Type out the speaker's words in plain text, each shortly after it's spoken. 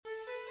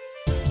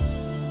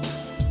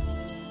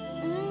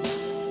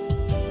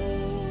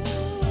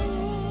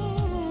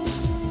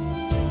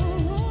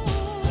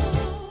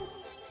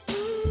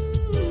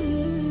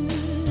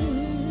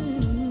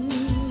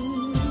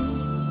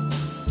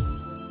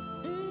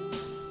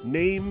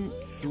Name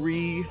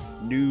 3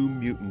 New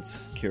Mutants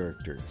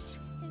characters.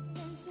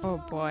 Oh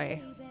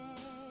boy.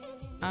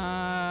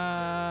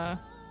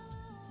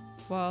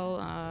 Well,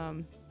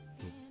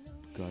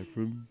 Guy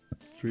from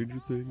Stranger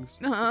Things.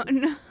 no.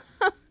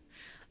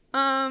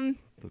 The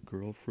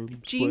girl from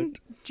Jean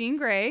Split. Jean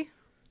Grey.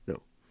 No.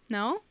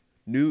 No?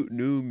 New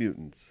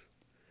mutants.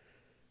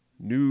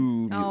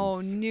 New mutants.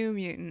 Oh, New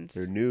Mutants.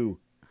 They're new.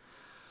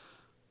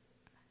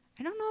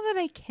 I don't know that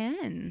I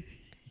can.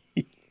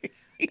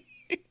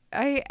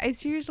 I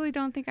seriously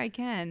don't think I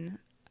can.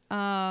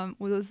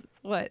 Was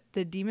what,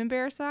 the Demon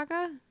Bear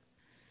saga?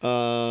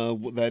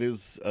 That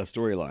is a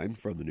storyline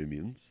from the New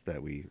Mutants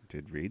that we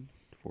did read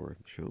for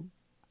the show.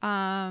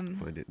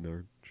 Find it in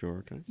our show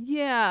archive.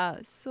 Yeah.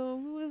 So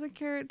who was a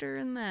character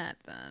in that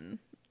then?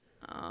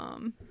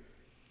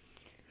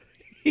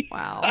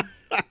 Wow.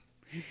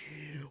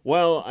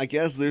 Well, I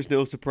guess there's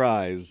no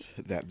surprise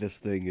that this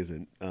thing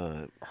isn't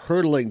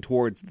hurtling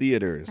towards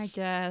theaters. I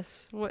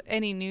guess. What?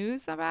 Any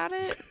news about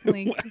it?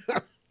 Like,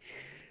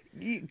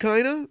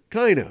 Kinda,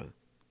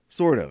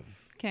 sort of.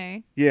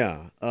 okay.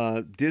 Yeah,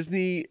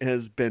 Disney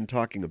has been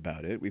talking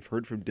about it. We've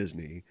heard from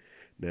Disney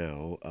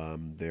now.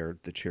 They're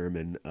the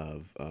chairman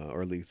of,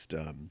 or at least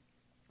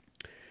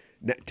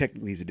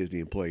technically he's a Disney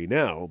employee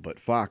now, but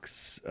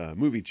Fox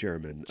movie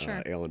chairman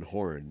Sure. Alan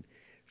Horn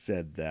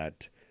said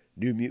that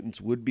New Mutants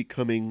would be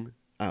coming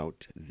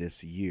out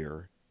this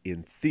year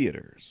in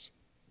theaters.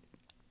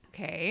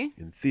 Okay.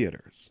 In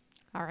theaters.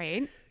 All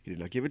right. He did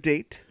not give a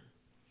date.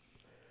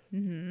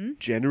 Mm-hmm.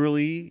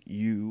 Generally,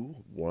 you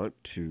want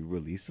to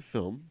release a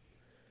film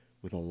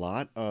with a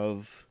lot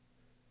of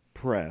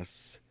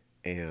press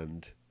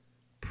and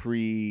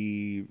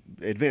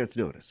advance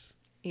notice.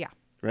 Yeah.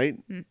 Right?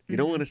 Mm-hmm. You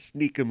don't want to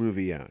sneak a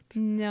movie out.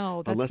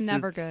 No, that's unless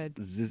never it's good.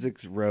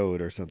 Zizek's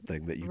Road or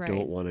something that you Right.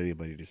 don't want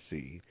anybody to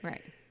see.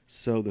 Right.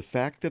 So the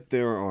fact that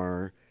there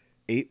are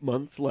 8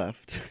 months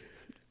left,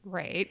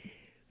 Right.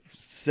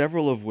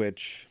 several of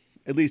which,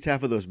 at least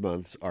half of those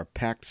months, are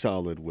packed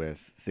solid with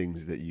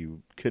things that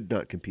you could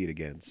not compete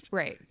against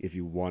Right. if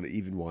you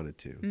even wanted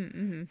to.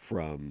 Mm-hmm.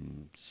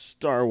 From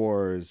Star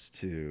Wars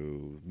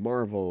to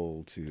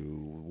Marvel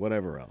to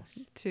whatever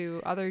else.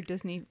 To other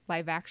Disney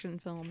live action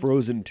films.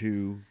 Frozen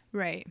 2.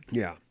 Right.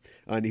 Yeah.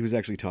 And he was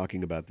actually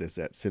talking about this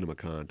at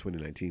CinemaCon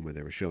 2019 where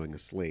they were showing a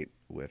slate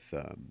with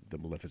the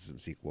Maleficent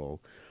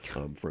sequel,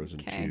 Frozen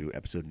Okay. 2,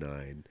 Episode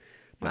 9,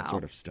 that Wow.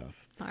 sort of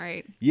stuff. All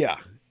right. Yeah.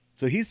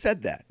 So he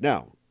said that.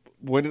 Now,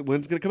 when's it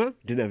going to come out?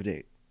 Didn't have a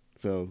date.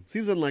 So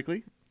seems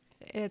unlikely.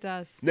 It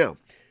does. Now,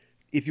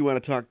 if you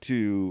want to talk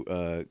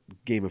to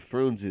Game of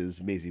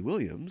Thrones' Maisie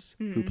Williams,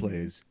 who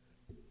plays...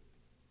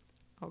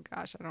 Oh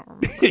gosh, I don't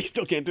remember. he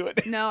still can't do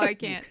it. No, I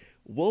can't.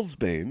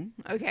 Wolfsbane,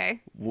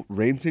 Okay.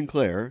 Rain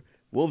Sinclair,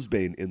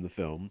 Wolfsbane in the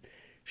film,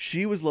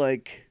 she was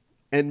like...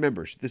 And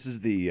remember, this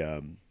is the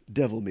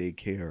devil may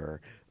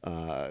care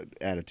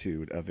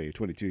attitude of a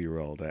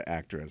 22-year-old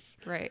actress.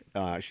 Right.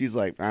 She's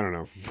like, I don't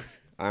know.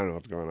 I don't know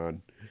what's going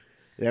on.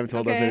 They haven't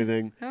told us Okay.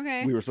 anything.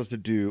 Okay. We were supposed to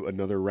do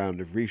another round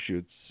of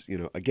reshoots,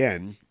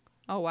 again,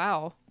 Oh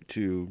wow.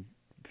 to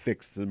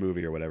fix the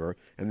movie or whatever,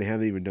 and they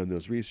haven't even done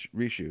those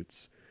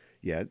reshoots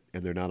yet,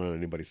 and they're not on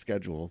anybody's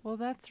schedule. Well,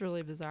 that's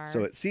really bizarre.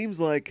 So it seems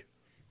like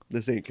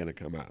this ain't going to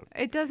come out.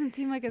 It doesn't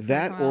seem like it's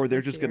That, gonna come or out they're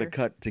this just going to year.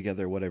 cut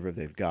together whatever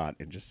they've got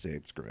and just say,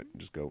 screw it, and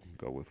just go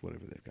with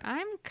whatever they've got.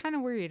 I'm kind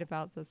of worried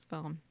about this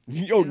film.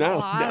 Oh, in a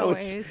lot now of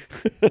it's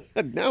ways.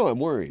 now I'm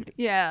worried.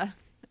 Yeah.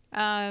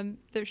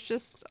 There's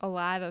just a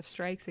lot of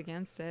strikes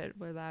against it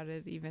without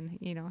it even,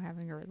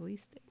 having a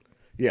release date.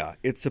 Yeah,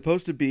 it's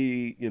supposed to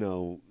be,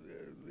 the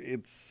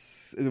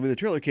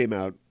trailer came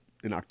out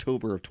in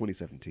October of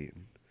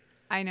 2017.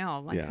 I know, a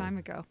long Yeah. time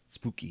ago.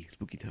 Spooky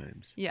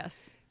times.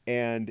 Yes.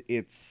 And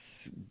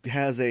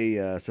has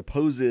a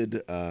supposed,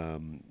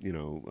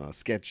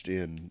 sketched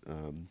in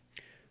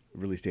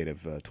release date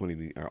of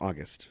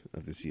August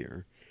of this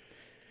year.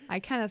 I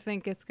kind of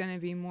think it's going to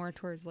be more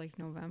towards like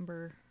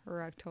November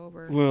or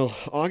October. Well,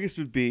 August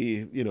would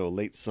be,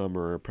 late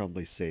summer,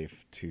 probably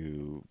safe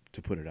to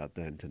put it out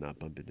then to not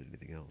bump into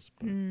anything else.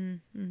 But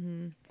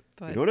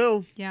But I don't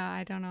know. yeah,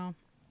 I don't know.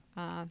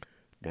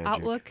 Magic,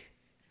 Outlook,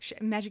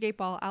 Magic 8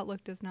 Ball,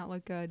 Outlook does not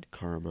look good.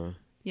 Karma,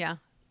 Yeah.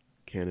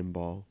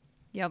 Cannonball,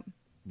 Yep.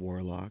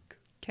 Warlock,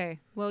 Okay.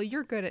 Well,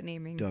 you're good at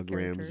naming Doug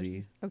characters.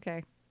 Ramsey.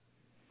 Okay.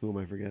 Who am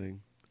I forgetting?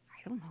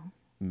 I don't know.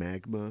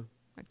 Magma.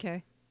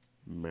 Okay.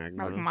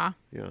 Magma. Magma.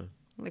 Yeah.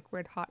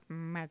 Liquid hot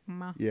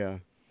magma. Yeah.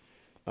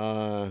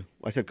 I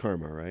said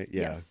Karma, right?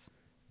 Yeah. Yes.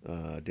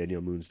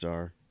 Danielle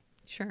Moonstar.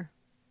 Sure.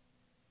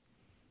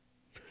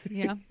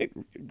 Yeah.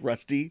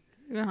 Rusty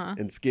Uh-huh.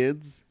 and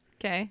Skids,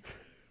 Okay.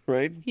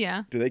 right?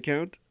 Yeah. Do they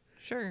count?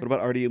 Sure. What about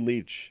Artie and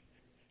Leach?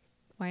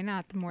 Why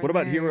not? The more What the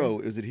about merrier. Hero?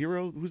 Is it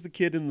Hero? Who's the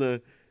kid in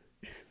the...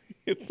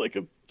 It's like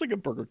a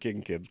Burger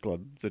King Kids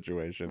Club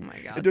situation. Oh my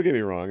God. And don't get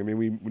me wrong. I mean,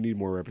 we need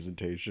more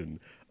representation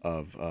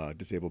of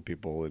disabled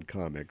people in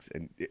comics.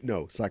 And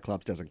no,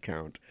 Cyclops doesn't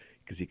count.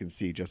 because he can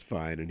see just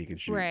fine and he can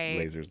shoot Right.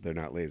 lasers. They're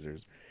not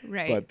lasers.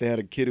 Right. But they had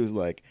a kid who's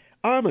like,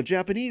 I'm a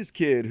Japanese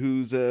kid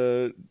who's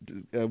a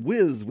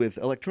whiz with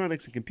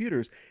electronics and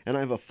computers, and I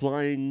have a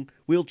flying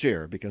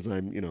wheelchair because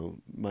I'm,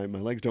 my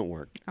legs don't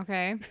work.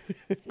 Okay.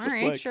 All Just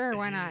right. like- Sure.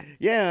 Why not?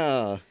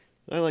 Yeah,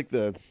 I like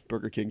the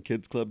Burger King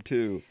Kids Club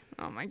too.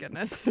 Oh my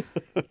goodness.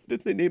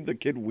 Didn't they name the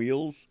kid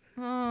Wheels?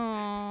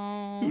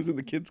 Oh. Who was in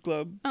the Kids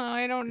Club? Oh,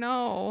 I don't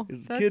know.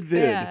 It's That's Kid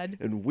Vid bad.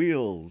 and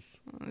Wheels.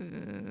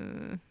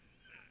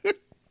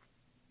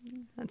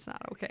 That's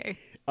not okay.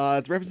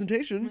 It's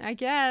representation. I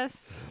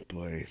guess. Oh,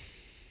 boy.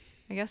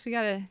 I guess we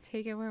gotta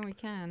take it where we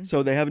can.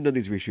 So they haven't done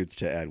these reshoots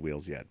to add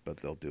wheels yet, but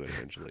they'll do it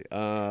eventually.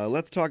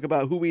 Let's talk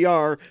about who we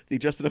are, the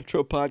Just Enough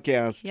Trope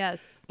podcast.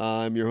 Yes.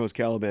 I'm your host,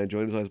 Caliban,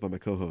 joined as always by my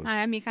co-host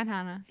Hi, I'm Mikan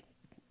Hana.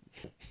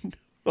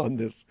 on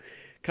this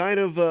kind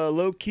of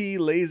low-key,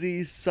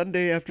 lazy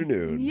Sunday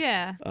afternoon.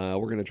 Yeah.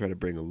 We're going to try to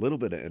bring a little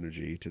bit of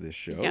energy to this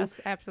show. Yes,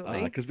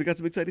 absolutely. Because we got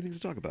some exciting things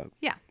to talk about.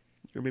 Yeah.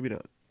 Or maybe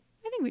not.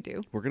 I think we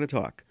do. We're going to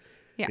talk.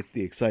 Yeah. It's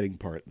the exciting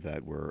part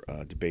that we're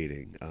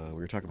debating. We're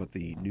going to talk about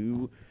the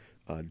new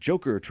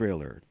Joker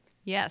trailer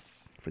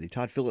Yes. for the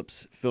Todd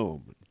Phillips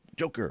film,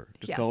 Joker,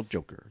 just Yes. called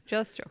Joker.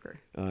 Just Joker.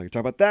 We're going to talk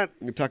about that.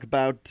 We're going to talk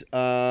about,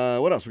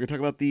 what else? We're going to talk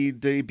about the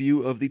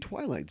debut of The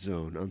Twilight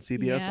Zone on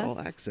CBS All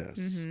Yes. Access.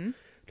 Mm-hmm.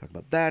 Talk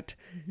about that.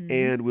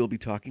 And we'll be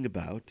talking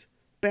about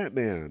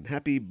Batman.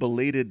 Happy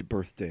belated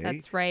birthday.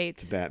 That's right.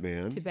 To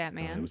Batman. To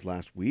Batman. It was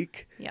last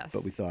week. Yes.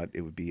 But we thought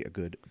it would be a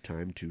good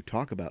time to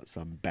talk about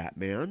some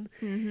Batman.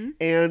 Mm-hmm.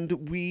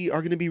 And we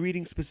are going to be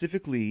reading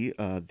specifically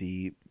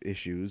the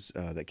issues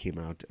that came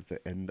out at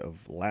the end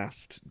of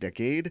last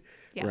decade,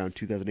 Yes. around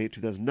 2008,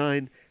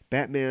 2009,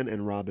 Batman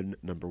and Robin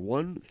number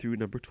 1 through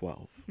number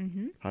 12.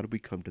 Mm-hmm. How did we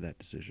come to that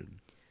decision?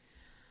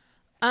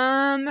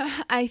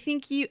 I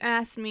think you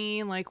asked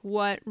me like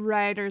what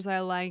writers I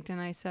liked,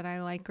 and I said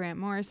I like Grant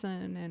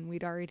Morrison, and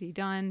we'd already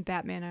done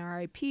Batman and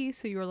R.I.P.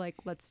 So you were like,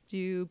 let's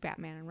do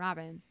Batman and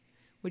Robin,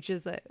 which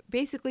is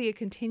basically a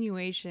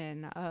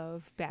continuation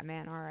of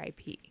Batman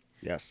R.I.P.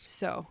 Yes.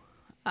 So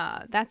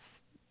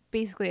that's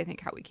basically, I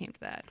think, how we came to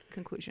that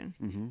conclusion.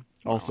 Mm-hmm. More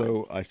or Also,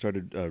 less. I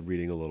started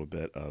reading a little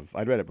bit of.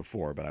 I'd read it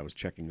before, but I was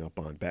checking up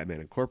on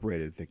Batman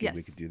Incorporated, thinking we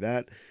Yes. could do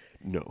that.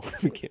 No,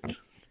 we can't.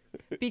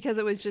 Because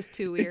it was just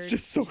too weird.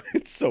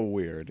 It's so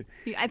weird.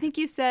 I think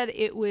you said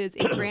it was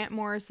a Grant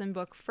Morrison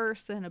book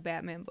first and a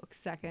Batman book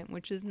second,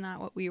 which is not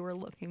what we were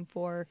looking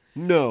for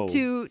No.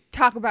 to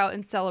talk about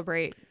and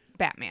celebrate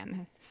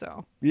Batman.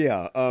 So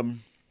Yeah.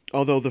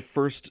 Although the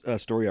first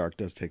story arc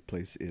does take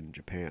place in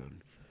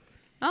Japan.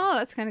 oh,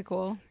 that's kind of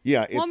cool.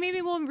 Yeah. Well,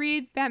 maybe we'll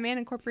read Batman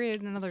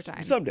Incorporated another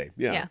time. Someday.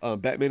 Yeah. Yeah.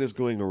 Batman is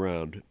going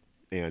around,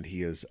 and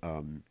he is.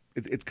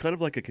 It's kind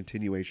of like a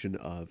continuation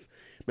of.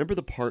 Remember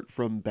the part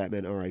from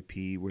Batman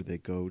R.I.P. where they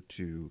go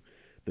to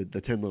the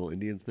 10 Little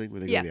Indians thing, where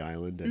they go Yeah. to the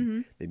island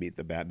and they meet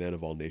the Batman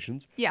of all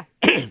nations. Yeah.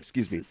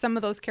 Excuse me. Some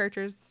of those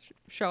characters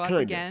show up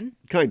Kind again.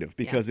 of,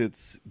 because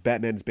it's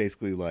Batman's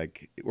basically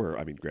like, or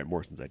I mean Grant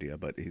Morrison's idea,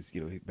 but he's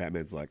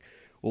Batman's like,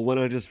 well, why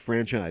not just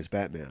franchise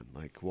Batman?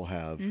 Like we'll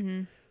have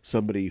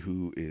somebody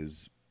who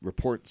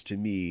reports to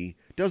me,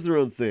 does their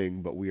own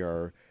thing, but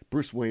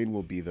Bruce Wayne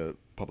will be the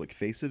public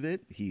face of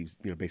it. He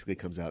basically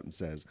comes out and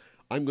says,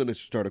 I'm going to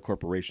start a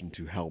corporation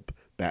to help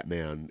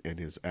Batman and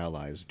his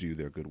allies do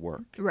their good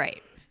work.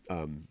 Right.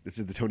 This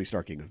is the Tony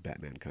Starking of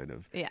Batman, kind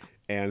of. Yeah.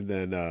 And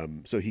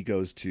then, so he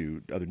goes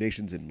to other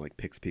nations and like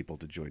picks people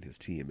to join his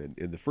team. And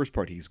in the first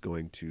part, he's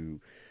going to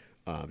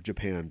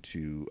Japan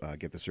to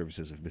get the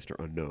services of Mr.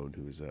 Unknown,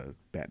 who is a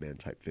Batman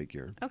type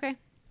figure. Okay.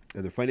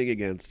 And they're fighting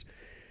against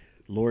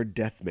Lord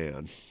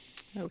Deathman,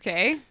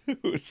 Okay.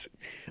 who's,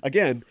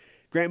 again,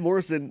 Grant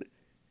Morrison.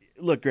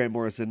 Look, Grant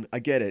Morrison, I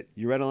get it.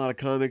 You read a lot of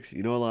comics,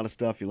 you know a lot of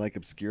stuff, you like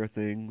obscure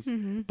things.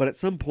 But at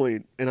some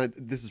point, and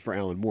this is for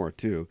Alan Moore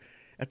too,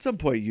 at some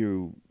point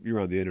you're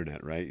on the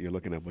internet, right? You're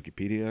looking up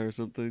Wikipedia or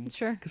something.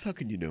 Sure. Because how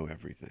can you know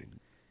everything?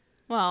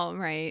 Well,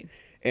 right.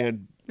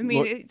 And I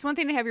mean, it's one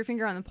thing to have your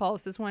finger on the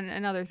pulse. It's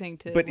another thing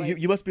to. but like,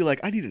 you must be like,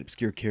 I need an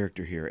obscure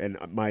character here, and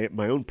my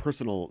own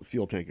personal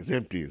fuel tank is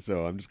empty,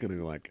 so I'm just gonna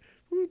go like,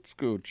 let's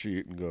go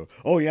cheat and go.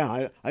 Oh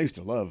yeah, I used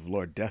to love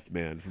Lord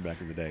Deathman from back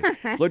in the day.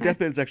 Lord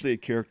Deathman is actually a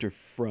character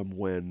from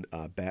when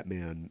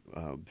Batman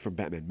from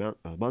Batman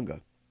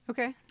manga.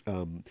 Okay.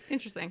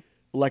 Interesting.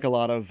 Like a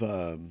lot of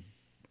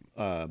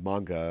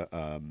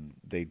manga,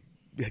 they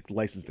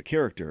license the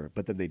character,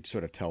 but then they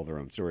sort of tell their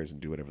own stories and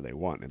do whatever they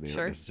want, and they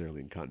Sure. aren't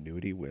necessarily in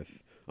continuity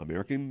with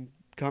American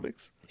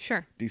comics.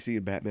 Sure. DC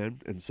and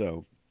Batman, and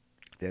so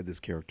they had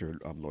this character,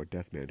 Lord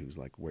Deathman, who's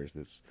like wears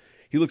this.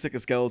 He looks like a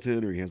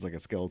skeleton, or he has like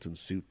a skeleton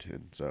suit,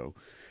 and so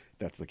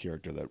that's the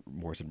character that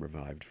Morrison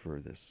revived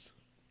for this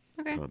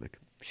Okay. comic.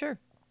 Sure.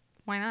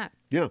 Why not?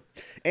 Yeah,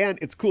 and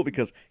it's cool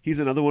because he's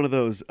another one of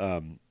those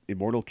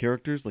immortal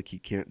characters. Like he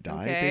can't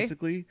die, Okay.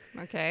 basically.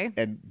 Okay.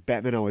 And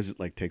Batman always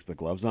like takes the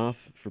gloves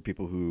off for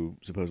people who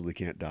supposedly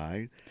can't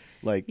die.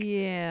 Like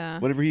Yeah.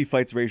 whenever he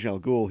fights Ra's al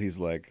Ghul, he's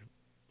like,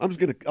 I'll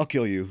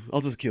kill you.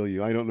 I'll just kill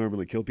you. I don't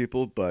normally kill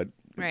people, but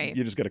Right.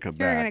 You just got to come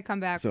You're back. gonna come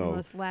back So from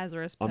this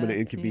Lazarus pit. I'm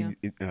going to you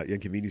know.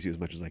 inconvenience you as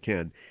much as I can.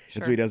 And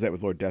Sure. so he does that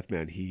with Lord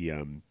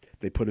Deathman.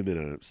 They put him in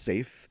a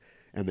safe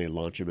and they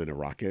launch him in a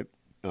rocket.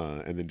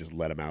 And then just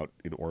let him out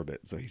in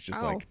orbit. So he's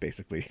just Oh. like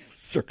basically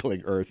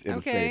circling Earth in a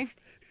Okay. safe.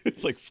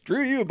 It's like,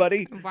 screw you,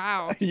 buddy.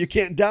 Wow. You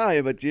can't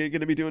die, but you're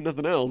going to be doing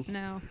nothing else.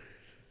 No.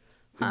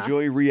 Huh.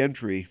 Enjoy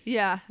re-entry.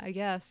 Yeah, I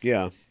guess.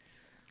 Yeah.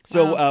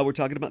 So Wow. we're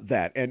talking about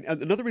that. And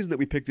another reason that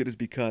we picked it is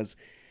because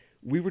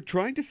we were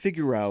trying to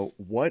figure out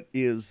what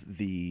is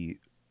the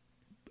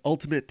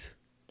ultimate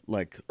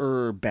like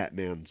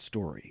Batman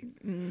story.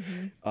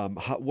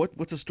 Mm-hmm.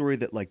 What's a story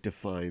that like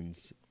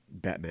defines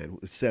Batman,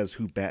 says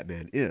who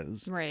Batman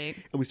is. Right.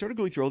 And we started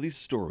going through all these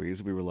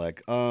stories. We were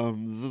like,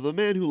 the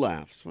Man Who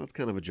Laughs. Well, it's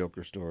kind of a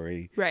Joker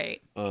story.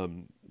 Right.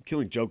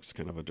 Killing Joke's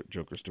kind of a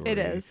Joker story. It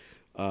is.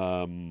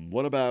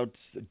 What about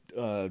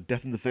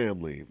Death in the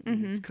Family?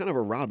 Mm-hmm. It's kind of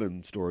a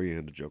Robin story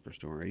and a Joker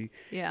story.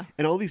 Yeah.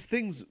 And all these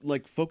things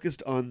like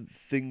focused on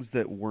things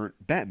that weren't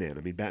Batman.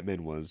 I mean,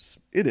 Batman was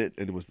in it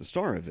and it was the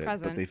star of it, but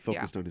they Presence,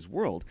 focused on his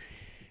world.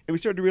 And we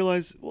started to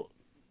realize, well,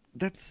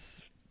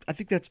 I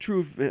think that's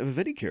true of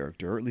any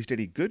character, or at least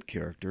any good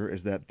character,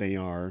 is that they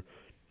are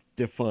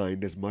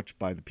defined as much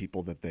by the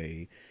people that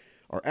they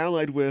are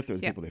allied with or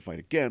the people they fight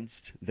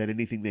against than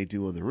anything they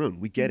do on their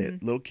own. We get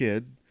it. Little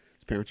kid,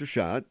 his parents are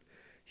shot.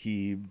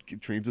 He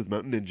trains with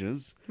mountain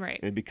ninjas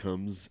and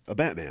becomes a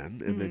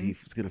Batman, and then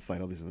he's going to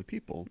fight all these other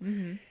people.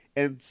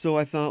 And so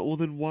I thought, well,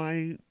 then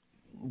why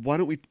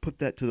don't we put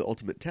that to the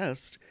ultimate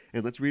test,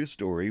 and let's read a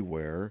story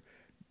where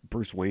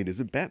Bruce Wayne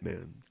isn't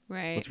Batman.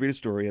 Right. Let's read a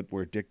story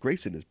where Dick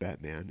Grayson is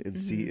Batman and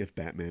see if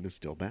Batman is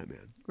still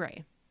Batman.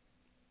 Right.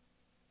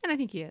 And I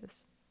think he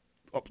is.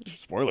 Oh,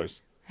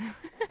 spoilers.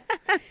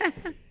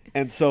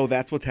 And so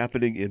that's what's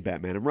happening in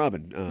Batman and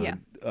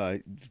Robin.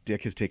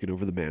 Dick has taken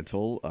over the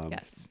mantle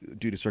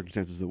due to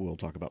circumstances that we'll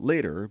talk about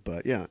later.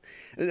 But yeah,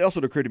 and it also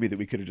occurred to me that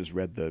we could have just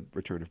read the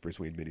Return of Bruce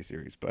Wayne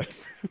miniseries, but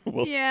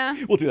we'll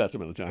do that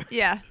some other time.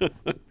 Yeah.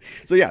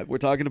 So yeah, we're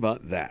talking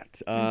about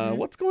that.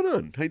 What's going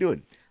on? How you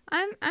doing?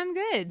 I'm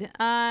good.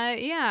 Not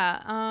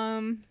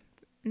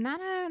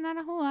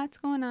a whole lot's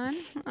going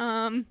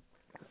on.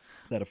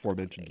 That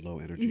aforementioned low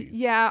energy.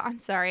 Yeah, I'm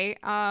sorry.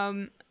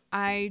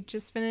 I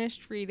just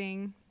finished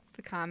reading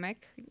the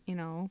comic,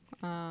 and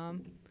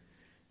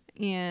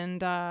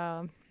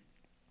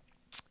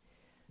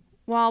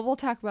well, we'll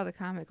talk about the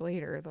comic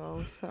later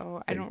though,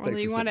 so I don't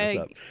really want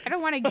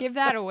to give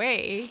that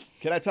away.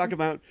 Can I talk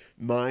about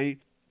my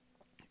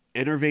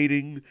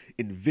enervating,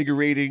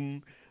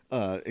 invigorating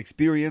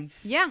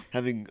experience? Yeah.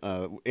 Having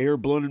air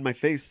blown in my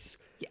face.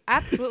 Yeah,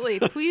 absolutely.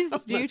 Please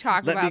do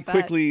talk about that. Let me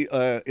quickly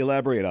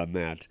elaborate on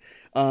that.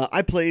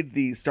 I played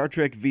the Star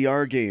Trek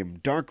VR game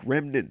Dark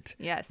Remnant,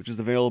 which is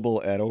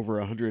available at over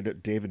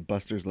 100 Dave &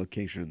 Buster's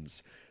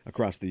locations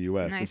across the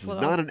U.S. This is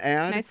not an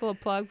ad. Nice little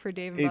plug for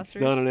Dave & Buster's. It's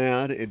not an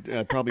ad.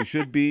 It probably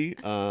should be.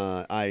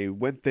 I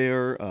went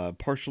there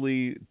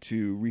partially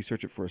to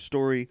research it for a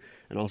story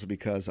and also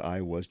because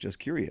I was just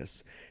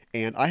curious.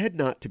 And I had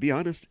not, to be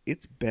honest,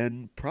 it's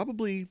been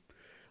probably,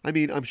 I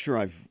mean, I'm sure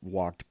I've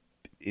walked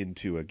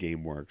into a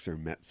GameWorks or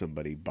met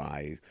somebody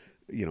by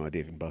a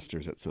Dave &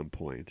 Buster's at some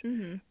point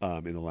in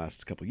the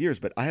last couple of years,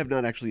 but I have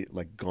not actually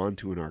gone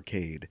to an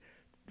arcade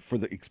for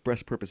the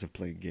express purpose of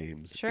playing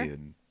games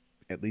in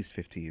at least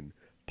 15,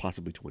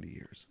 possibly 20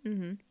 years.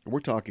 And we're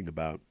talking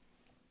about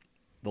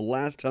the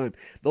last time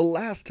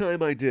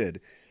I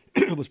did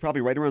was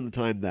probably right around the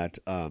time that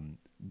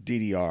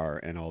DDR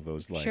and all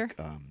those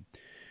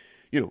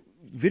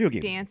video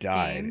games Dance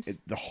died.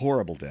 games. The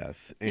horrible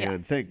death.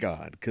 And thank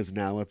God, because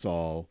now it's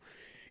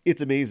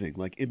amazing.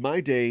 Like in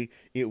my day,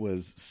 it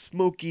was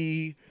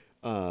smoky,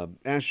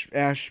 ash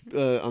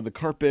on the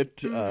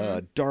carpet,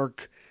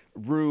 dark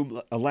room,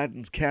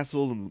 Aladdin's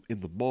castle in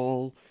the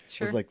mall.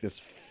 It was like this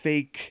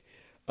fake,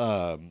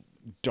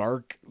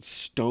 dark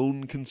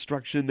stone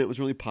construction that was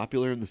really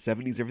popular in the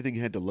 70s. Everything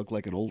had to look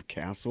like an old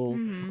castle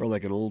or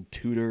like an old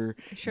Tudor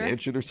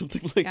mansion or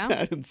something like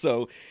that. And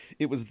so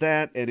it was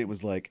that, and it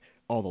was like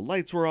all the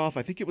lights were off.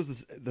 I think it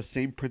was the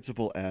same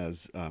principle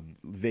as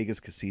Vegas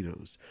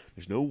casinos.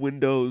 There's no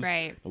windows.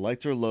 Right. The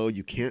lights are low.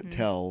 You can't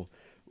tell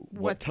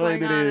what What's time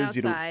going it on is. outside.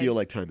 You don't feel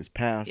like time has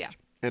passed. Yeah.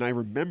 And I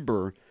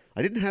remember,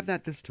 I didn't have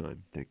that this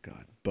time, thank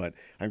God. But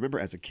I remember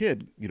as a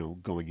kid,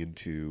 going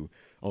into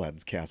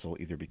Aladdin's castle,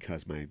 either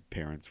because my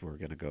parents were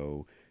going to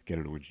go get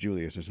an Orange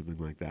Julius or something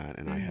like that,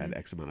 and I had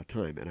X amount of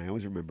time. And I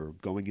always remember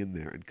going in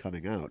there and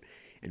coming out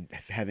and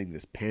having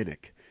this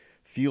panic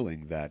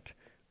feeling that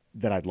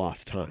I'd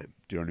lost time.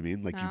 Do you know what I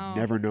mean? Like you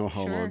never know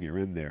how long you're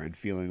in there, and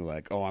feeling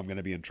like, oh, I'm going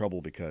to be in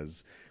trouble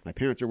because my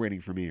parents are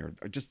waiting for me, or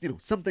just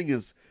something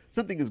is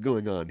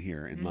going on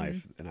here in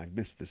life, and I've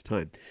missed this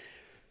time.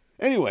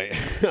 Anyway,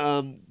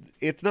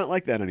 it's not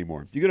like that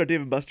anymore. You go to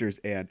Dave & Buster's,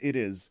 and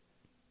it's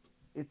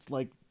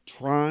like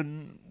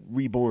Tron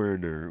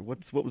Reborn, or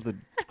what was the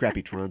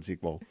crappy Tron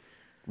sequel?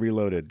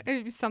 Reloaded.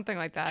 It'd be something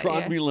like that.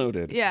 Tron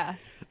Reloaded. Yeah.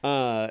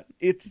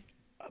 It's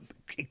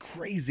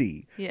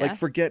crazy. Yeah. Like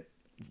forget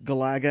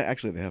Galaga.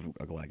 Actually, they have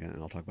a Galaga,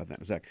 and I'll talk about that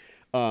in a sec.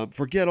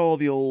 Forget all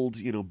the old,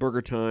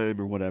 Burger Time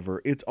or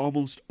whatever. It's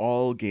almost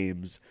all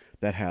games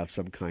that have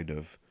some kind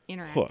of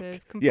hook.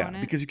 Interactive Yeah,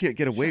 component. because you can't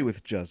get away Sure.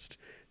 with just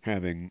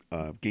having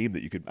a game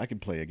that I can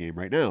play a game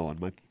right now on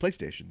my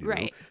PlayStation. You know?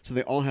 Right. So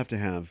they all have to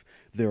have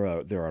they're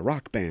a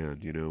rock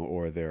band,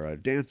 or they're a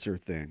dancer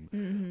thing.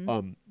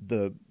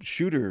 The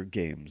shooter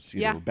games,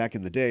 Yeah. back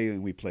in the day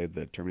we played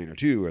the Terminator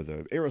 2 or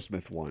the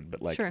Aerosmith one,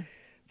 but like Sure.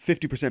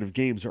 50% of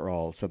games are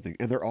all something,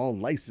 and they're all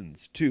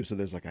licensed too. So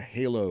there's like a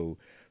Halo,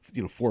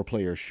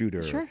 4-player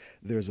shooter. Sure.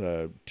 There's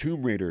a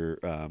Tomb Raider,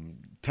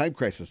 Time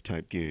Crisis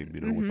type game,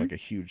 with Mm-hmm. like a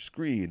huge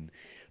screen.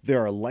 There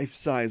are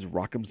life-size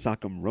Rock'em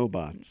Sock'em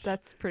robots.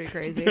 That's pretty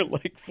crazy. They're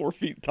like 4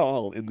 feet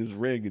tall in this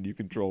ring, and you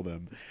control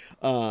them.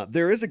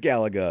 There is a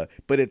Galaga,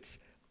 but it's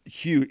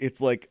huge. It's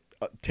like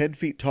 10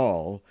 feet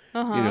tall,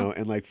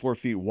 and like 4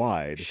 feet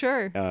wide.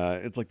 Sure.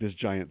 It's like this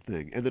giant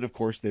thing. And then, of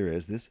course, there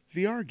is this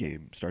VR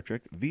game, Star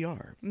Trek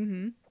VR.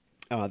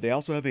 Mm-hmm. They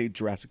also have a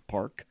Jurassic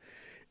Park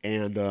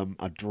and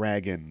a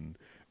dragon.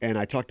 And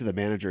I talked to the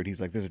manager, and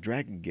he's like, "There's a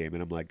dragon game,"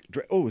 and I'm like,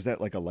 "Oh, is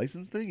that like a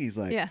license thing?" He's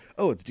like, Yeah.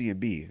 "Oh, it's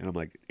D&B," and I'm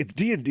like, "It's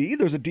D&D?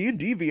 There's a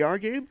D&D VR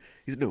game?"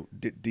 He's like, "No,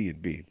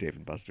 D&B, Dave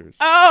and Buster's."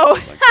 Oh.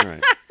 I'm like, all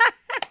right,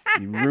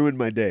 you ruined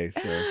my day,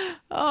 sir.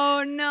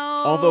 Oh no.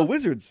 Although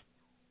Wizards,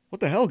 what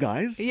the hell,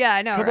 guys? Yeah,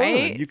 I know, Come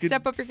right? on. You could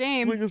Step up your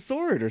game. Swing a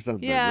sword or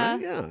something, Yeah.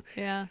 right? Yeah.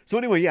 Yeah. So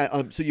anyway,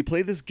 yeah. So you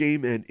play this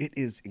game, and it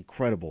is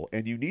incredible,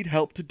 and you need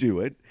help to do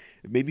it.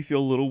 It made me feel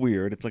a little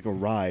weird. It's like a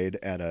ride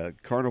at a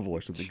carnival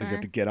or something because you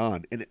have Sure. to get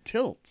on, and it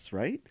tilts,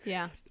 right?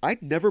 Yeah.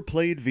 I'd never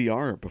played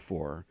VR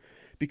before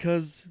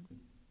because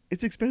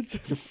it's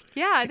expensive.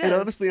 Yeah, it And is.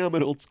 honestly, I'm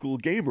an old school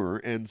gamer,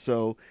 and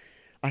so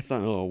I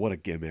thought, oh, what a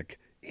gimmick.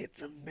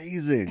 It's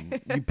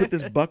amazing. You put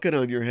this bucket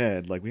on your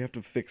head, like we have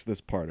to fix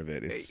this part of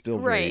it. It's still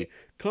very Right.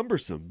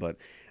 cumbersome, and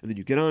then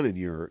you get on and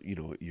you're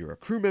a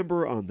crew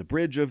member on the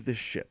bridge of this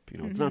ship.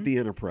 It's Mm-hmm. not the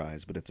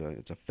Enterprise, but it's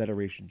a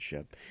Federation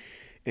ship.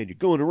 And you're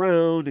going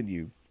around and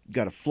you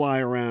got to fly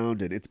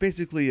around, and it's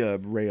basically a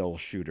rail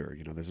shooter.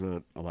 There's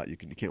not a lot you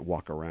can't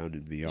walk around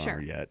in VR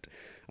Sure. yet.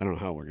 I don't know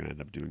how we're going to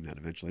end up doing that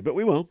eventually, but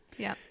we will.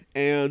 Yeah.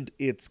 And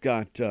it's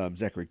got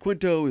Zachary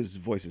Quinto, his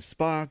voice is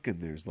Spock,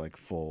 and there's like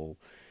full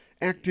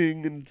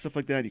acting and stuff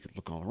like that. You can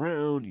look all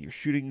around, you're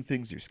shooting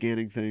things, you're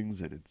scanning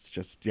things, and it's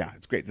just, yeah,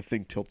 it's great. The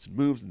thing tilts and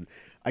moves, and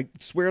I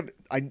swear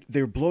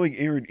they're blowing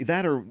air in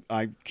that, or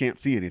I can't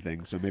see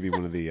anything, so maybe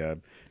one of the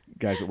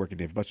guys that work in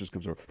Dave Buster's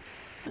comes over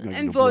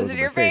And blows in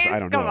my your face. I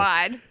don't Come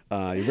know.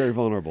 on. You're very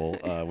vulnerable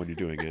when you're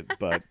doing it,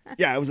 but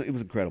yeah, it was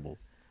incredible.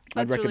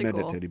 I'd That's really recommend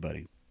it cool. to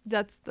anybody.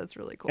 That's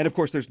really cool. And of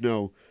course, there's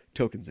no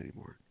tokens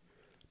anymore.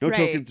 No Right.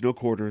 tokens, no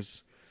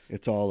quarters.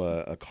 It's all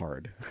a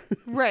card.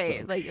 right,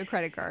 So, like a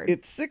credit card.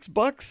 it's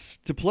 $6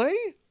 to play,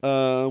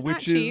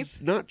 which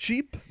is not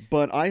cheap.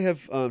 But I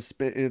have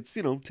spent. It's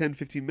 10,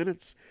 15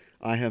 minutes.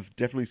 I have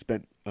definitely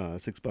spent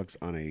 $6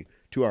 on a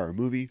 2-hour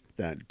movie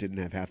that didn't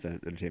have half the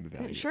entertainment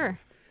value. Sure.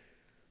 of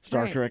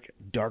Star Right. Trek: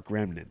 Dark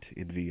Remnant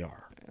in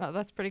VR. Oh,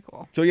 that's pretty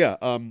cool. So yeah,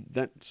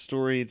 that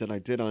story that I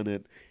did on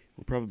it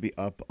will probably be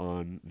up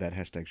on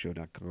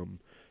thathashtagshow.com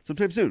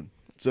sometime soon.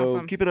 So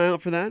Awesome. keep an eye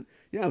out for that.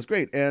 Yeah, it was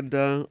great. And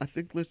I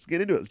think let's get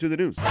into it. Let's do the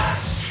news.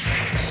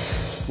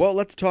 Well,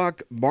 let's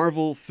talk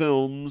Marvel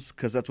films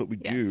because that's what we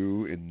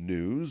do Yes. in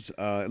news.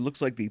 It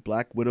looks like the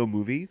Black Widow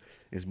movie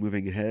is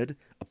moving ahead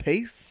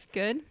apace.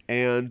 Good.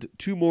 And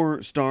 2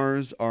 more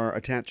stars are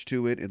attached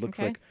to it. It looks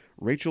Okay. like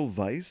Rachel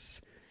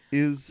Weisz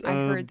is I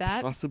heard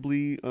that.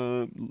 possibly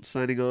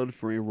signing on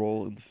for a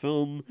role in the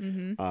film.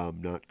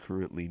 Mm-hmm. Not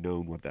currently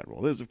known what that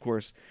role is, of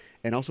course.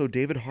 And also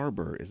David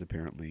Harbour is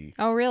apparently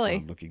Oh, really?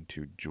 looking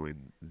to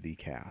join the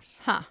cast.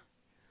 Huh.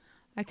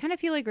 I kind of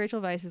feel like Rachel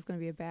Weisz is going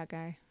to be a bad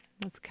guy.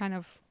 That's kind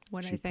of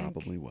what She I think.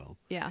 probably will.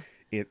 Yeah.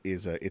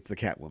 It's the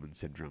Catwoman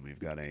syndrome. You've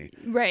got a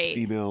Right.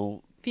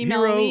 female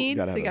Female hero, lead,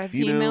 gotta so you have got a a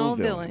female female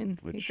villain. villain.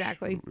 Which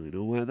Exactly. I don't really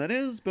know why that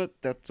is,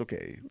 but that's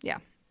okay. Yeah.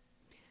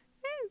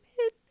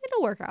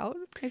 It'll work out,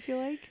 I feel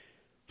like.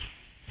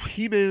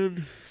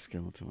 He-Man,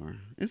 Skeletor.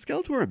 Is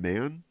Skeletor a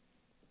man?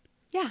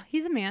 Yeah,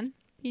 he's a man.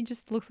 He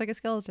just looks like a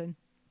skeleton.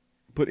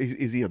 But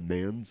is he a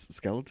man's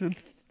skeleton?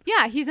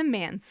 Yeah, he's a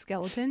man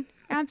skeleton.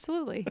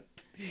 Absolutely.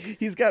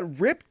 He's got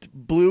ripped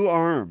blue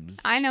arms.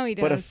 I know he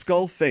does. But a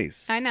skull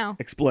face. I know.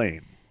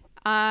 Explain.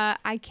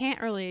 I can't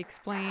really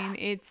explain.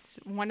 It's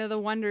one of the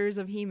wonders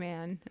of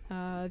He-Man.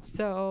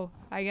 So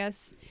I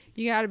guess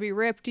you got to be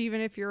ripped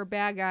even if you're a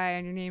bad guy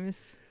and your name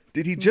is...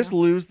 Did he just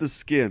lose the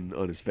skin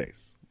on his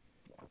face?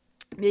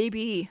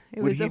 Maybe. It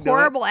Would was he a not-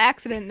 horrible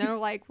accident. And they're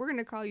like, we're going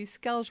to call you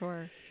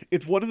Skeletor.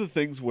 It's one of the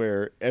things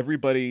where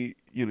everybody,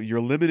 you're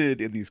limited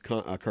in these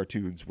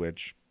cartoons,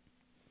 which,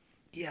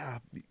 yeah,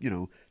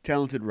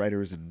 talented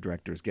writers and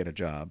directors get a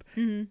job,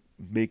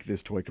 make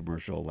this toy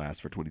commercial last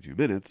for 22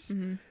 minutes,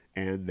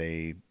 and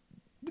they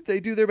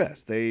do their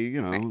best. They,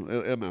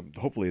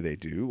 hopefully they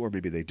do, or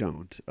maybe they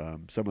don't.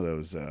 Some of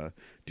those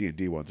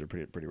D&D ones are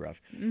pretty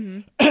rough.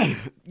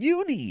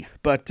 Uni,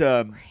 but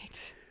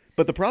Right.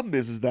 but the problem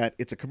is that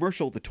it's a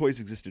commercial. The toys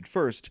existed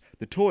first.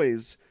 The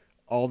toys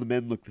all the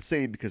men look the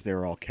same because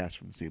they're all cast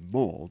from the same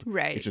mold.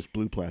 Right. It's just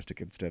blue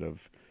plastic instead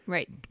of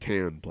Right.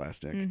 tan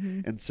plastic.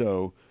 Mm-hmm. And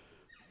so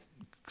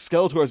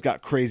Skeletor's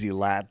got crazy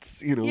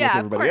lats, you know, Yeah, like of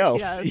everybody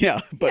course he else. does. Yeah,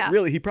 but Yeah.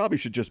 really, he probably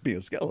should just be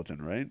a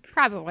skeleton, right?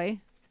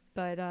 Probably.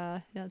 But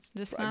that's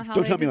just not how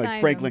Don't they tell me like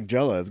designed Frank them.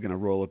 Langella is going to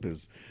roll up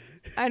his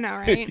I know,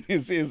 right?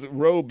 his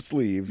robe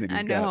sleeves and he's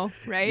I know,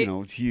 got right? you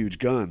know huge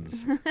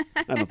guns.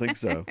 I don't think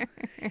so.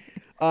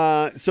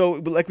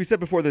 But like we said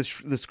before, the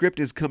script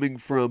is coming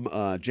from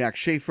Jack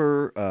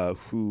Schaefer,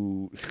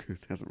 who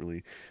hasn't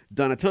really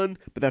done a ton,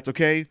 but that's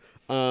okay.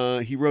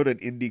 He wrote an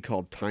indie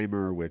called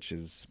Timer, which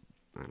is,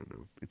 I don't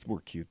know, it's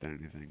more cute than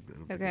anything. I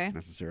don't think Okay. it's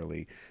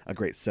necessarily a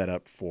great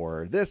setup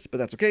for this, but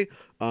that's okay.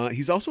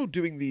 He's also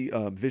doing the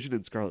Vision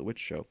and Scarlet Witch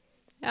show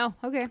Oh,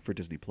 okay. for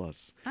Disney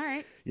Plus. All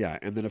right. Yeah,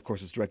 and then of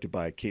course it's directed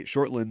by Kate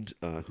Shortland,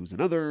 who's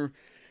another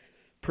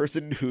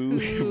person who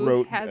Who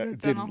wrote hasn't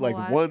did done a whole like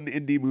lot. one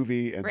indie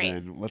movie and Right.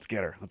 then let's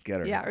get her.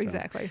 Yeah, So,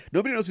 exactly.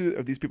 nobody knows who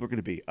these people are going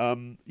to be.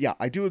 Yeah,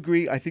 I do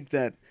agree. I think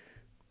that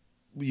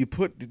you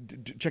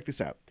put check this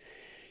out.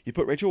 You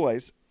put Rachel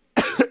Weisz.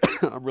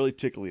 I'm really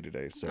tickly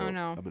today, so Oh,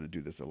 no. I'm going to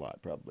do this a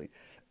lot probably.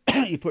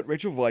 You put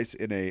Rachel Weisz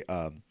in a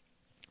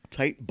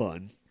tight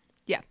bun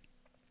Yeah.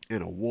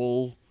 and a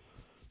wool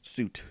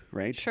suit,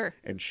 right? Sure.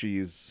 And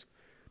she's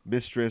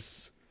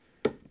mistress,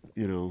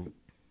 you know,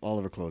 all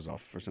of her clothes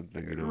off or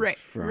something, you know, Right,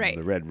 from right.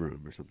 the Red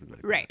Room or something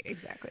like that. Right.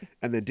 Exactly.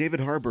 And then David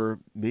Harbour,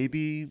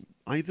 maybe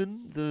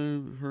Ivan,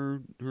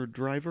 her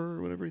driver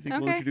or whatever. You think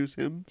we'll Okay. introduce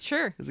him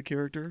Sure. as a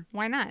character?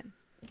 Why not?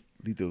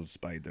 Little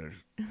Spider.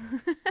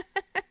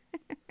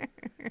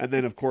 And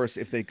then, of course,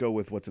 if they go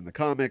with what's in the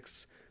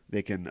comics,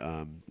 they can,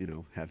 you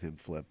know, have him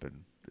flip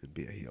and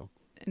be a heel.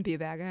 And be a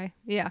bad guy.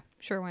 Yeah.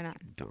 Sure. Why not?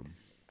 Dumb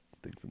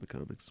thing from the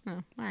comics. Oh,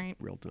 all right.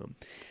 Real dumb.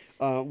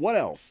 What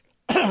else?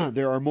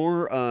 There are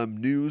more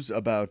news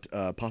about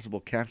possible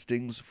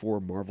castings for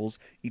Marvel's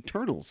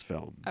Eternals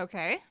film.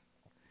 Okay.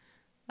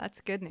 That's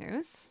good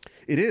news.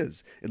 It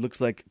is. It looks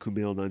like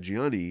Kumail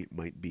Nanjiani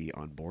might be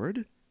on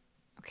board.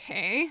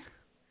 Okay.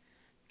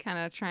 Kind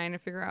of trying to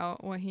figure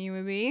out what he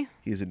would be.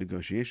 He's in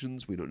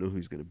negotiations. We don't know who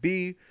he's going to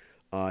be.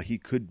 He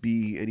could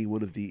be any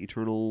one of the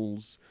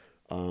Eternals.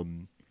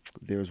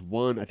 There's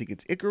one, I think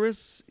it's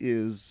Icarus,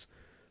 he's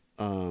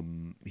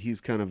kind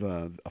of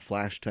a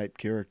Flash type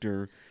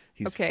character.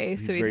 He's So he'd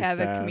very have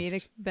fast. a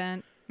comedic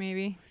bent,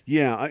 maybe.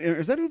 Yeah,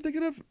 is that who I'm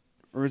thinking of?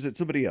 Or is it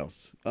somebody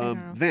else? don't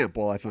know. Vamp,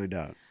 while I find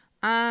out.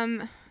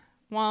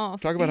 Well,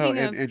 Talk about how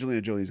speaking of-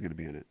 Angelina Jolie is going to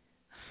be in it.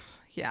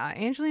 Yeah,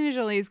 Angelina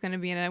Jolie is going to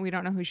be in it. We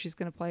don't know who she's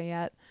going to play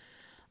yet.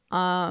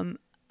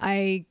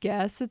 I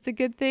guess it's a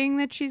good thing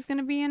that she's going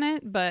to be in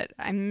it, but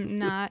I'm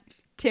not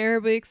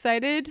terribly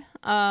excited.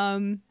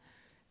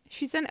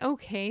 She's an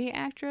okay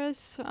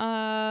actress.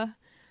 I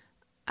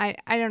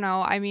don't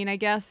know. I mean, I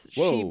guess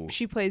Whoa.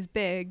 she plays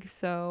big,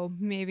 so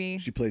maybe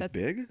She plays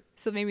that's- big?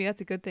 So maybe that's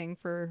a good thing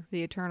for the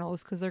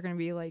Eternals because they're going to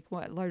be like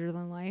what, larger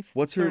than life.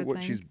 What's sort her, of what,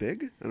 thing. she's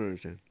big? I don't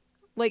understand.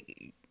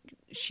 Like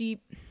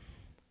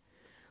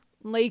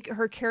like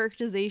her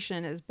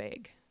characterization is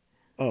big.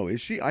 Oh,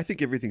 is she? I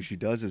think everything she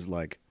does is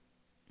like,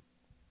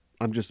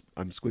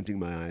 I'm squinting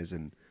my eyes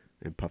and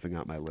puffing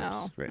out my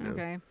lips right now.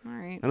 Okay. All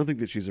right. I don't think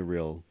that she's a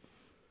real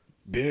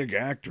big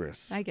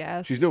actress. I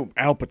guess. She's no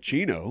Al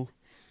Pacino.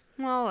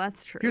 Well,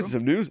 that's true. Here's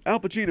some news. Al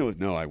Pacino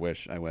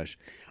is I wish.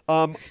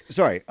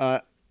 Sorry.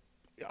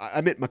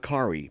 I meant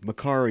Makari.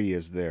 Makari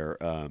is their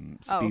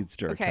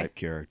speedster okay. type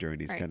character,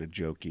 and he's Right. kind of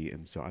jokey,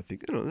 and so I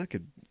think that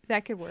could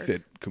That could work.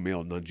 fit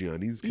Kumail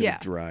Nanjiani's kind Yeah.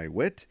 of dry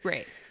wit.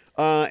 Right.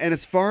 And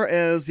as far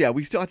as I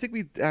think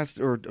we asked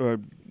or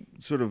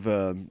sort of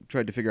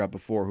tried to figure out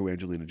before who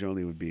Angelina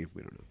Jolie would be.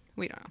 We don't know.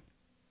 We don't know.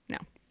 No.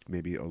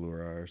 Maybe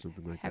Allura or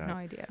something like Have that. no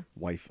idea.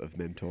 Wife of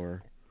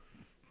Mentor,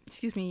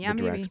 Excuse me. Yeah,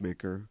 the maybe. Drax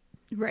maker.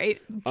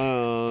 Right.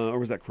 Or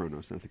was that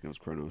Kronos? I think that was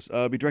Kronos.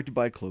 Be directed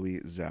by Chloe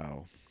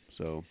Zhao.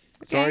 So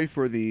sorry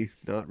for the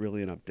not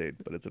really an update,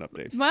 but it's an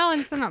update. Well,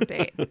 it's an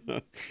update.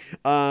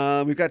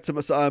 We've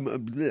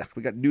got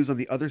we got news on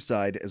the other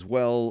side as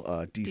well.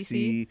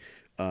 DC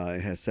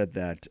has said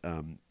that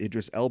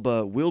Idris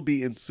Elba will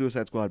be in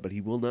Suicide Squad, but he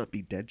will not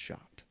be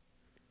Deadshot.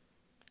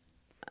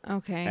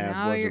 Okay. As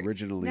now was you're,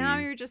 originally- Now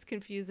you're just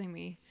confusing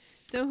me.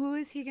 So who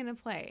is he gonna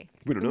play?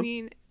 We don't know. I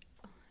mean,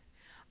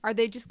 are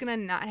they just gonna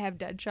not have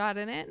Deadshot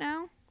in it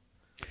now?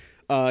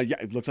 Yeah,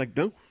 it looks like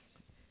no.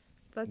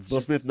 That's Will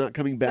just, Smith not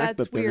coming back, that's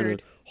but they're going weird.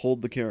 to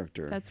hold the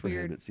character. That's for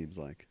weird. him, it seems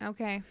like.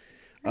 Okay.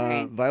 All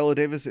right. Viola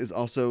Davis is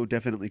also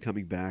definitely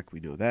coming back.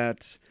 We know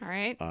that. All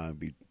right.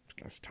 Be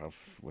that's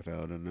tough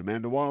without an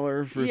Amanda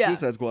Waller for Yeah.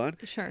 Suicide Squad.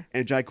 Sure.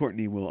 And Jai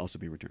Courtney will also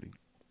be returning.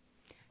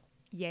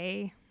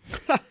 Yay.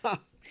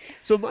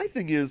 So my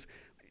thing is,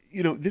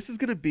 this is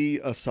going to be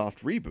a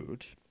soft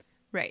reboot,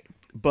 Right.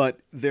 but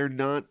they're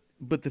not.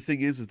 But the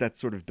thing is that's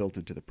sort of built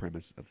into the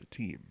premise of the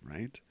team,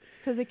 right?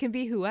 Because it can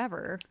be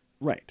whoever.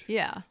 Right.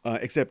 Yeah.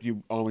 Except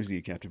you always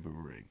need Captain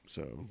Boomerang,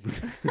 so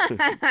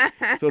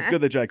so it's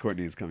good that Jai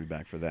Courtney is coming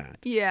back for that.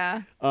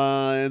 Yeah.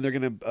 And they're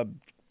going to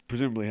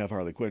presumably have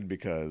Harley Quinn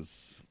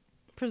because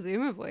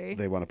Presumably.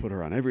 They want to put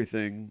her on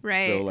everything.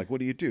 Right. So, like, what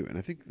do you do? And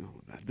I think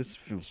this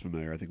feels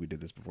familiar. I think we did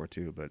this before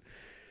too. But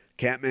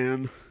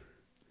Catman.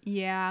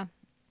 Yeah.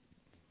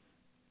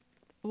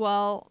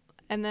 Well,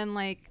 and then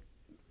like,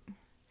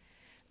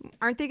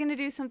 aren't they going to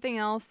do something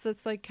else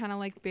that's like kind of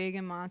like big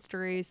and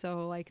monstery?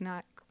 So like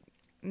not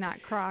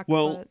Croc.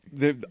 Well,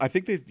 but... I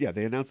think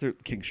they announced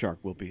that King Shark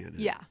will be in it.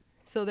 Yeah.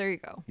 So there you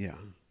go. Yeah.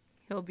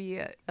 He'll be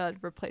a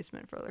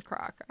replacement for the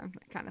Croc. I'm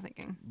kind of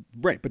thinking.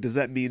 Right, but does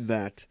that mean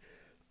that?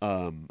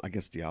 I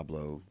guess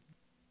Diablo.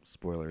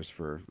 Spoilers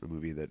for a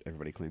movie that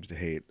everybody claims to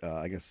hate.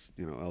 I guess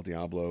El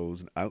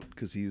Diablo's out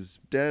because he's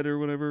dead or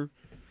whatever.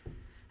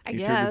 I he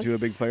guess turned into a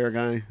big fire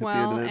guy at the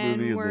end of that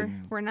movie, and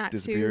then we're not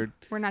disappeared.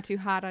 we're not too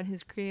hot on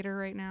his creator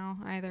right now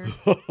either.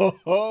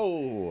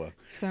 Oh,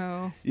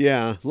 so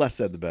yeah, less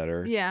said the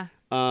better. Yeah.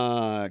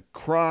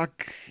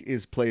 Croc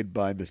is played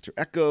by Mr.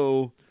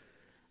 Echo.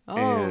 Oh,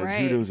 and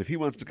right. who knows if he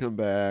wants to come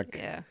back.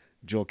 Yeah.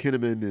 Joel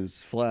Kinnaman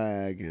is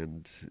Flag,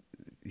 and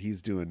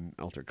he's doing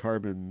Altered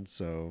Carbon,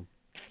 so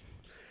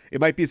it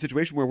might be a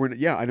situation where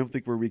I don't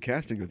think we're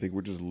recasting. I think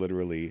we're just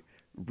literally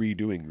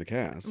redoing the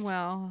cast.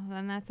 Well,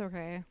 then that's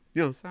okay.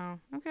 Yeah. So,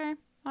 okay.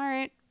 All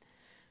right.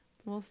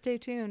 We'll stay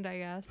tuned, I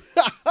guess.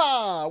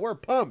 We're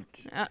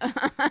pumped.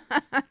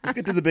 Let's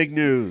get to the big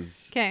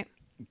news. Okay.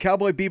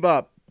 Cowboy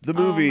Bebop, the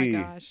movie,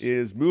 gosh.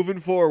 is moving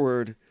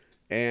forward,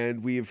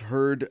 and we've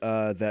heard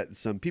that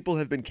some people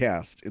have been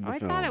cast in the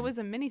film. I thought it was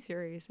a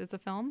miniseries. It's a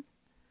film?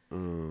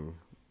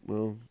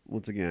 Well,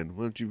 once again,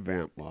 why don't you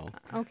vamp, Lal?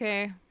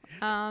 Okay.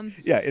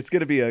 Yeah, it's going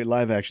to be a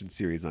live-action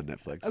series on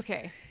Netflix.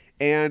 Okay.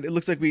 And it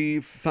looks like we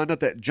found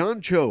out that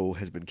John Cho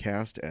has been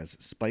cast as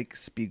Spike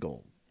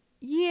Spiegel.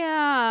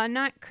 Yeah,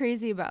 not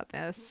crazy about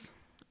this.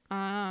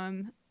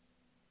 I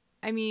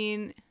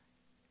mean,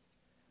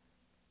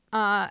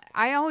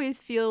 I always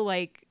feel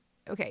like,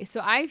 okay, so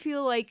I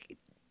feel like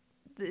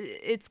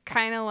it's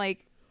kind of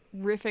like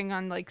riffing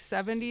on like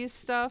 70s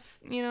stuff,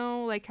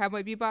 like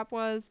Cowboy Bebop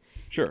was.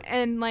 Sure.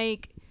 And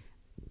like,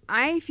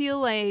 I feel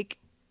like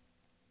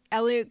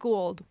Elliot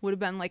Gould would have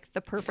been like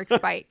the perfect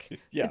Spike.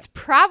 Yeah. It's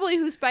probably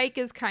who Spike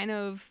is kind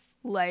of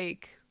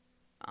like,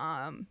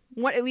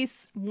 at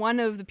least one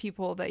of the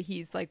people that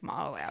he's like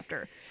modeled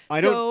after.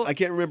 I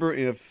can't remember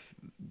if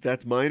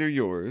that's mine or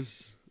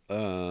yours.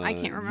 I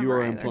can't remember. You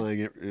are either. implying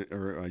it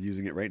or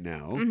using it right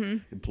now,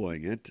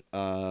 employing it.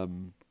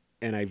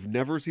 And I've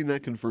never seen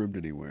that confirmed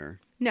anywhere.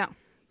 No.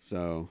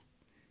 So.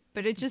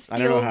 But it just feels.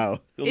 I don't know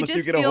how. Unless it just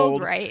you get a feels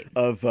hold right.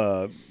 of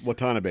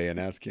Watanabe and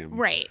ask him.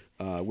 Right.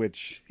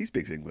 Which he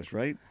speaks English,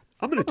 right?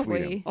 I'm going to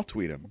tweet him. I'll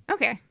tweet him.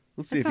 Okay.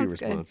 Let's see if he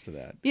responds to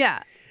that.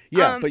 Yeah.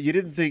 Yeah, but you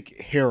didn't think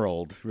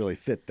Harold really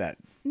fit that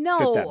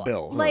bill,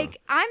 huh? Like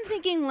I'm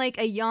thinking like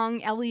a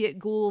young Elliot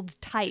Gould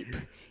type.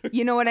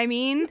 You know what I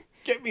mean?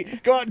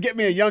 Go out and get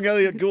me a young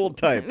Elliot Gould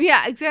type.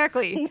 Yeah,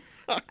 exactly.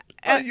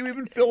 How do you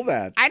even fill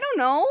that? I don't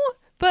know.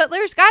 But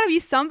there's got to be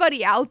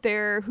somebody out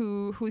there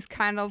who's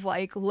kind of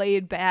like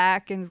laid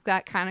back and's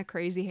got kind of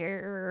crazy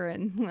hair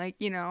and like,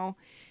 and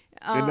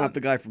not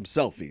the guy from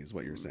Selfie is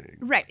what you're saying.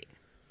 Right.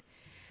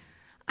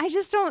 I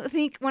just don't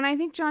think, when I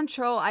think John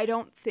Cho, I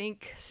don't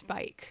think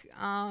Spike.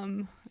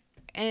 And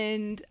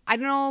I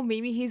don't know,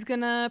 maybe he's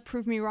going to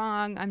prove me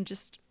wrong. I'm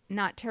just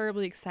not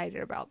terribly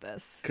excited about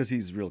this. Because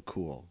he's real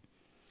cool.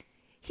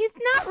 He's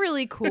not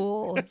really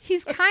cool.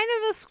 He's kind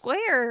of a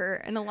square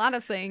in a lot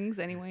of things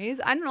anyways.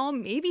 I don't know,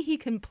 maybe he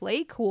can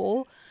play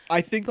cool. I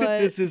think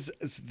that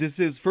this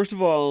is first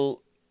of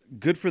all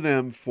good for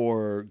them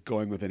for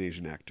going with an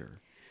Asian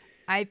actor.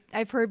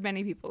 I've heard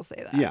many people say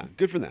that. Yeah,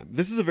 good for them.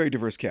 This is a very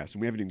diverse cast,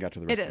 and we haven't even got to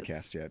the rest of the is.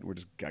 cast yet. We're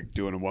just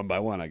doing them one by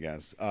one, I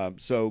guess.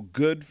 So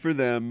good for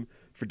them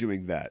for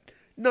doing that.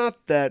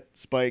 Not that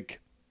Spike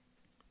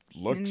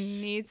looks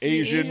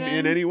Asian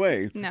in any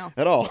way. No.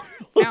 At all.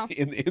 No.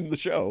 in the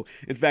show.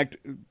 In fact,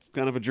 it's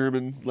kind of a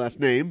German last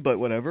name, but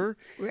whatever.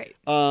 Right.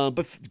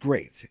 But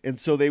great. And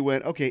so they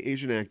went, okay,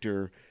 Asian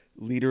actor,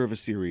 leader of a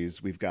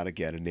series, we've got to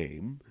get a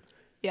name.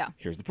 Yeah.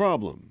 Here's the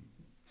problem.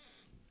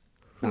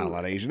 Not a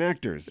lot of Asian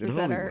actors in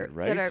Hollywood,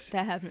 right?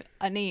 That have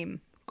a name,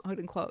 quote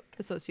unquote,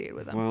 associated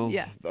with them. Well,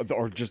 yeah.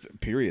 Or just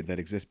period that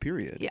exists,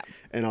 period. Yeah.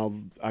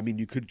 And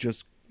you could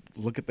just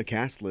look at the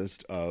cast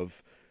list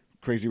of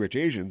Crazy Rich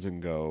Asians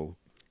and go,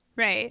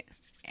 right.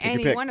 Take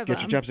Any your pick. one of Get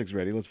them. your chopsticks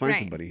ready. Let's find Right.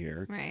 somebody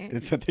here. Right. And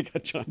instead they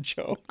got John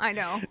Cho. I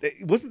know.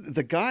 It wasn't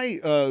the guy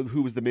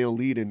who was the male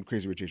lead in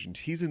Crazy Rich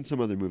Asians. He's in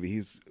some other movie.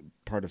 He's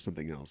part of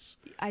something else.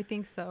 I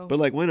think so. But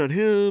like, why not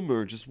him?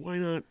 Or just why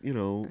not?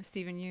 Or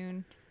Stephen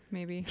Yeun,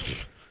 maybe.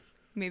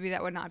 Maybe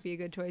that would not be a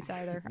good choice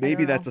either.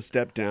 Maybe that's a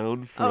step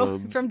down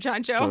from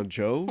John Cho. John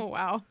Cho. Oh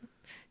wow.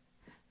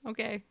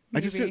 Okay.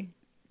 Maybe.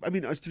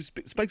 I just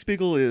feel, Spike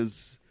Spiegel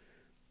is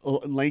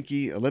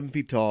lanky, 11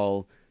 feet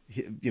tall.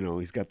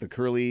 He's got the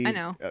curly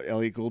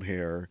Elliot Gould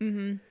hair.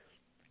 Mm-hmm.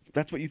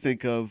 That's what you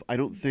think of. I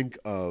don't think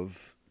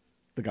of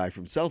the guy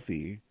from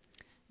Selfie.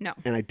 No.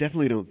 And I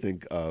definitely don't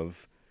think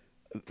of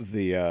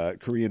the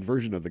Korean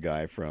version of the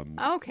guy from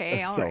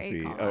Okay, all right,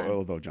 Selfie. hold on.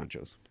 Although John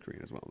Cho's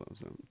Korean as well, though.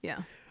 So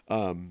Yeah.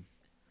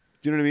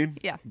 Do you know what I mean?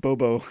 Yeah.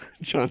 Bobo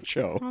John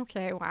Cho.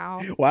 Okay,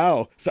 wow.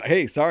 Wow. So,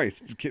 hey, sorry,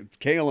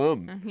 K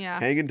alum. Yeah.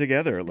 Hanging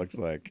together. It looks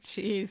like.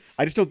 Jeez.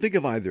 I just don't think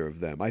of either of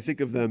them. I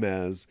think of them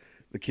as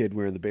the kid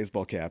wearing the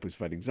baseball cap who's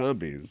fighting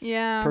zombies.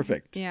 Yeah.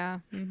 Perfect. Yeah.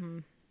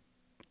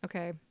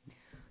 Okay.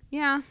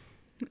 Yeah.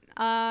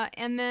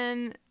 And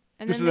then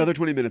Just another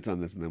 20 minutes on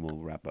this, and then we'll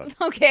wrap up.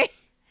 Okay.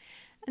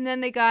 And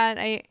then they got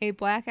a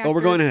black actor. Oh,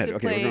 we're going ahead. to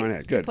Okay, play, we're going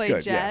ahead. to Good, play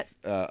good. Jet. Yes,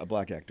 a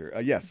black actor.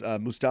 Yes,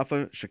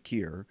 Mustafa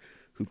Shakir,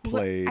 who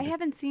played. I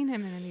haven't seen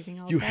him in anything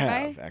else. You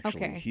have have I?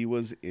 actually. Okay. He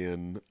was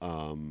in.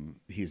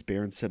 He's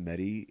Baron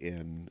Samedi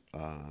in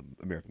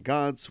American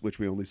Gods, which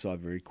we only saw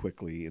very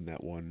quickly in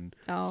that one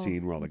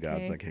scene where all the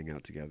gods like hang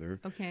out together.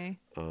 Okay.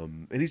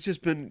 And he's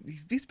been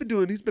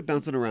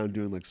bouncing around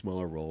doing like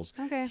smaller roles.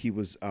 Okay. He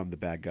was the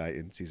bad guy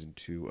in season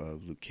 2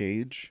 of Luke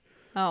Cage.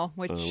 Oh,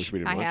 which we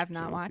didn't I watch, have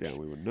not so, watched. Yeah,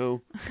 we wouldn't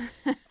know.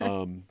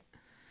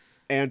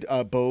 And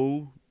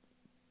Bo,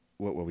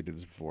 what we did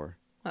this before.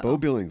 Bo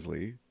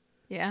Billingsley,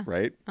 Yeah.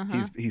 right?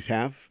 Uh-huh.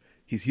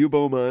 He's Hugh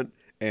Beaumont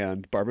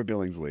and Barbara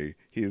Billingsley.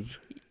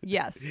 He's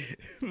Yes.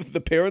 the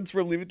parents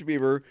from Leave It to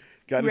Beaver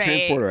got in a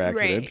transporter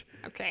accident.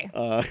 Right.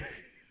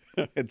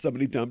 Okay. And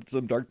somebody dumped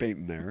some dark paint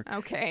in there.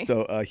 Okay.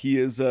 So he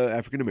is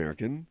African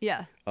American.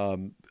 Yeah.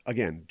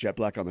 Again, jet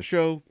black on the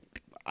show.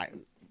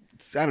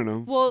 I don't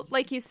know. Well,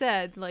 like you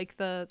said, like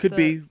the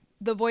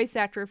voice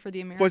actor for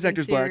the American Voice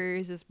actor's black.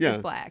 series is Yeah.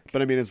 black.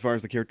 But I mean, as far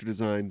as the character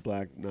design,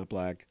 black, not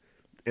black,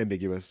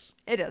 ambiguous.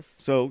 It is.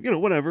 So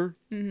whatever.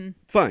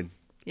 Fine.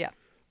 Yeah.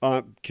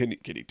 Can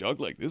he talk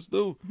like this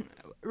though?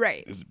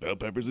 Right. This is bell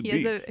peppers and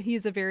He beef.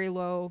 has a very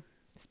low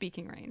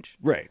speaking range.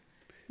 Right.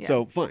 Yeah.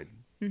 So fine.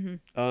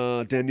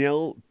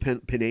 Danielle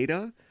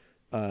Pineda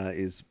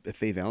is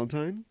Faye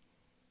Valentine.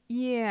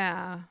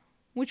 Yeah.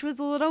 Which was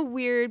a little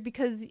weird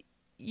because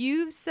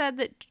you said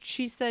that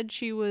she said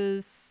she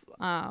was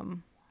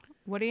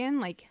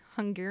like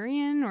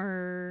Hungarian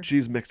or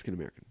She's Mexican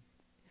American.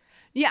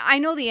 yeah, I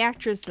know the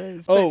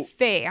actresses, but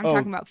Faye. I'm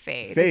talking about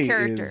Faye, Faye the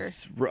character.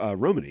 is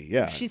Romani.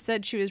 Yeah. She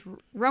said she was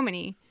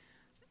Romani.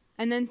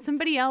 And then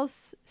somebody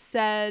else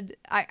said,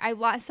 I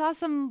saw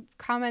some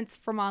comments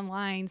from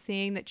online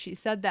saying that she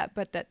said that,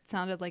 but that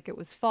sounded like it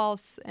was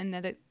false and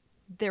that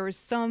there was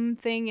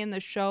something in the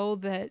show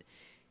that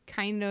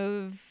kind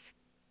of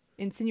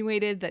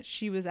insinuated that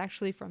she was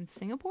actually from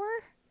Singapore.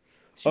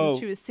 She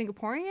was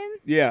Singaporean.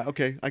 Yeah,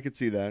 okay, I could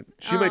see that.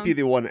 She might be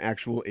the one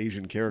actual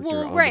Asian character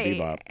on the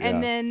Bebop.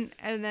 And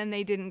Yeah. then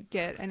they didn't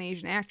get an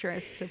Asian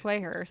actress to play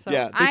her. So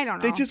Yeah, I don't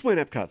know. They just went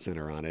Epcot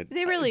Center on it.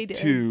 They really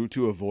did.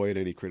 To avoid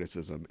any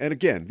criticism. And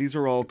again, these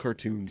are all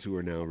cartoons who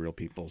are now real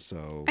people,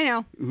 so I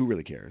know. who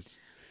really cares?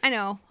 I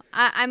know.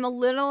 I'm a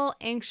little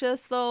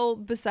anxious, though,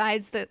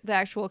 besides the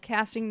actual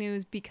casting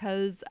news,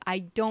 because I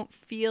don't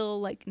feel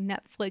like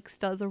Netflix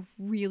does a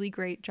really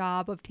great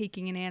job of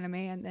taking an anime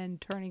and then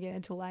turning it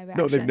into live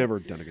action. No, they've never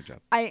done a good job.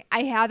 I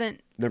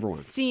haven't Never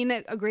once. seen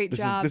a great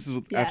job. This is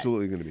yet.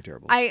 absolutely going to be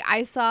terrible.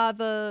 I saw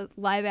the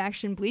live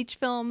action Bleach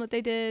film that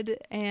they did,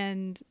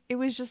 and it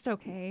was just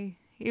okay.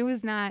 It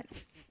was not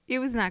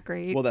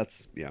great. Well,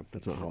 that's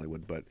not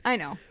Hollywood, but I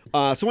know.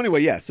 So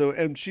anyway, yeah. So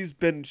and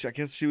I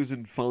guess she was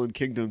in Fallen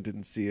Kingdom.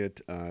 Didn't see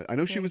it. I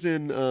know she was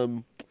in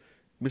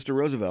Mr.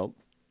 Roosevelt.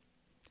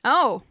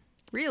 Oh,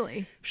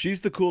 really?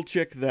 She's the cool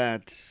chick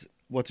that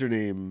what's her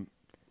name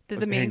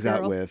The main hangs girl?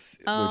 out with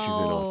when she's in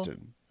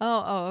Austin.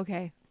 Oh,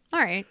 okay.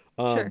 All right.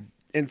 Sure.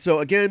 And so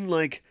again,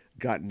 like,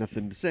 got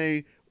nothing to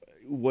say.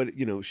 What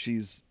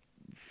she's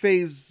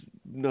Faye's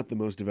not the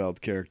most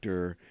developed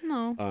character.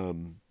 No.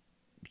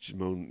 She's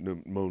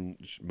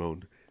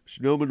She's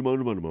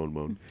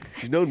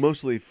known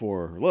mostly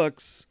for her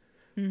looks.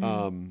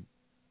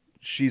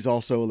 She's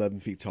also 11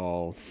 feet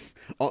tall.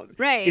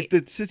 Right.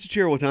 The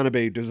Tsuchiro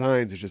Watanabe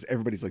designs is just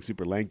everybody's like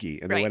super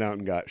lanky, and they Right. went out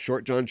and got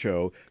short John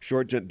Cho,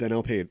 short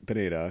Danielle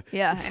Pineda.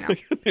 Yeah, I know.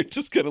 They're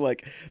just kind of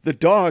like the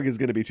dog is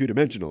going to be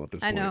 2-dimensional at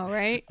this I point. know,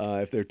 right?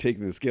 If they're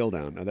taking the scale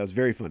down, that was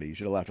very funny. You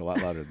should have laughed a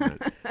lot louder than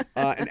that.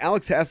 And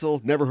Alex Hassel,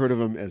 never heard of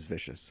him as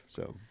Vicious.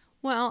 So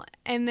Well,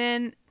 and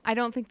then I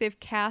don't think they've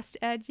cast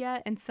Ed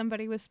yet, and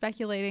somebody was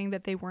speculating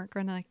that they weren't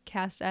going to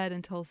cast Ed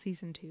until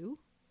season 2.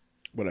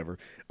 whatever.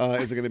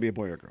 Is it going to be a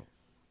boy or a girl?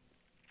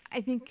 I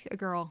think a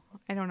girl.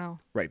 I don't know.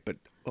 Right, but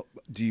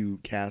do you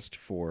cast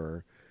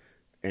for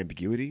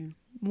ambiguity?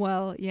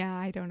 Well, yeah,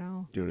 I don't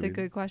know. Do you know It's what I a mean?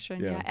 good question.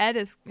 Yeah. Yeah, Ed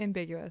is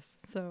ambiguous,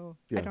 so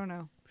Yeah. I don't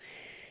know.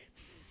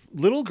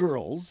 Little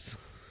girls,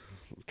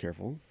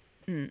 careful.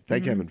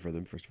 Thank heaven for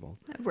them, first of all.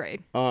 Right.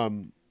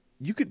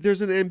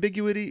 There's an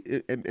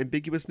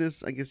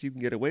ambiguousness I guess you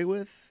can get away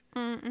with.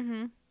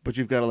 Mm-hmm. But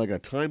you've got like a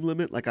time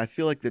limit. Like I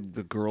feel like the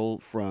girl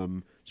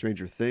from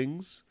Stranger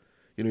Things,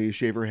 you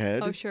shave her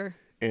head. Oh, sure.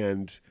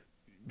 And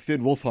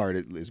Finn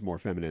Wolfhard is more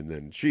feminine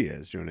than she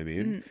is. Do you know what I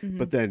mean? Mm-hmm.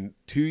 But then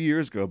 2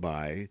 years go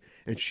by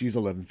and she's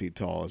 11 feet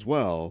tall as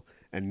well.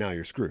 And now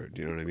you're screwed.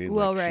 Do you know what I mean?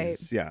 Well, like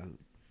right. Yeah.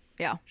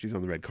 Yeah. She's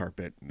on the red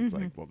carpet. And it's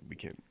like, well, we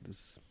can't.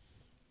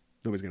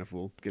 Nobody's going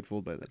to get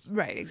fooled by this.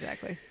 Right,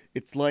 exactly.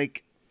 It's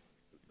like,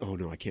 oh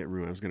no, I can't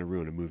ruin. I was going to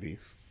ruin a movie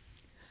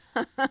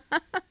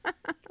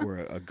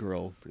where a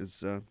girl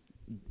is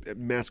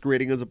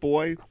masquerading as a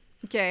boy.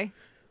 Okay.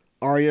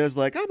 Arya's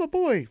like, I'm a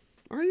boy.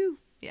 Are you?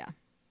 Yeah.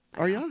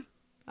 Arya?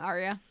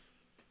 Arya.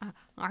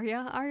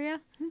 Arya? I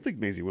don't think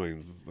Maisie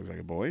Williams looks like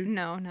a boy.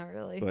 No, not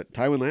really. But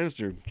Tywin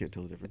Lannister can't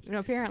tell the difference. No,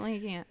 apparently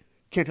you can't.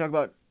 Can't talk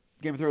about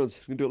Game of Thrones.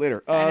 We can do it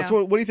later. I know.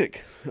 So what do you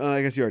think?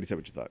 I guess you already said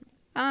what you thought.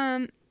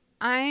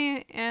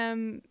 I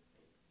am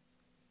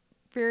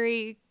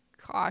very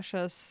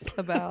cautious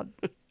about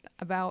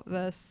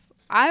this.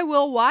 I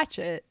will watch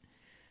it,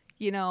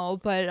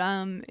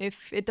 but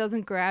if it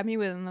doesn't grab me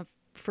within the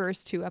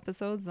first 2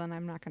 episodes, then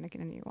I'm not going to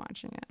continue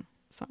watching it.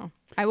 So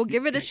I will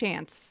give it a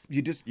chance.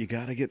 You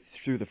got to get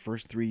through the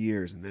first 3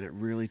 years, and then it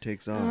really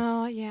takes off.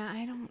 Oh yeah,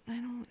 I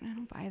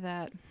don't buy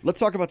that. Let's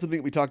talk about something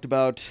that we talked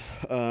about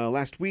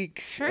last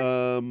week.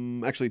 Sure.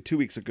 Actually, 2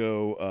 weeks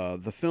ago,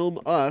 the film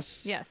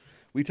Us.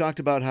 Yes. We talked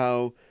about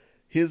how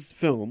his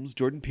films,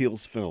 Jordan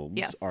Peele's films,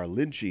 Yes. are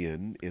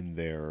Lynchian in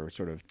their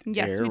sort of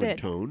Yes, air we did. and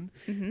tone.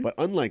 Mhm. But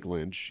unlike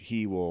Lynch,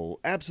 he will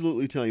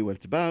absolutely tell you what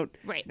it's about.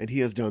 Right. And he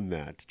has done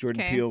that.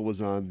 Jordan Okay. Peele was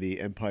on the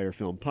Empire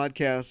Film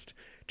Podcast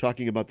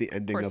talking about the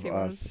ending Course of he Us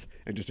was.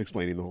 and just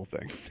explaining the whole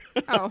thing.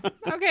 Oh,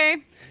 okay.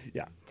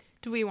 Yeah.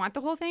 Do we want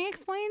the whole thing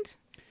explained?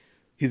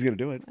 He's going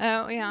to do it.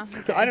 Oh yeah.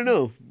 I don't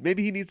know.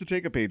 Maybe he needs to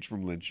take a page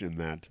from Lynch in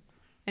that.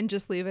 And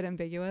just leave it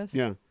ambiguous.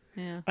 Yeah.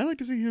 Yeah. I like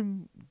to see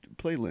him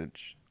play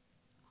Lynch.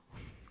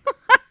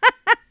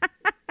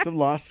 Some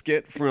lost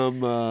skit from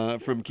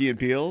Key and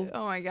Peele.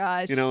 Oh my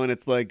gosh. And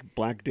it's like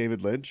Black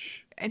David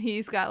Lynch. And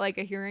he's got like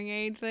a hearing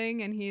aid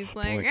thing, and he's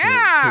like, Boy,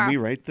 yeah. can we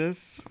write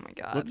this? Oh my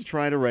god. Let's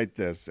try to write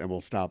this, and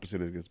we'll stop as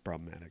soon as it gets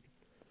problematic.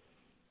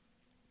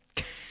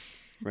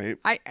 Right?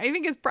 I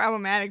think it's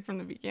problematic from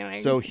the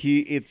beginning. So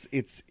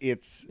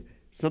it's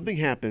something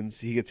happens.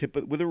 He gets hit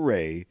with a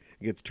ray.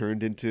 He gets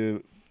turned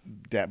into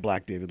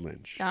Black David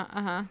Lynch.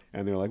 uh-huh.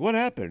 And they're like, "What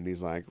happened?" And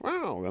he's like,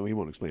 "Wow." Well, he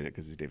won't explain it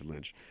because he's David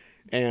Lynch.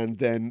 And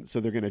then, so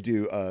they're going to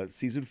do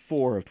season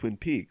 4 of Twin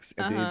Peaks,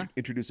 and they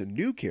introduce a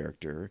new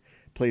character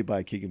played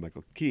by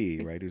Keegan-Michael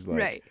Key, right? Who's like,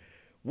 Right.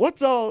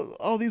 "What's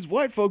all these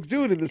white folks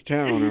doing in this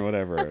town?" or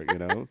whatever,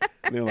 And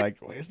they're like,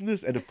 well, "Isn't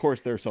this?" And of course,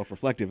 they're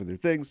self-reflective in their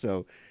things,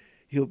 so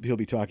he'll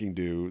be talking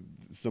to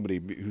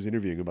somebody who's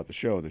interviewing about the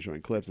show, and they're showing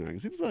clips, and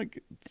it seems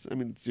like,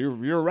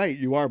 you're right,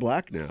 you are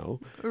black now,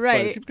 Right.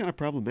 But it seems kind of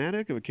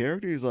problematic of a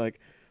character. He's like,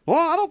 "Well,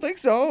 I don't think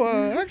so.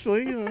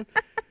 Actually,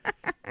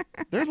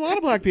 there's a lot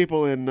of black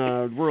people in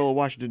rural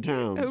Washington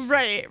towns."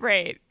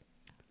 Right.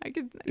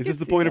 Is this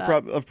the point of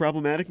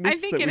problematicness I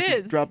think that we it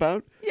should is. drop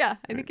out? Yeah,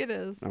 I think it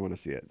is. I want to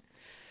see it.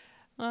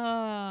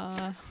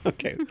 Uh,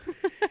 Okay.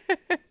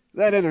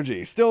 That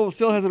energy still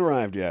hasn't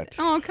arrived yet.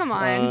 oh, come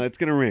on. It's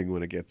going to ring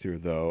when it gets here,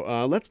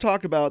 though. Let's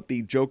talk about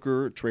the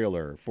Joker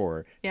trailer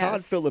for Todd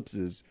Yes.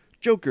 Phillips's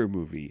Joker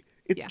movie.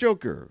 It's Yeah.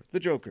 Joker, the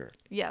Joker.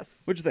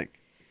 Yes. What'd you think?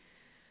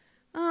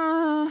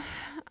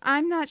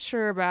 I'm not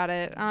sure about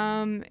it.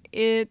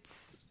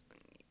 It's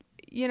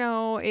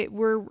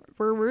we're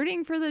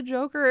rooting for the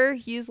Joker.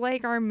 He's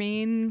like our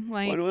main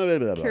Blah, blah, blah,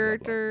 blah, blah.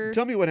 character.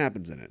 Tell me what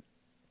happens in it.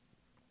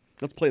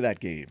 Let's play that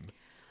game.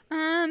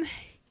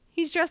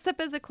 He's dressed up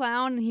as a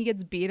clown and he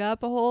gets beat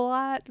up a whole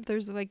lot.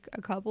 There's like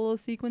a couple of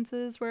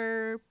sequences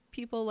where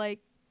people like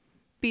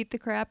beat the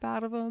crap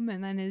out of him,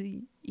 and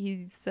then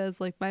he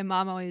says like, "My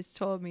mom always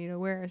told me to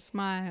wear a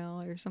smile,"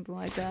 or something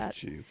like that.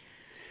 Jeez.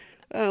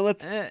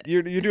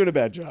 You're doing a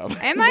bad job.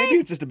 Am Maybe I?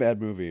 it's just a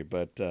bad movie,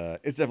 but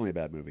it's definitely a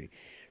bad movie.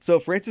 So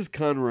Frances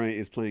Conroy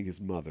is playing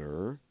his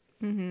mother.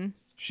 Mm-hmm.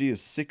 She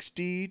is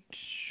 60.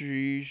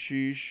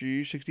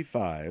 She's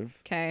 65.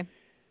 Okay.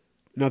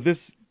 Now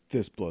this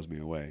blows me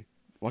away.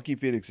 Joaquin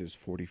Phoenix is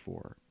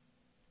 44.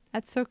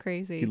 That's so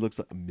crazy. He looks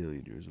like a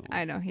million years old.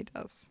 I know he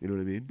does. You know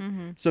what I mean?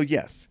 Mm-hmm. So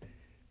yes,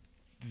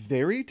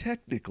 very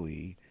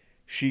technically,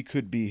 she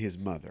could be his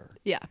mother.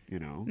 Yeah.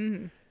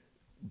 Mm-hmm.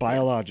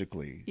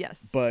 Biologically.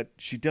 Yes. But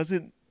she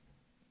doesn't.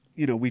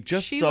 We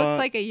just She saw. looks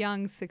like a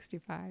young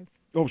 65.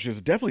 Oh,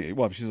 she's definitely.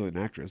 Well, she's an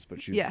actress,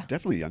 but she's Yeah.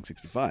 definitely a young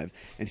 65,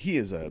 and he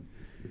is a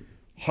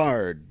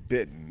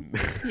hard-bitten.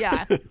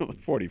 Yeah.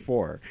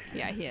 44.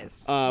 Yeah, he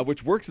is.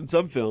 Which works in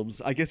some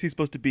films. I guess he's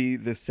supposed to be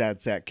this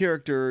sad sack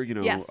character.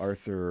 Yes.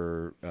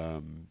 Arthur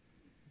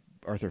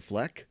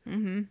Fleck.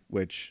 Mm-hmm.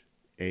 Which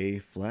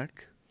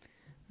Fleck.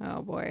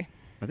 Oh boy.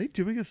 Are they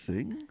doing a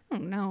thing? I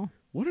don't know.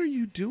 What are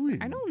you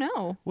doing? I don't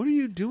know. What are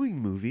you doing,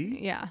 movie?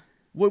 Yeah.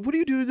 What are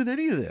you doing with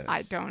any of this?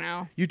 I don't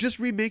know. You're just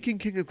remaking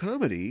King of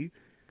Comedy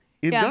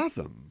in Yeah.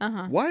 Gotham.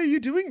 Uh-huh. Why are you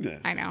doing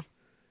this? I know.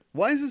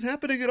 Why is this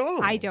happening at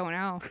all? I don't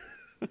know.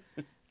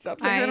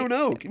 Stop saying I don't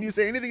know. Can you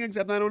say anything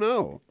except I don't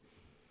know?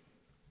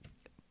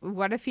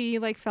 What if he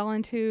like fell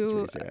into That's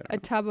what you say, I a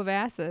don't tub of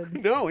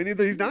acid? No,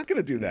 he's not going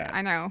to do that.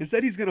 I know.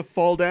 Instead, he's going to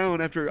fall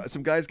down after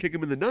some guys kick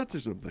him in the nuts or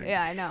something.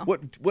 Yeah, I know.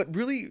 What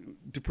really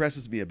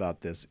depresses me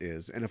about this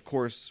is, and of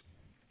course,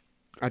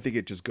 I think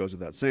it just goes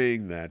without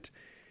saying that,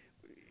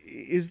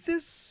 is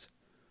this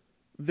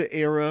the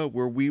era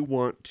where we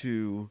want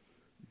to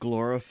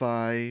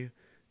glorify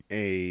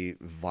a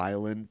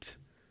violent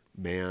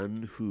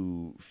man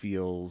who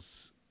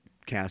feels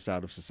cast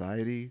out of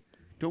society?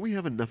 Don't we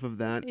have enough of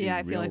that Yeah, I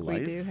in feel real like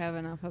life? we do have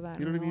enough of that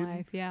You know in what I real mean?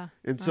 life. Yeah.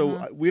 And so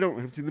Uh-huh. we don't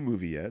haven't seen the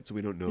movie yet, so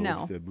we don't know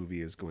No. if the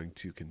movie is going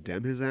to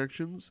condemn his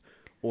actions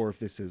or if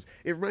this is.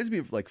 It reminds me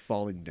of like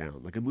Falling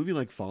Down. Like a movie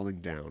like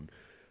Falling Down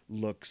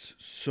looks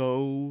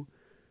so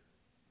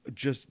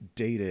just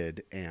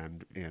dated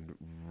and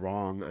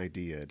wrong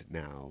ideaed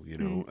now. You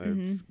know,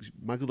 it's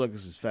Michael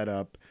Douglas is fed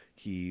up.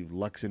 He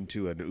lucks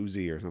into an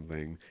Uzi or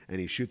something, and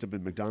he shoots up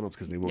at McDonald's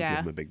because they won't give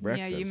him a big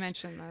breakfast. Yeah, you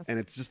mentioned this. And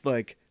it's just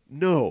like,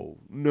 no,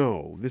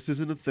 this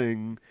isn't a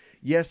thing.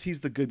 Yes,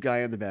 he's the good guy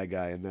and the bad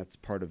guy, and that's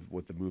part of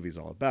what the movie's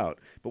all about.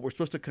 But we're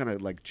supposed to kind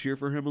of like cheer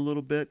for him a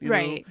little bit, you know?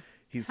 Right.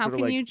 He's How sort of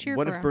can like, you cheer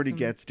what for if Bernie him?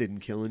 Getz didn't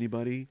kill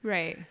anybody?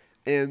 Right.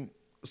 And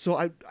so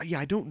I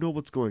don't know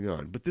what's going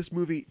on, but this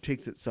movie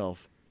takes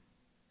itself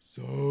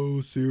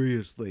so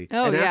seriously.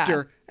 Oh, and yeah.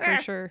 after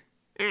For sure.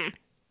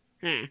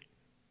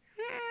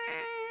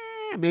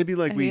 maybe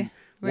like we want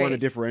to right.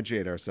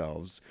 differentiate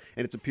ourselves,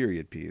 and it's a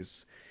period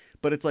piece,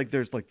 but it's like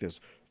there's like this,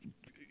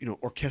 you know,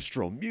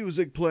 orchestral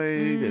music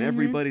playing, and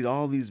everybody,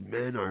 all these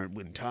men are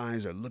in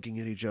ties are looking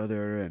at each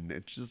other, and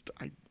it's just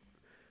I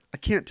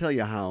can't tell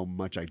you how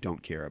much I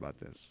don't care about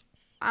this.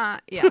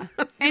 Yeah.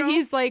 And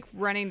he's like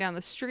running down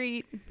the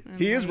street. And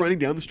He is like- running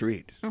down the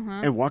street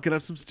and walking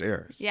up some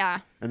stairs.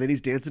 Yeah. And then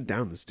he's dancing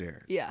down the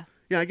stairs. Yeah.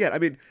 Yeah, I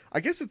mean, I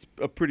guess it's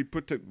a pretty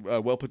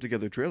well put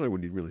together trailer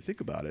when you really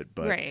think about it.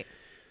 But Right.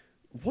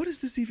 what is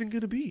this even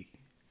going to be?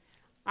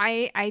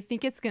 I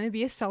think it's going to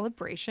be a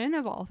celebration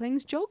of all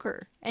things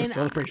Joker. A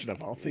celebration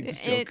of all things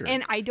Joker.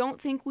 And I don't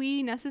think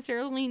we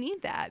necessarily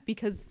need that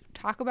because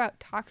talk about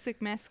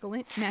toxic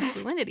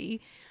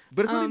masculinity.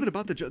 But it's not even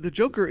about the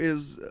Joker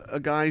is a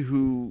guy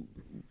who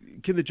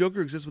can the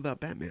Joker exist without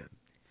Batman?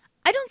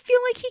 I don't feel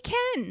like he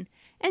can.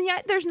 And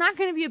yet there's not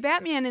going to be a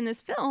Batman in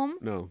this film.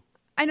 No.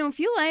 I don't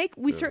feel like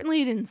we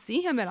certainly didn't see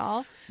him at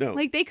all. No.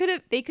 Like they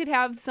could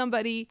have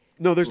somebody.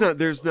 No, there's not.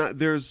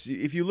 There's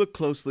if you look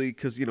closely,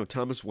 because you know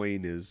Thomas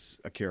Wayne is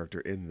a character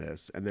in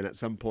this, and then at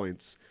some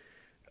points,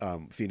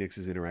 Phoenix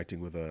is interacting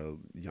with a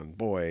young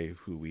boy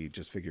who we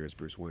just figure is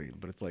Bruce Wayne.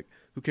 But it's like,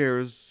 who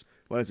cares?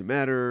 Why does it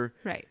matter?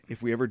 Right.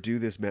 If we ever do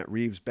this Matt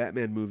Reeves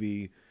Batman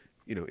movie,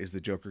 you know, is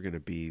the Joker going to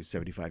be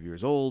 75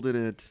 years old in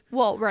it?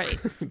 Well, right.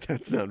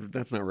 That's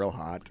not real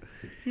hot.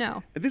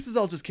 No. And this is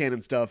all just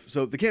canon stuff.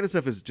 So the canon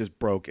stuff is just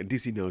broke, and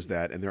DC knows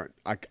that. And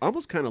I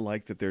almost kind of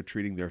like that they're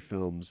treating their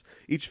films.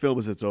 Each film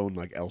is its own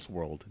like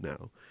Elseworld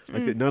now.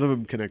 Like that none of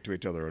them connect to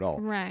each other at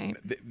all. Right.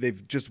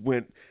 They've just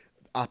went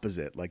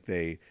opposite. Like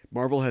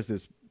Marvel has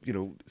this, you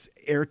know,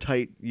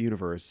 airtight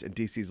universe, and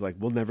DC's like,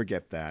 we'll never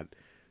get that.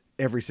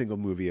 Every single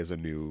movie is a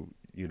new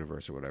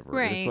universe or whatever.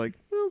 Right. And it's like,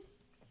 well,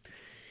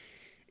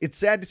 it's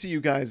sad to see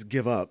you guys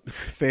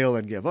fail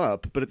and give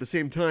up, but at the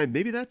same time,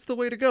 maybe that's the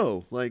way to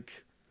go.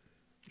 Like,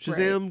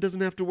 Shazam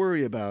doesn't have to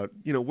worry about,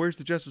 you know, where's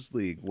the Justice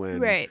League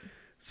when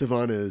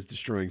Savannah is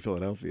destroying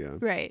Philadelphia?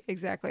 Right,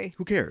 exactly.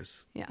 Who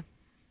cares? Yeah.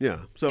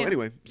 Yeah. So Yeah.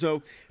 anyway,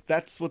 so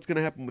that's what's going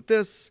to happen with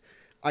this.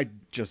 I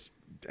just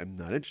am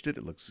not interested.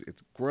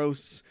 It's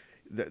gross.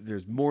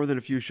 There's more than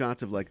a few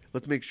shots of like,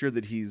 let's make sure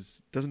that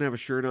doesn't have a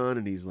shirt on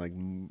and he's like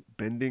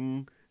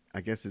bending.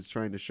 I guess it's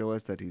trying to show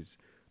us that his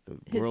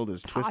world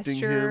is twisting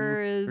him.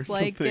 Posture is or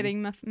like something.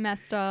 getting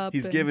messed up.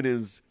 He's giving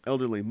his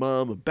elderly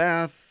mom a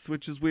bath,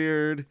 which is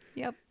weird.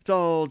 Yep. It's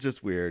all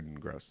just weird and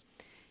gross.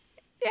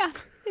 Yeah,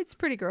 it's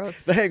pretty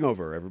gross. The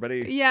Hangover,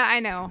 everybody. Yeah, I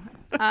know.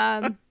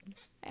 I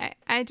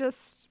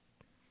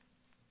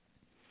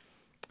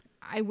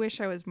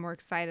wish I was more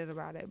excited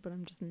about it, but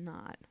I'm just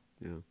not.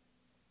 Yeah.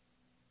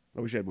 I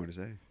wish I had more to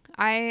say.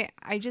 I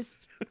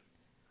just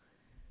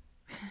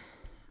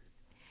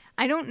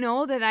I don't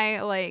know that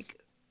I like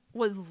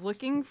was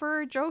looking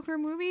for a Joker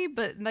movie,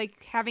 but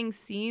like having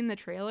seen the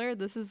trailer,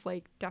 this is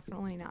like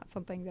definitely not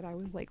something that I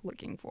was like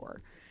looking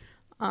for.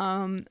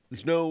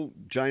 There's no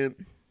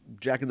giant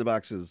Jack in the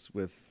Boxes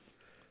with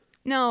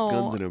No.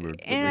 guns in them.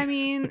 And I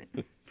mean,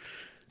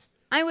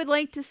 I would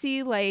like to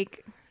see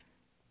like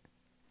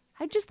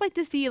I'd just like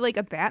to see like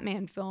a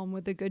Batman film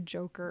with a good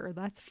Joker.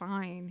 That's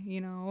fine,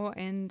 you know?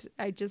 And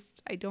I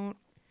don't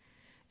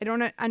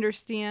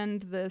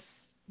understand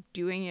this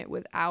doing it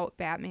without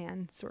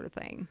Batman sort of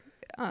thing.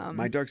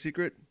 My Dark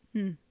Secret?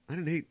 I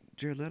didn't hate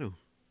Jared Leto.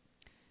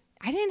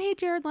 I didn't hate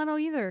Jared Leto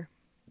either.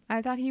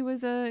 I thought he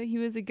was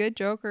a good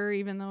Joker,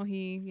 even though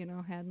he, you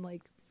know, had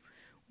like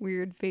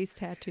weird face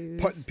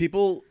tattoos.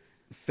 People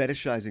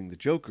fetishizing the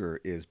Joker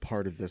is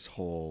part of this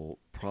whole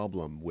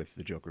problem with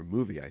the Joker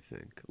movie, I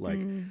think. Like,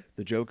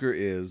 the Joker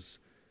is,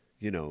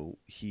 you know,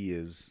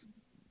 he's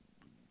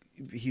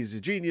a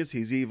genius,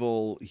 he's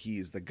evil,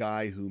 he's the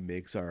guy who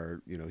makes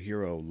our, you know,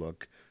 hero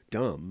look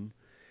dumb.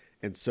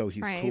 And so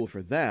he's cool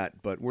for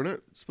that, but we're not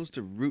supposed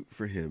to root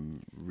for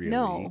him, really.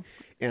 No.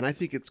 And I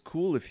think it's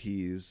cool if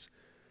he's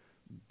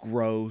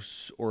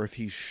gross or if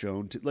he's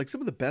shown to... Like,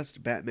 some of the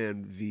best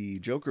Batman v.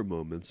 Joker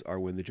moments are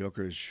when the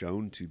Joker is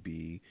shown to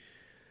be...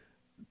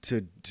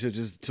 To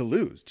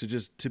lose,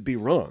 to be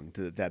wrong.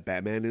 That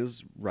Batman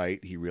is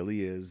right. He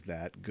really is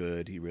that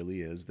good. He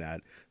really is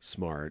that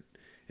smart.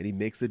 And he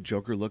makes the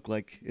Joker look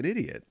like an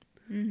idiot.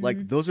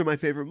 Like, those are my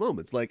favorite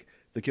moments. Like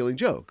the Killing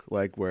Joke,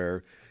 like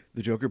where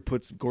the Joker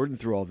puts Gordon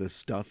through all this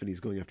stuff and he's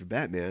going after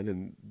Batman,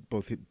 and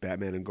both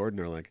Batman and Gordon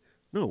are like,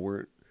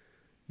 no,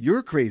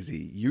 you're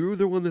crazy. You're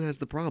the one that has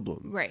the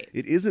problem. Right.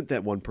 It isn't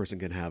that one person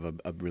can have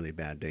a really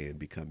bad day and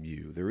become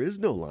you. There is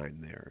no line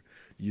there.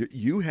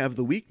 You have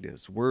the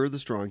weakness. We're the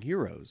strong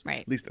heroes.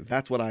 Right. At least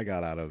that's what I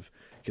got out of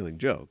Killing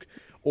Joke.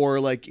 Or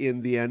like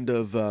in the end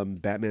of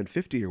Batman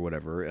 50 or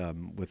whatever,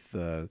 with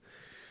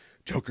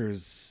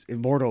Joker's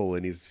immortal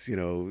and he's,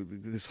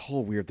 this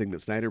whole weird thing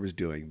that Snyder was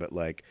doing. But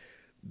like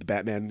the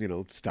Batman,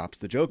 stops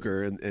the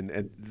Joker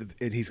and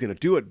he's going to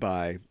do it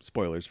by,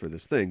 spoilers for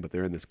this thing, but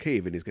they're in this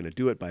cave and he's going to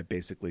do it by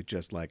basically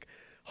just like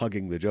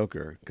hugging the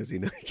Joker because he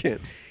can't.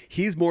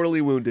 He's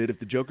mortally wounded. If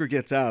the Joker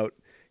gets out,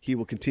 he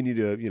will continue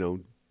to,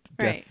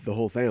 death Right. the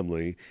whole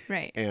family.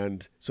 Right.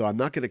 And so I'm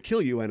not going to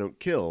kill you. I don't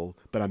kill,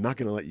 but I'm not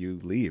going to let you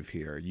leave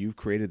here. You've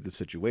created the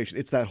situation.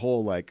 It's that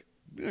whole like,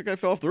 that guy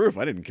fell off the roof.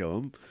 I didn't kill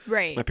him.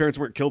 Right. My parents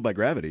weren't killed by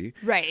gravity.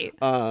 Right.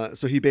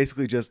 So he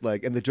basically just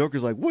like, and the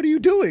Joker's like, what are you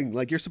doing?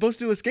 Like, you're supposed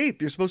to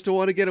escape. You're supposed to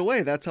want to get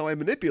away. That's how I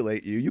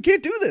manipulate you. You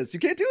can't do this. You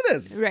can't do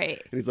this.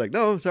 Right. And he's like,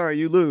 no, sorry,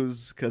 you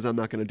lose because I'm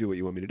not going to do what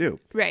you want me to do.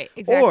 Right.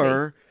 Exactly.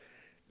 Or,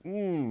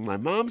 my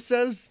mom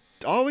says,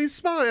 always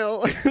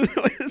smile.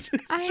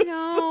 I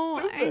know.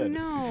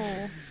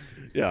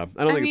 Yeah,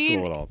 I don't think it's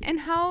cool at all. And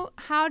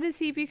how does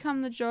he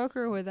become the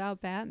Joker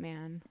without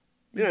Batman?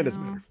 Yeah, it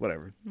doesn't matter.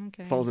 Whatever.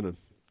 Okay. Falls in a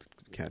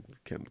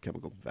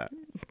chemical vat,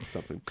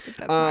 something.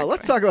 That's not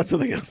Let's good. talk about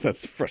something else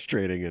that's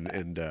frustrating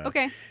and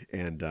Okay.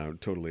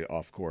 totally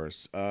off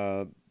course.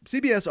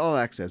 CBS All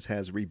Access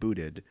has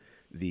rebooted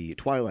the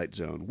Twilight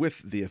Zone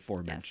with the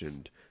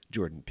aforementioned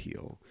Jordan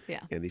Peele.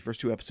 Yeah. And the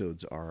first 2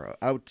 episodes are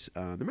out.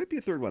 There might be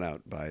a third one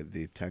out by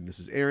the time this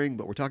is airing,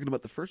 but we're talking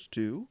about the first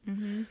 2.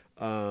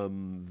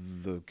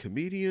 Mm-hmm. The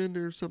Comedian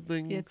or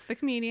something. It's the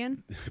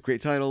comedian.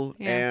 Great title.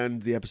 Yeah.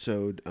 And the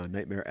episode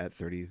Terror at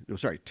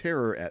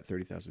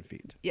 30,000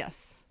 Feet.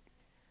 Yes.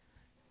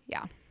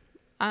 Yeah.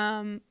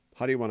 How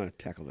do you want to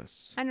tackle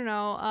this? I don't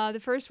know. The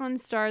first one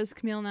stars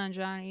Kumail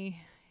Nanjiani,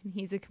 and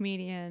he's a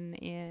comedian,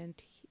 and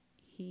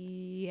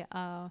he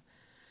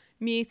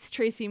meets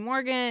Tracy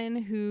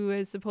Morgan, who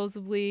is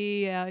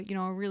supposedly, a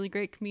really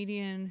great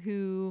comedian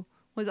who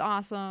was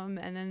awesome,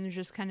 and then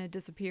just kind of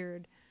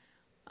disappeared.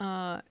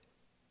 And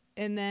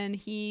then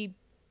he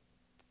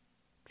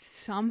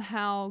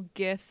somehow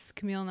gifts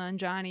Kumail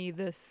Nanjiani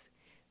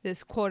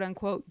this quote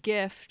unquote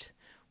gift,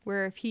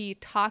 where if he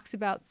talks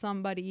about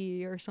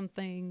somebody or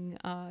something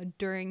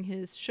during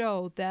his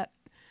show, that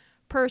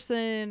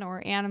person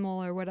or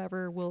animal or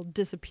whatever will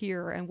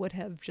disappear and would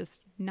have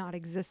just not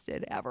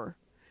existed ever.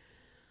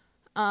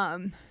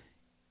 And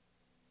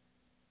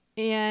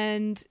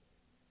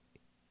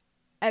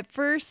at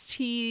first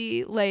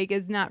he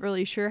is not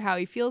really sure how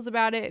he feels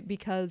about it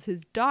because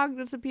his dog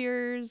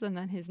disappears and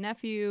then his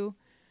nephew,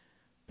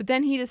 but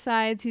then he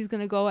decides he's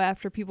going to go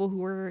after people who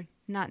were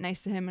not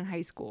nice to him in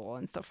high school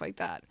and stuff like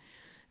that.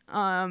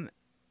 And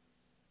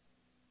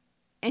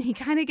he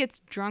kind of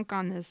gets drunk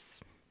on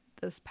this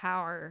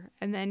power,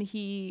 and then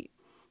he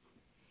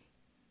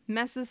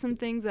messes some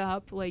things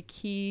up. Like,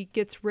 he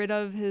gets rid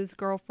of his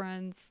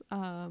girlfriend's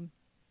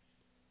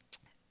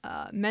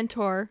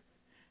mentor,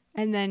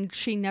 and then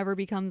she never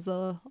becomes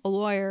a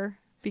lawyer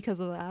because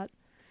of that.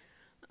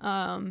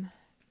 And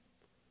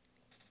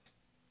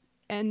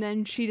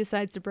then she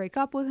decides to break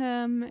up with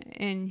him,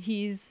 and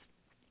he's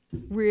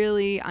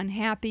really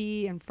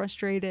unhappy and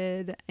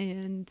frustrated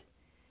and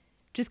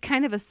just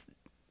kind of a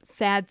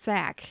sad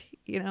sack,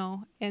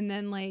 and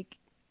then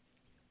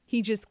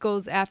he just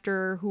goes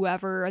after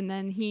whoever, and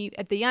then he,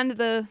 at the end of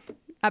the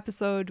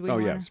episode,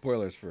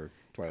 spoilers for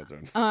Twilight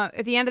Zone.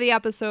 At the end of the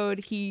episode,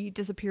 he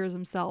disappears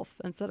himself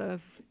instead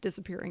of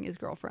disappearing his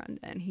girlfriend,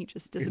 and he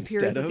just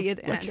disappears at the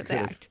end of the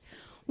act.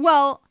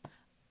 Well,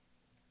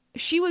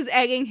 she was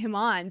egging him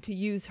on to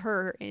use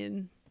her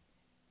in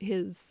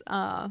his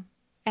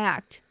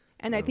act,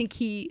 and I think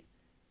he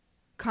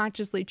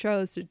consciously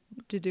chose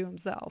to do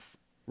himself,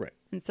 right,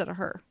 instead of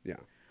her. Yeah.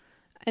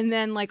 And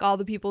then all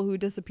the people who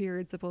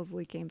disappeared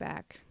supposedly came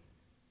back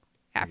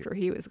after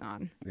he was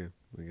gone. Yeah,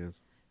 I guess.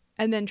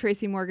 And then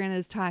Tracy Morgan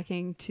is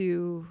talking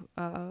to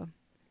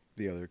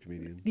the other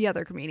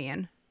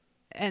comedian,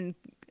 and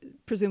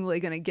presumably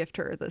going to gift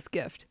her this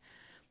gift.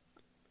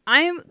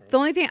 I'm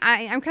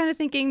kind of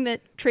thinking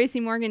that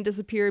Tracy Morgan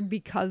disappeared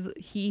because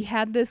he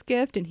had this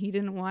gift and he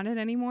didn't want it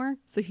anymore,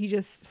 so he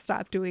just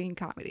stopped doing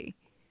comedy,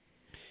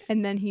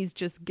 and then he's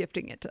just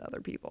gifting it to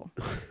other people.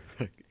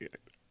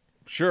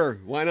 Sure,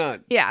 why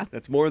not? Yeah,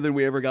 that's more than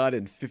we ever got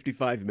in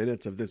 55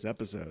 minutes of this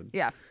episode.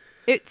 Yeah,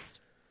 it's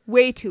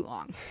way too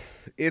long.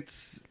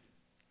 It's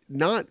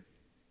not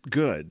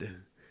good.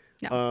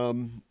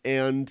 No.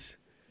 And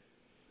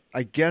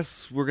I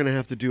guess we're going to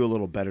have to do a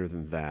little better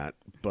than that.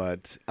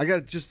 But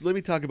let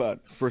me talk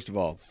about, first of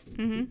all,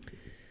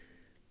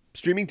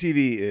 streaming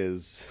TV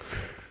is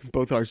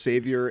both our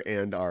savior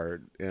and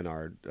our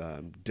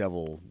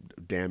devil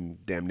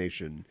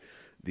damnation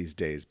these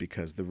days,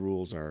 because the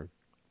rules are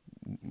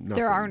nothing.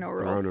 There are no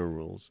There are rules. no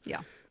rules.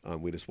 Yeah.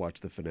 We just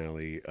watched the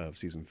finale of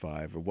season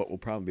 5, or what will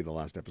probably be the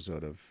last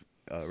episode of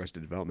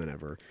Arrested Development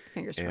ever.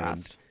 Fingers And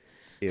crossed.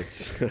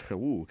 It's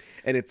ooh,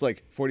 and it's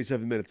like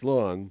 47 minutes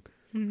long.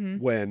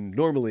 When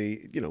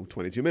normally,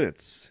 22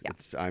 minutes. Yeah.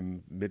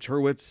 I'm Mitch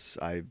Hurwitz.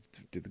 I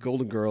did the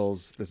Golden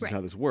Girls. This is Right.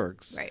 how this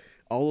works. Right.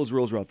 All those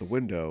rules are out the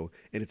window,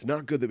 and it's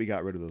not good that we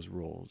got rid of those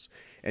rules.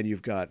 And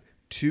you've got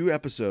 2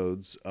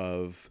 episodes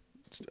of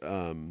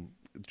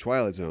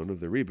Twilight Zone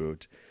of the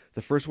reboot.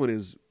 The first one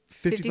is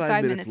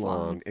 55 minutes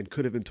long and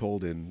could have been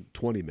told in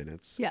 20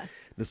 minutes. Yes.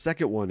 The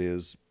second one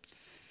is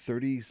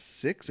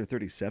 36 or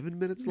 37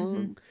 minutes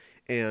long,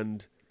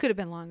 and Could have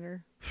been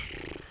longer.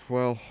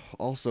 well,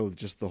 also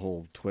just the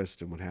whole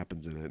twist and what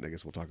happens in it, and I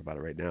guess we'll talk about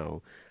it right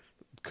now,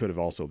 could have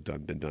also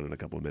been done in a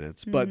couple of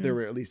minutes. But there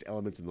were at least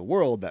elements in the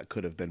world that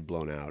could have been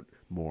blown out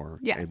more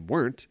and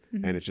weren't,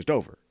 and it's just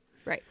over.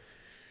 Right.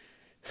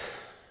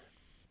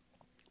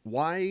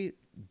 Why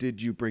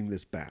did you bring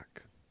this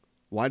back?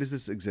 Why does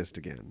this exist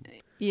again?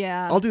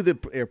 Yeah. I'll do the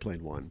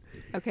airplane one.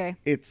 Okay.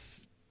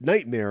 It's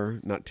Nightmare,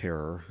 not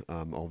Terror,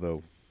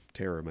 although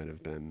Terror might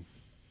have been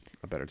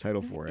a better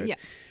title for it.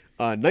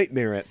 Yeah.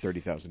 Nightmare at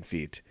 30,000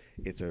 Feet.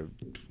 It's a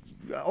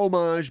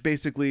homage,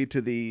 basically, to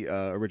the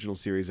original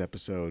series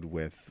episode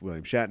with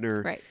William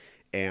Shatner. Right.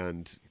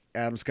 And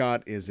Adam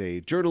Scott is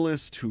a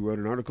journalist who wrote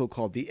an article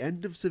called The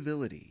End of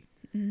Civility.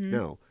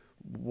 Now,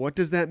 what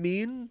does that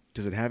mean?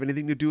 Does it have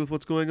anything to do with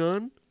what's going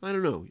on? I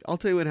don't know. I'll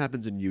tell you what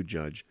happens and you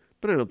judge,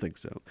 but I don't think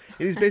so.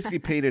 And he's basically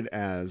painted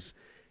as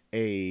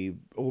a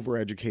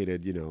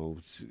overeducated,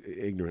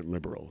 ignorant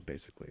liberal,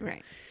 basically.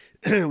 Right.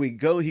 He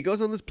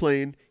goes on this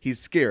plane. He's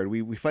scared.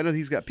 We find out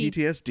he's got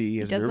PTSD, he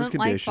has a nervous doesn't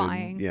like condition.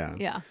 flying. Yeah.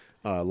 Yeah.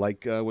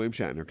 Like William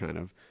Shatner, kind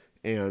of.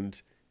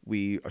 And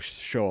we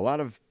show a lot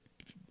of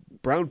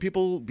brown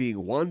people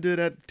being wanded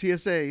at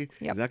TSA.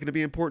 Yep. Is that going to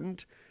be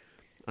important?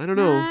 I don't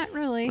know. Not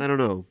really. I don't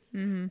know.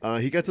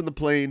 He gets on the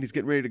plane. He's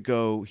getting ready to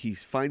go. He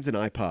finds an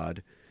iPod,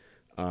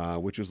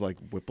 which was like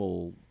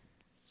Whipple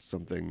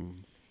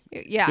something.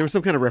 Yeah. There was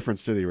some kind of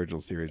reference to the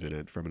original series in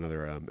it from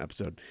another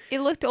episode. It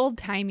looked old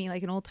timey,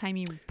 like an old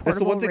timey portable That's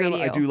the one thing radio.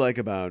 I do like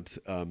about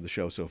the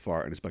show so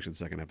far, and especially the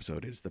second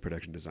episode, is the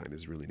production design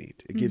is really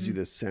neat. It gives you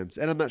this sense,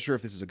 and I'm not sure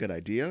if this is a good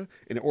idea,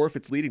 or if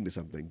it's leading to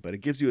something, but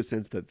it gives you a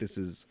sense that this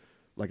is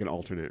like an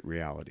alternate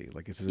reality.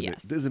 Like this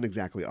isn't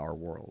exactly our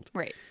world,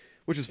 Right.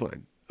 which is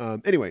fine.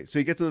 Anyway, so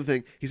he gets on the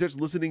thing. He starts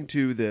listening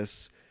to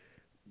this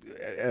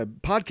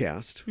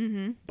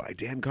podcast by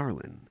Dan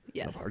Carlin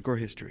of Hardcore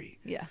History.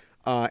 Yeah.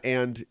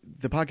 And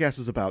the podcast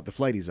is about the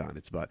flight he's on.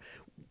 It's about,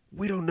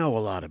 we don't know a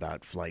lot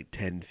about flight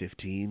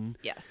 1015.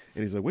 Yes.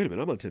 And he's like, wait a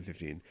minute, I'm on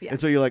 1015. Yeah. And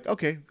so you're like,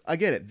 okay, I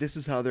get it. This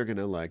is how they're going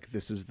to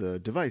this is the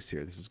device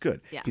here. This is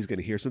good. Yeah. He's going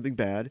to hear something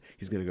bad.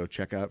 He's going to go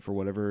check out for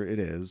whatever it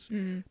is.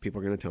 People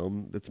are going to tell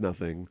him it's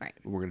nothing. Right.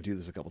 And we're going to do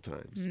this a couple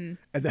times. And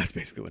that's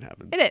basically what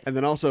happens. It is. And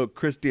then also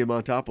Chris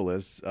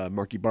Diamantopoulos,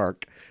 Marky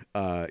Bark,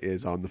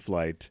 is on the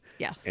flight.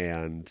 Yes.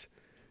 And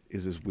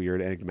is this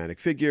weird enigmatic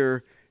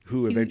figure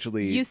who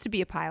eventually He used to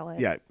be a pilot.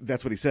 yeah,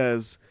 that's what he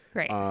says.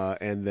 Right.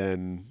 And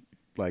then,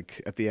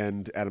 at the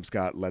end, Adam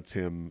Scott lets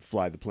him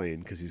fly the plane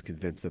because he's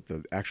convinced that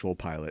the actual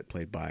pilot,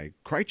 played by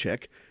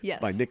Krychek,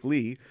 Yes. by Nick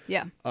Lee,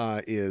 Yeah.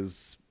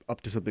 is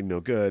up to something no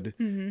good.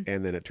 And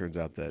then it turns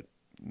out that,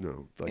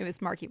 no, It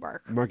was Marky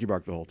Bark. Marky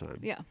Bark the whole time.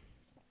 Yeah.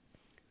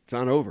 It's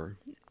not over.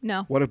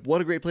 No. What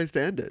a great place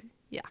to end it.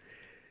 Yeah.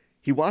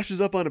 He washes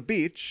up on a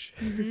beach.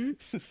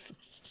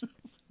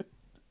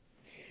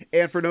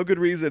 And for no good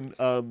reason,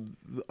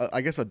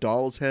 I guess a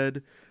doll's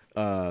head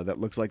that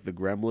looks like the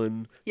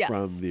gremlin Yes.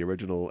 from the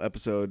original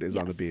episode is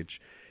on the Yes.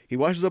 beach. He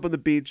washes up on the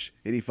beach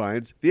and he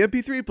finds the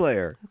MP3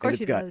 player. Of course and it's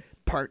he got does.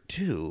 part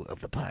 2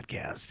 of the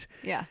podcast.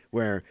 Yeah.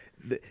 Where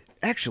the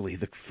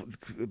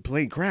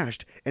plane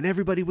crashed and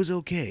everybody was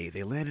okay.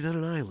 They landed on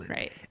an island.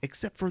 Right.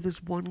 Except for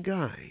this one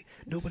guy.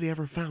 Nobody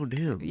ever found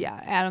him.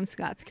 Yeah. Adam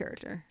Scott's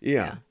character.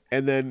 Yeah.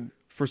 And then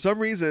for some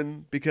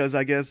reason, because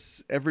I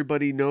guess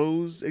everybody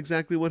knows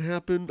exactly what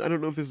happened. I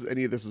don't know if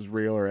any of this is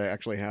real or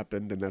actually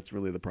happened, and that's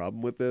really the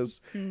problem with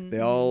this. They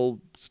all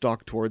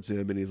stalk towards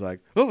him, and he's like,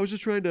 "Oh, I was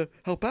just trying to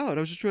help out.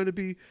 I was just trying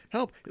to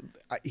help."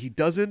 He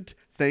doesn't,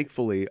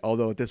 thankfully,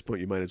 although at this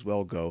point you might as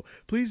well go,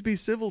 "Please be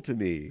civil to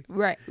me."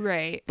 Right.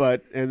 Right.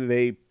 And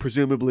they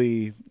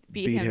presumably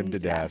beat him to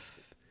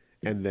death.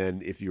 And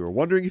then, if you were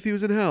wondering if he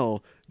was in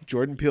hell,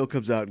 Jordan Peele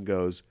comes out and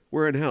goes,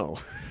 "We're in hell."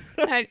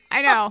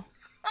 I know.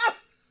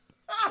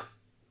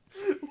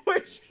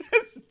 Which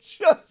is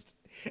just...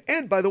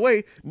 And by the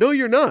way, no,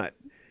 you're not.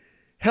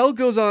 Hell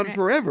goes on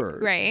forever.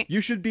 Right. You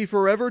should be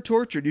forever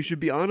tortured. You should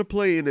be on a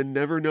plane and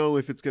never know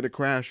if it's going to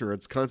crash or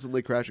it's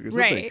constantly crashing or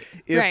something. Right.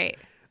 If Right.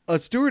 a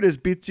stewardess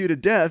beats you to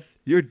death,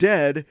 you're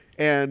dead,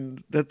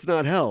 and that's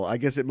not hell. I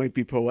guess it might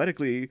be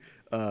poetically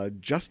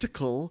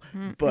justical,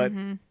 but...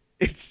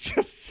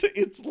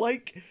 It's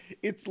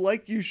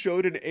like you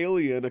showed an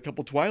alien a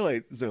couple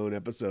Twilight Zone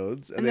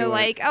episodes, And they're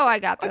like, "Oh, I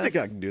got this. I think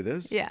I can do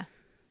this." Yeah.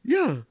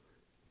 Yeah.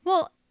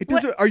 Well, It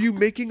doesn't. Are you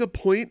making a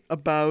point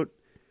about,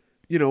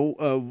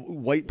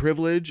 white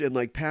privilege and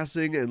like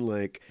passing and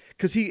like,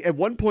 because he at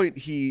one point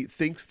he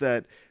thinks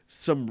that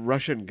some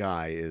Russian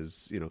guy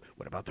is,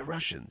 what about the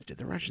Russians? Did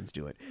the Russians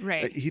do it?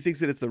 Right. He thinks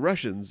that it's the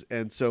Russians,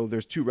 and so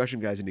there's two Russian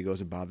guys, and he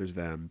goes and bothers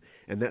them,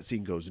 and that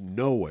scene goes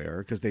nowhere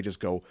because they just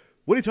go,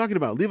 "What are you talking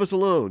about? Leave us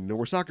alone. No,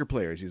 we're soccer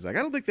players." He's like,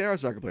 "I don't think they are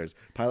soccer players."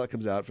 Pilot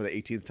comes out for the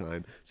 18th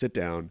time, sit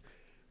down,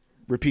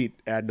 repeat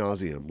ad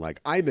nauseum, like,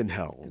 I'm in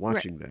hell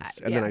watching Right. this.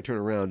 And then I turn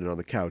around, and on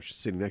the couch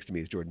sitting next to me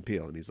is Jordan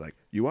Peele, and he's like,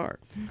 "You are."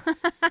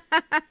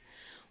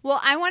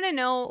 Well, I want to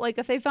know, like,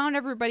 if they found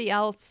everybody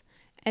else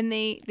and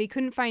they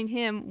couldn't find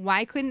him,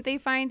 why couldn't they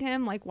find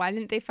him? Like, why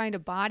didn't they find a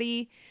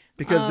body?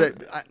 Because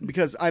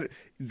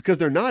because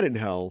they're not in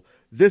hell.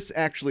 This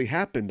actually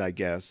happened, I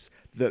guess.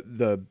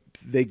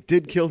 They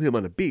did kill him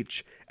on a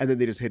beach, and then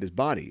they just hid his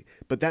body.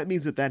 But that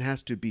means that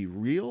has to be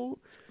real.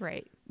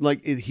 Right.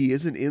 Like, he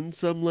isn't in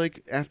some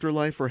like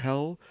afterlife or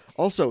hell.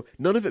 Also,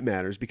 none of it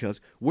matters because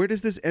where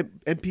does this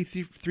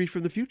MP3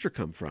 from the future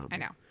come from? I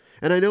know.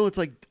 And I know it's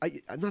like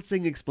I'm not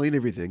saying explain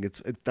everything.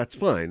 That's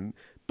fine,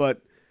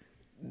 but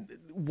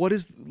what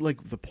is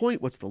like the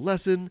point? What's the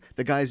lesson?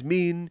 The guy's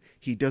mean.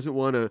 He doesn't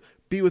want to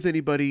be with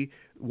anybody.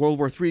 World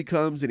War III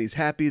comes and he's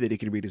happy that he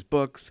can read his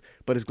books,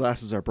 but his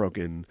glasses are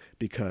broken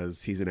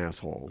because he's an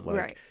asshole. Like,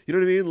 right. You know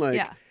what I mean? Like,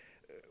 yeah.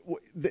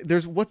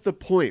 What's the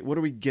point? What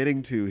are we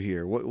getting to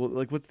here?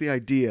 What's the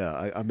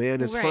idea? A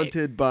man is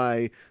haunted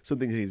by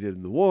something that he did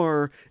in the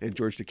war, and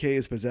George Takei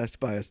is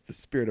possessed by the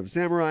spirit of a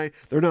samurai.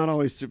 They're not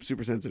always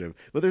super sensitive,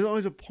 but there's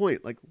always a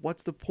point. Like,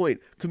 what's the point?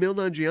 Kumail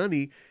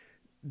Nanjiani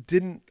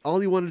all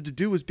he wanted to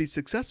do was be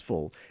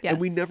successful. Yes.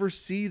 And we never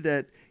see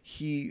that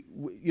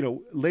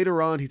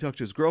later on he talks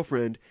to his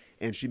girlfriend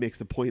and she makes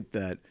the point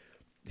that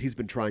he's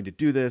been trying to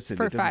do this and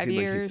for it doesn't 5 seem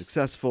years. like he's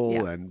successful,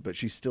 Yeah. but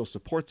she still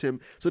supports him.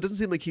 So it doesn't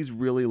seem like he's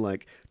really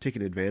like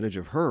taking advantage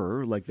of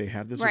her. Like they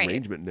have this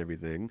arrangement and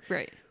everything.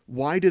 Right.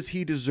 Why does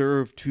he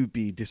deserve to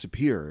be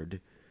disappeared?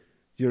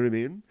 You know what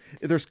I mean?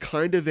 There's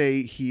kind of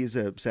he is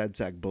a sad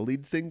sack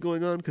bullied thing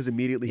going on because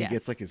immediately he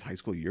gets like his high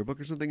school yearbook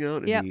or something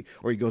out, and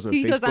he goes on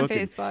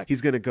Facebook. And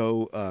he's going to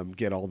go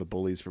get all the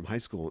bullies from high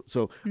school.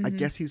 So I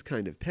guess he's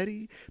kind of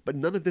petty, but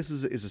none of this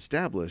is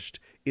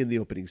established in the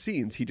opening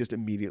scenes. He just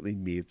immediately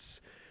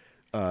meets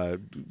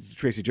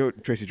Tracy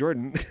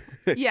Jordan,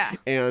 yeah,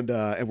 and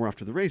we're off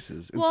to the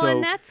races. And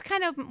and that's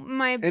kind of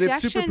my objection. And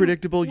it's super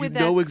predictable. You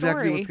know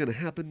exactly story. what's going to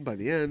happen by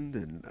the end,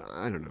 and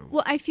I don't know.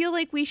 Well, I feel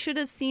like we should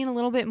have seen a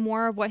little bit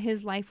more of what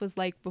his life was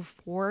like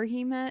before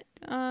he met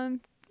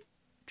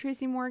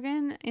Tracy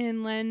Morgan,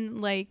 and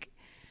then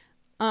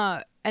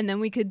and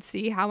then we could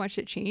see how much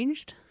it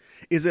changed.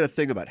 Is it a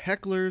thing about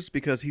hecklers?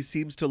 Because he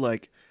seems to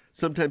like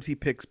sometimes he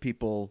picks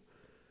people.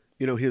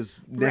 His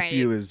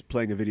nephew is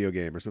playing a video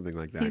game or something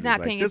like that. He's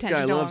not paying attention to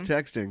him. This guy loves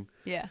texting.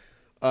 Yeah.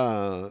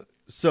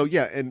 So,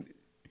 yeah, and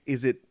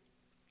is it...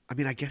 I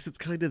mean, I guess it's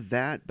kind of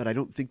that, but I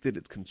don't think that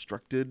it's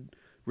constructed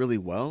really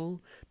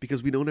well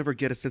because we don't ever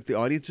get a sense... The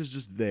audience is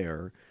just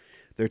there.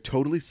 They're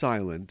totally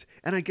silent.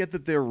 And I get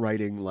that they're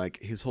writing,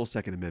 like, his whole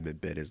Second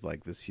Amendment bit is,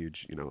 like, this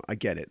huge... I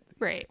get it.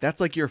 Right.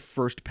 That's, like, your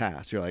first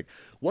pass. You're like,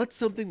 what's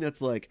something that's,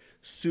 like,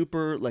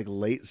 super, like,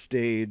 late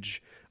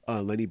stage...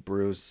 Lenny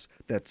Bruce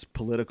that's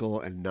political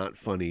and not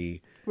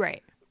funny.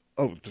 Right.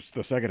 Oh, just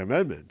the Second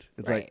Amendment.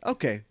 It's like,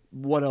 okay,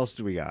 what else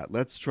do we got?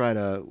 Let's try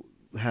to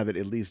have it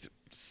at least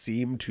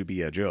seem to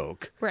be a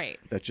joke. Right.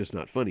 That's just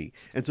not funny.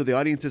 And so the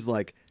audience is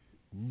like,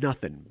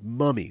 nothing,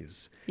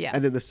 mummies. Yeah.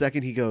 And then the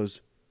second he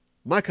goes,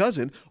 my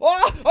cousin.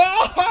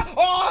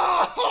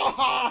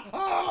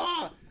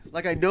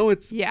 Like, I know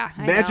it's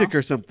magic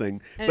or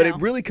something, but it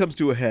really comes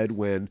to a head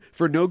when,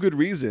 for no good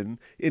reason,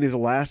 in his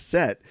last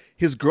set,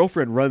 his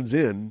girlfriend runs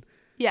in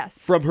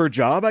from her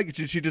job.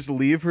 Did she just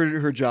leave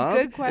her job?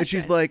 Good question. And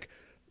she's like,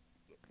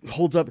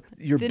 holds up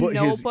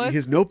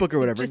his notebook or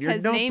whatever. It just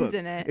has names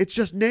in it. It's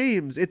just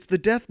names. It's the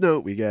Death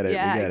Note. We get it.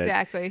 Yeah, we get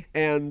exactly. It.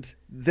 And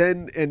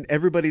then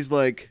everybody's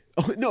like,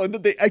 oh no! And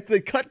then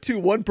they cut to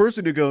one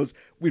person who goes,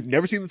 "We've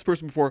never seen this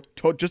person before.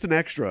 Just an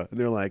extra." And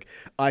they're like,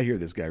 "I hear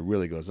this guy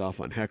really goes off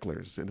on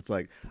hecklers." And it's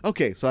like,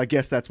 okay, so I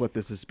guess that's what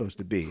this is supposed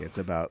to be. It's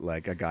about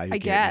like a guy who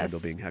can't handle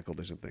being heckled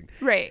or something.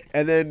 Right.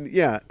 And then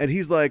and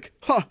he's like,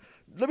 "Huh."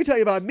 Let me tell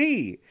you about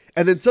me.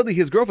 And then suddenly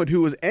his girlfriend,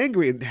 who was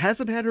angry and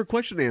hasn't had her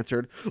question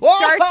answered,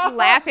 starts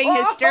laughing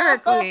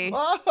hysterically.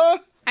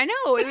 I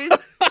know,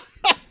 it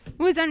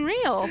was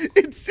unreal.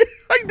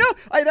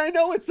 I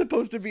know it's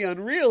supposed to be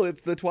unreal.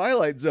 It's the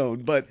Twilight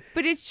Zone, but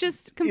it's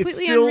just completely it's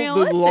still,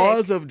 unrealistic. The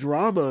laws of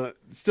drama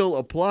still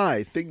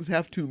apply. Things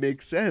have to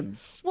make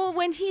sense. Well,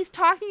 when he's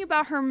talking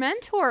about her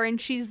mentor and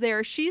she's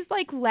there, she's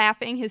like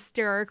laughing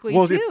hysterically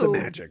too. It's the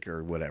magic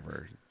or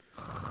whatever.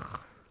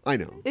 I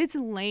know. It's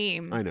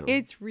lame. I know.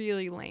 It's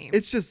really lame.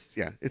 It's just,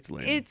 it's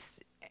lame.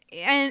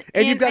 And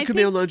you've got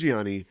Kumail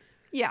Nanjiani.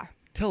 Yeah.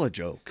 Tell a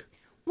joke.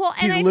 Well,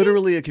 he's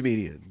literally a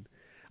comedian.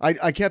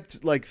 I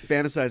kept like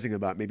fantasizing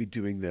about maybe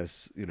doing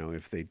this,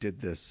 if they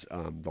did this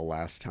the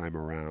last time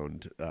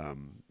around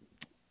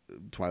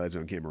Twilight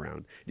Zone came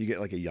around, you get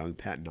like a young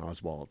Patton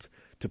Oswalt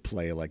to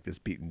play like this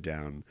beaten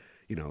down,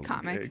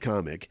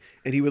 comic,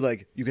 and he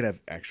would you could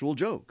have actual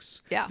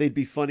jokes. Yeah. They'd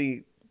be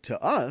funny to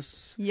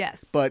us.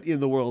 Yes. But in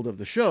the world of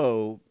the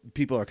show,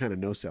 people are kind of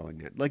no-selling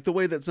it. Like the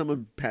way that some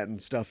of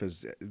Patton's stuff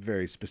is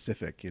very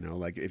specific,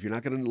 like if you're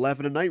not going to laugh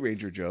at a Night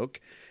Ranger joke,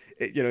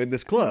 in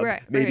this club,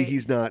 maybe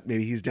he's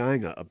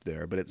dying up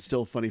there, but it's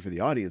still funny for the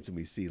audience. And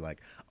we see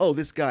oh,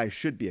 this guy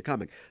should be a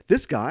comic.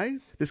 This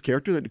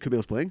character that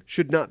Kumail's playing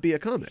should not be a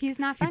comic. He's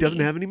not funny. He doesn't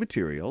have any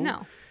material.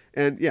 No.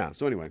 And yeah,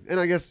 so anyway, and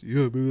I guess,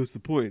 maybe that's the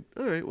point.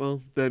 All right,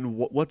 well, then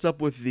what's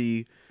up with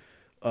the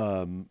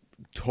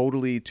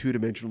totally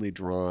two-dimensionally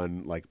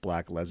drawn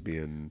black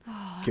lesbian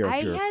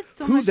character I had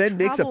so who much then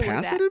makes a trouble with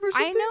pass that. at him or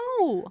something? I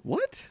know.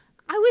 What?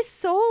 I was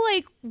so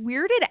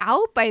weirded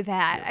out by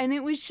that. And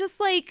it was just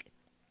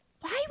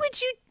why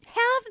would you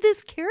have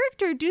this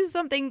character do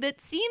something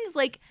that seems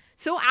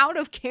so out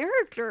of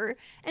character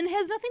and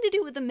has nothing to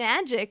do with the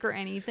magic or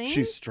anything?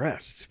 She's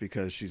stressed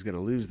because she's going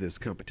to lose this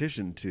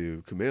competition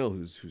to Kumail,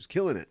 who's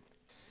killing it.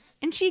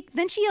 And she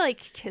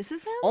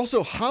kisses him?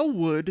 Also, how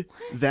would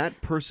that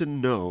person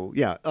know?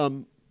 Yeah,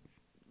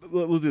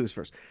 we'll do this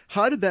first.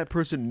 How did that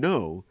person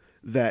know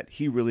that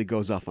he really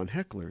goes off on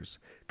hecklers?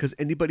 Because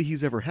anybody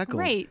he's ever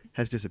heckled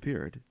has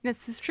disappeared.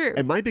 This is true.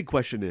 And my big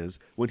question is,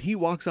 when he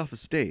walks off a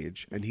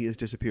stage and he has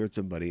disappeared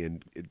somebody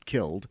and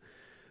killed,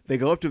 they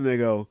go up to him and they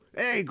go,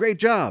 "Hey, great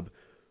job."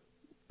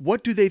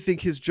 What do they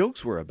think his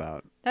jokes were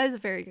about? That is a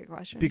very good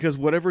question. Because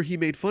whatever he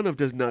made fun of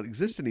does not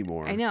exist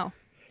anymore. I know.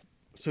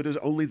 So does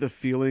only the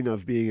feeling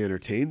of being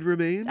entertained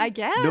remain? I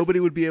guess. Nobody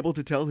would be able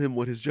to tell him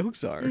what his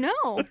jokes are.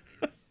 No.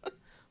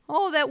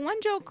 Oh, that one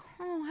joke.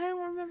 Oh, I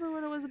don't remember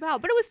what it was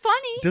about, but it was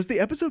funny. Does the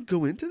episode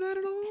go into that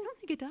at all? I don't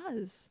think it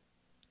does.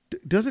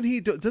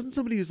 Doesn't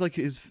somebody who's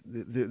his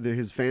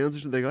fans or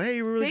something, they go, "Hey,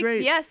 you're really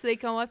great." Yes, they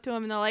come up to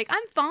him and they're like,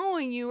 "I'm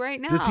following you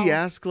right now." Does he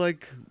ask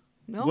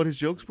No. what his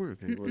jokes were?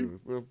 Okay, whatever.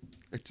 Well,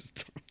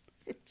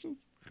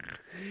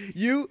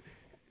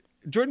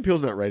 Jordan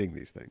Peele's not writing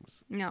these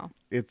things. No.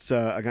 It's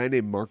a guy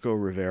named Marco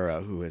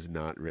Rivera who has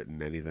not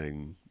written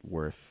anything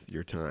worth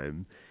your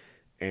time,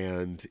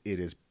 and it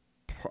is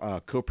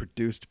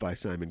co-produced by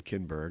Simon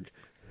Kinberg,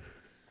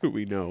 who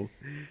we know.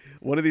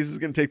 One of these is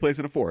going to take place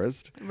in a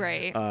forest.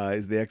 Right.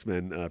 Is the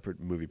X-Men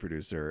movie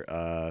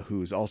producer,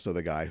 who's also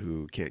the guy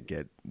who can't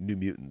get New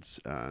Mutants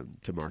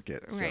to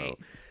market. Right. So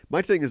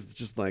my thing is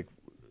just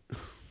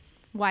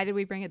why did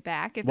we bring it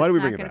back? If Why it's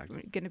did we not bring it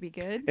back? Going to be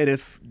good. And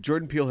if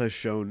Jordan Peele has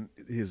shown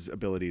his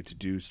ability to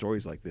do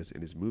stories like this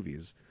in his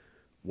movies,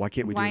 why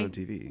can't we do it on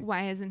TV?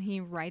 Why isn't he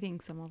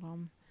writing some of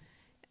them?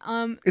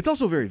 It's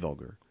also very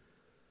vulgar.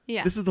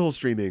 Yeah. This is the whole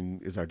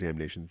streaming is our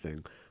damnation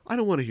thing. I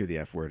don't want to hear the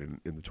F word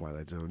in the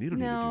Twilight Zone. You don't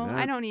need to do that.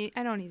 I don't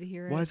need to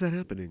hear it. Why is that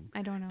happening?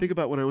 I don't know. Think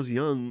about when I was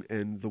young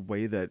and the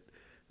way that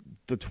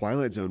the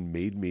Twilight Zone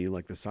made me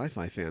like the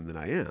sci-fi fan that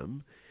I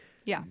am.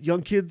 Yeah.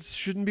 Young kids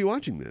shouldn't be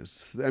watching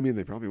this. I mean,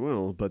 they probably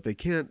will, but they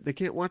can't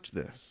watch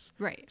this.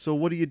 Right. So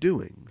what are you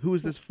doing? Who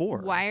is this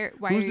for?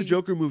 Who's the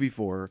Joker movie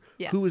for?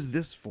 Yes. Who is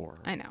this for?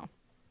 I know.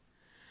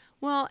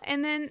 Well,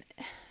 and then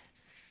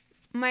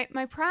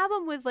my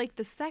problem with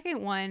the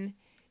second one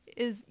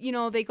is,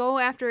 they go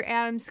after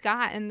Adam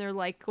Scott and they're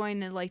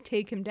going to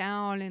take him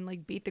down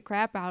and beat the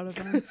crap out of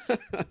him.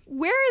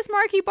 Where is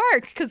Marky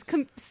Bark? Because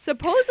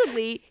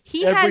supposedly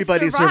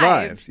Everybody has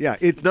survived. Yeah,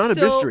 it's not a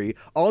mystery.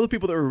 All the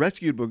people that were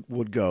rescued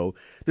would go.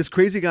 This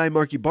crazy guy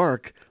Marky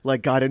Bark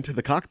got into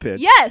the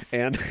cockpit. Yes.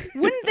 And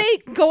wouldn't they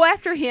go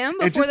after him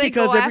before they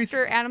go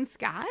after Adam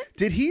Scott?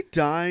 Did he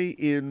die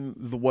in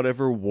the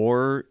whatever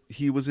war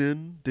he was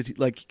in? Did he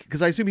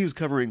because I assume he was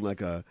covering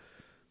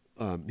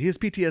he has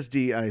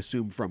PTSD, I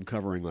assume, from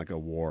covering a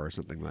war or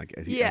something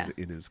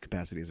in his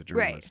capacity as a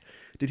journalist.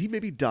 Right. Did he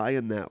maybe die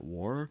in that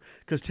war?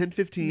 Because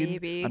 1015,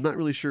 maybe. I'm not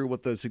really sure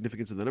what the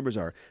significance of the numbers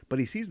are, but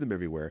he sees them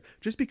everywhere.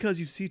 Just because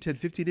you see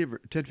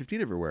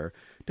 1015 everywhere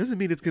doesn't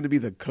mean it's going to be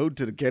the code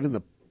to get in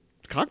the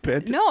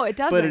cockpit. No, it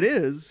doesn't. But it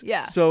is.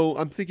 Yeah. So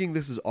I'm thinking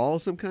this is all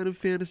some kind of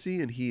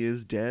fantasy and he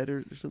is dead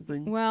or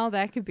something. Well,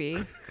 that could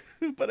be.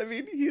 But I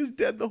mean, he is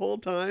dead the whole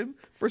time.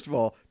 First of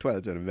all,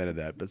 Twilight Zone invented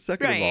that. But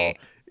second of all,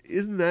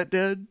 isn't that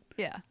dead?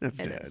 Yeah. That's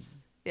dead. Is.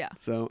 Yeah.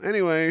 So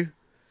anyway,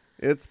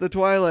 it's the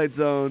Twilight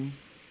Zone.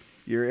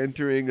 You're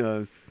entering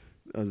a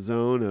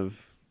zone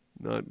of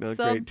not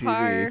great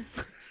TV.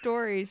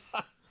 Stories.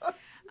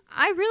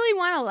 I really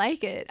want to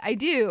like it. I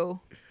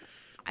do.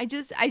 I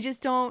just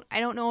don't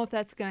know if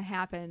that's going to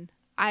happen.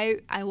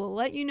 I will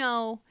let you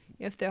know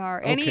if there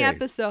are any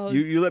episodes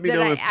you let me that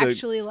know I if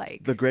actually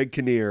like. The Greg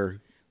Kinnear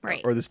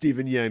right. or the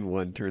Stephen Yen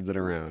one turns it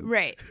around.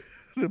 Right.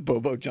 The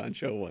Bobo John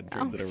Cho one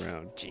turns it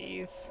around.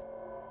 Jeez.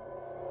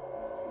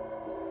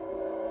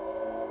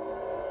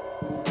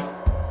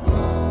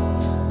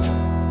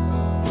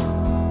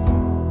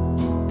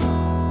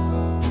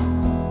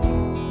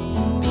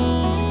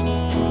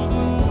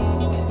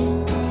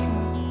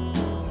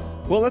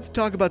 Well, let's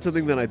talk about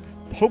something that I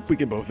hope we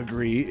can both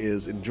agree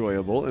is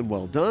enjoyable and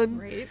well done.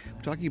 Right.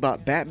 We're talking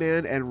about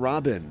Batman and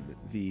Robin,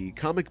 the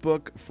comic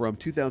book from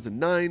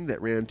 2009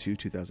 that ran to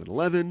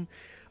 2011.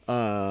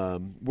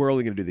 We're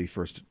only going to do the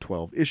first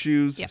 12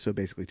 issues, Yep. so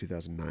basically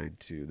 2009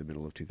 to the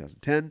middle of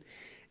 2010.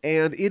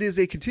 And it is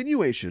a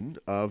continuation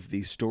of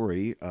the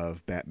story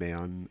of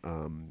Batman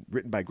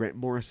written by Grant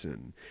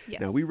Morrison.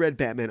 Yes. Now, we read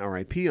Batman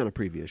R.I.P. on a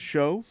previous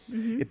show.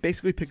 It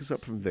basically picks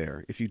up from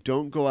there. If you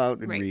don't go out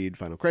and Right. read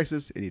Final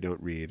Crisis and you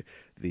don't read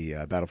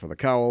the Battle for the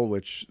Cowl,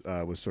 which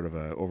was sort of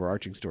an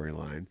overarching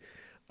storyline,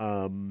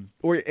 and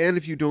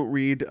if you don't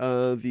read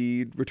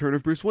the Return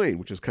of Bruce Wayne,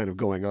 which is kind of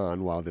going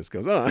on while this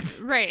goes on,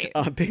 Right.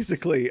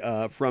 basically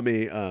from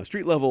a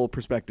street level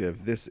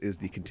perspective, this is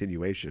the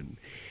continuation,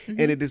 and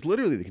it is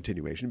literally the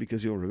continuation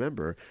because you'll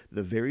remember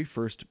the very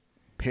first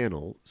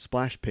panel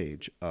splash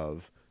page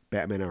of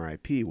Batman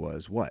R.I.P.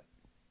 was what?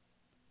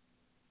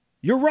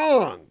 You're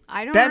wrong.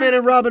 I don't Batman know.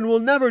 and Robin will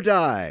never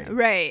die.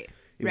 Right.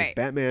 It was Right.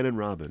 Batman and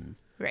Robin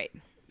Right.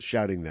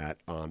 shouting that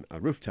on a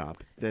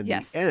rooftop. Then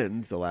Yes. the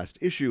end, the last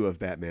issue of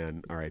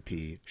Batman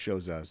R.I.P.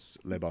 shows us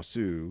Le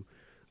Bossu,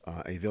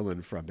 a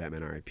villain from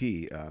Batman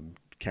R.I.P.,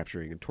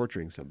 capturing and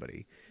torturing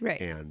somebody. Right.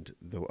 And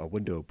a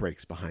window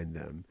breaks behind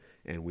them,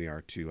 and we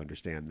are to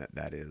understand that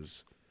that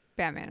is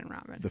Batman and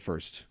Robin. the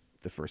first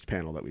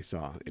panel that we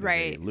saw. It is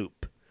Right. a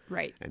loop.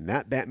 Right. And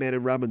that Batman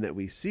and Robin that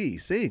we see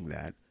saying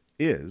that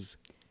is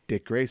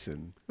Dick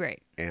Grayson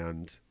Right.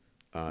 and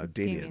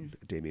Damian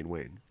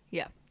Wayne,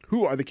 Yeah.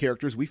 who are the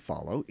characters we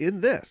follow in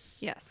this.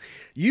 Yes.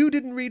 You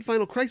didn't read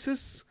Final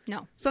Crisis?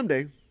 No.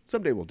 Someday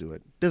we'll do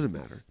it. Doesn't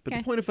matter. But Okay.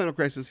 the point of Final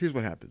Crisis, here's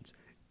what happens.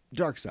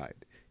 Darkseid.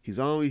 He's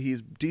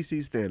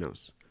DC's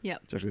Thanos.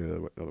 Yep. It's actually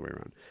the other way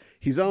around.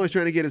 He's always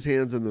trying to get his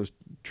hands on those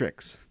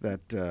tricks,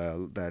 that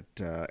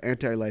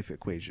anti-life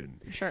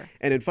equation. Sure.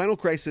 And in Final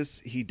Crisis,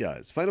 he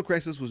does. Final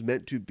Crisis was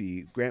meant to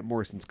be Grant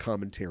Morrison's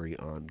commentary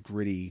on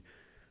gritty,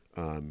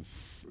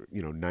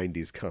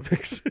 90s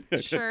comics.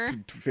 Sure.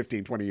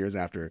 15, 20 years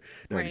after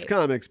 90s Right.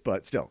 comics,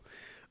 but still.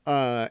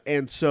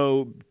 And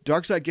so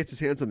Darkseid gets his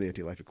hands on the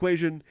anti-life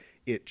equation.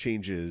 It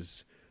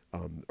changes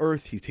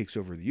Earth. He takes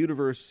over the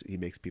universe. He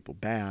makes people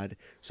bad.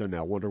 So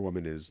now Wonder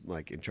Woman is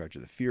like in charge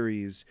of the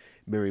Furies.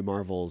 Mary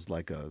Marvel's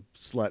like a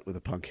slut with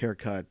a punk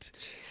haircut.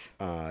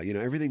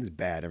 Everything's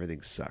bad.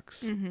 Everything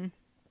sucks. Mm-hmm.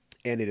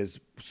 And it is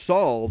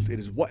solved. It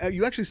is what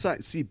you actually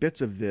see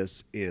bits of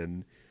this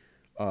in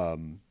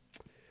when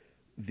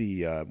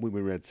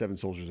we read Seven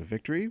Soldiers of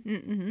Victory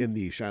in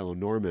the Shiloh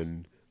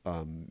Norman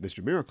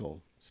Mr.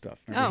 Miracle stuff.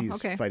 Remember he's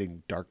okay.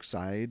 fighting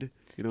Darkseid,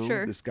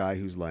 Sure. this guy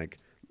who's like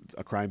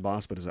a crime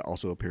boss but is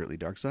also apparently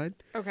Darkseid.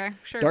 Okay.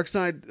 Sure.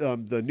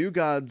 Darkseid, the new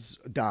gods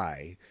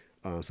die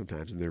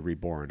sometimes and they're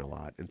reborn a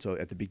lot. And so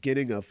at the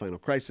beginning of Final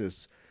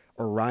Crisis,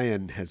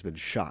 Orion has been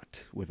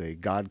shot with a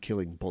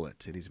god-killing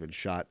bullet, and he's been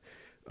shot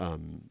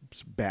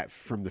back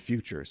from the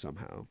future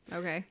somehow.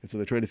 Okay. And so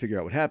they're trying to figure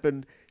out what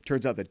happened.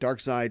 Turns out that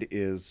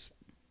Darkseid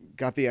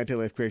got the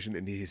anti-life creation,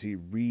 and he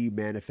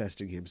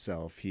re-manifesting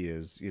himself. He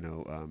is,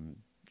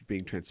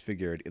 being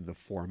transfigured in the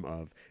form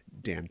of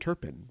Dan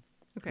Turpin,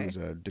 Okay. who's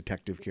a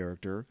detective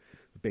character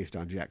based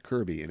on Jack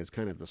Kirby, and is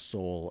kind of the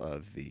soul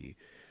of the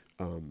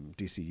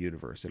DC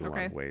universe in a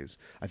lot of ways.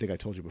 I think I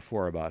told you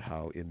before about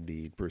how in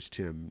the Bruce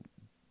Timm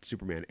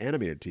Superman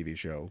animated TV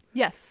show,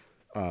 Yes.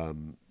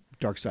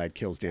 Darkseid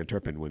kills Dan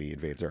Turpin when he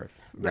invades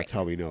Earth. That's Right.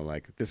 how we know,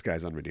 like, this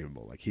guy's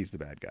unredeemable. Like, he's the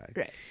bad guy.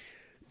 Right.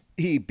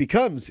 He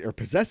becomes or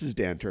possesses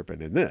Dan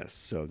Turpin in this.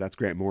 So that's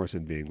Grant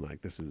Morrison being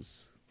like, this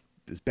is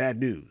bad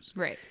news.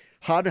 Right.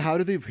 How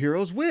do the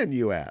heroes win,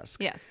 you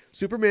ask? Yes.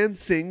 Superman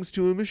sings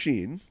to a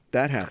machine.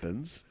 That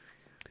happens.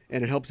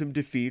 And it helps him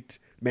defeat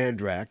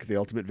Mandrak, the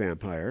ultimate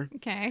vampire.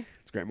 Okay.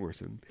 It's Grant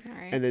Morrison. All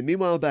right. And then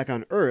meanwhile, back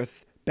on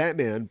Earth,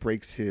 Batman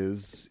breaks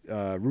his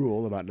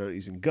rule about not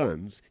using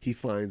guns. He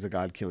finds a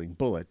god-killing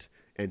bullet,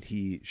 and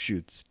he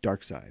shoots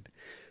Darkseid.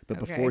 But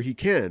Okay. before he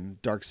can,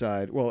 at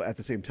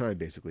the same time,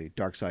 basically,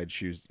 Darkseid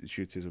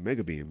shoots his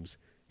Omega beams,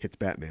 hits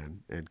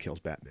Batman, and kills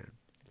Batman.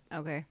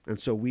 Okay. And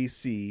so we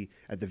see,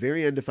 at the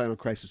very end of Final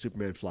Crisis,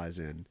 Superman flies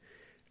in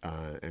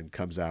and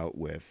comes out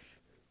with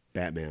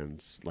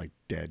Batman's, like,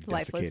 dead,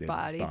 Lifeless desiccated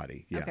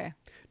body. Yeah. Okay.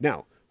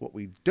 Now, what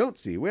we don't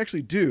see, we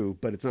actually do,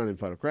 but it's not in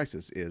Final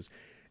Crisis, is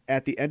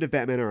at the end of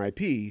Batman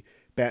R.I.P.,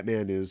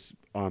 Batman is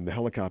on the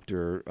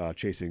helicopter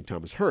chasing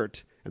Thomas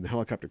Hurt, and the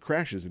helicopter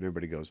crashes, and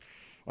everybody goes,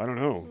 I don't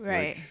know.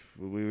 Right.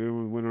 Like, we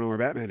don't know where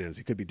Batman is.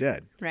 He could be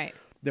dead. Right.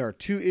 There are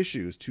two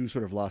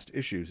sort of lost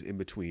issues in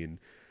between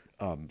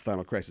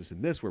Final Crisis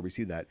and this, where we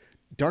see that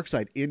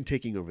Darkseid, in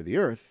taking over the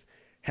Earth,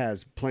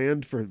 has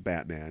planned for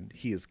Batman.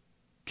 He has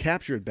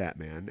captured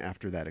Batman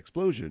after that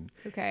explosion,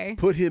 Okay.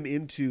 put him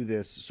into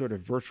this sort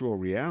of virtual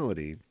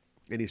reality,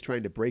 and he's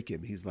trying to break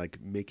him. He's like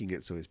making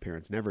it so his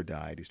parents never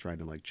died. He's trying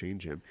to like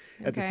change him.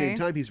 At the same Okay.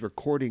 time, he's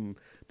recording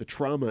the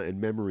trauma and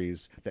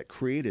memories that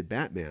created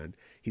Batman.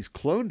 He's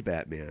cloned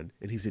Batman,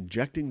 and he's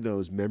injecting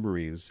those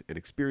memories and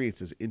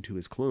experiences into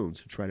his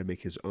clones to try to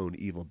make his own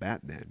evil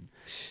Batman.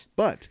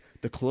 But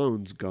the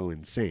clones go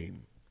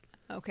insane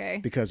Okay.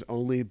 because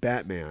only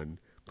Batman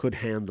could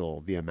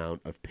handle the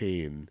amount of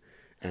pain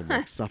and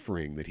like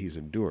suffering that he's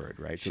endured,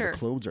 right? So Sure. the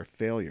clones are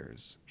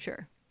failures.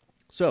 Sure.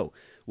 So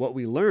what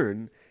we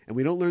learn and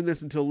we don't learn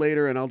this until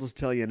later, and I'll just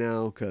tell you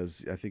now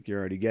because I think you're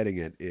already getting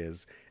it,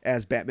 is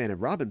as Batman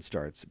and Robin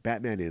starts,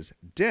 Batman is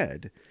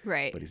dead,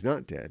 Right. but he's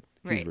not dead.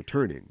 He's Right.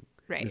 returning.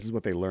 Right. This is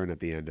what they learn at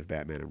the end of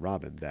Batman and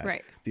Robin, that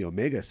Right. the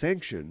Omega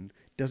Sanction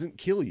doesn't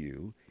kill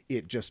you,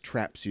 it just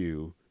traps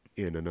you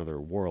in another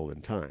world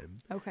and time,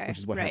 Okay. which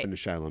is what right. happened to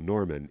Shiloh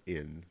Norman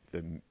in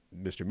the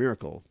Mr.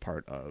 Miracle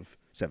part of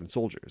Seven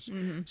Soldiers.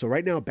 Mm-hmm. So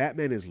right now,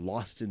 Batman is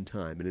lost in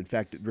time, and in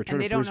fact, Return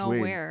And they of don't Bruce know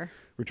Wayne. where.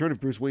 Return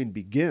of Bruce Wayne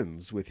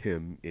begins with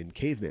him in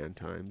caveman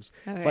times.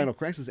 Okay. Final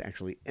Crisis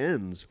actually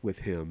ends with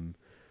him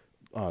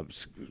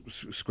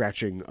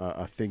scratching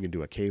a thing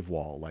into a cave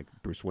wall like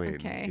Bruce Wayne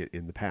Okay.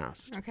 in the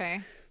past.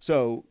 Okay.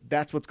 So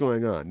that's what's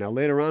going on. Now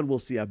later on, we'll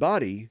see a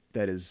body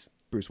that is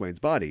Bruce Wayne's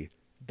body.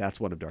 That's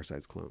one of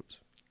Darkseid's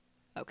clones.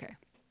 Okay.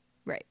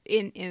 Right.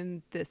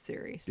 In this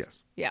series.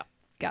 Yes. Yeah.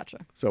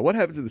 Gotcha. So what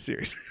happens in the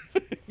series?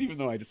 Even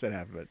though I just said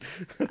half of it.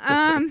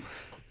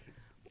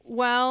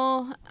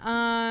 Well,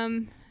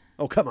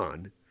 Oh, come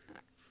on.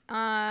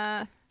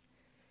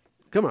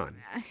 Come on.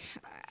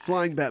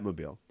 Flying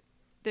Batmobile.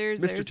 there's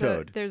Mr.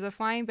 Toad. there's a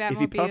flying Batmobile. If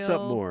he puffs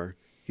up more,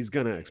 he's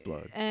going to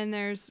explode. And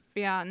there's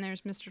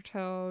Mr.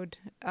 Toad.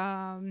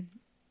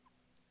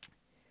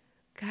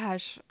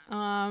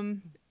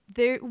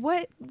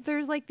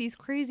 There's like these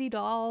crazy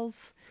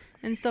dolls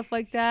and stuff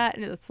like that,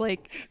 and it's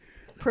like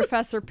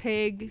Professor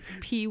Pig,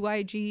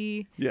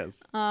 PYG.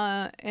 Yes.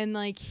 And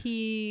like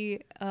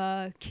he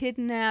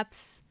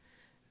kidnaps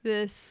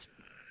this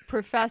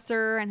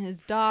professor and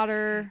his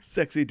daughter.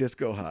 Sexy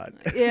disco hot.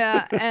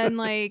 Yeah, and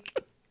like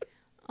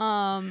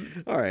All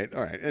right.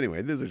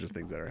 Anyway, these are just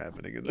things that are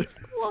happening in the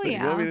well, thing.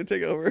 yeah. You want me to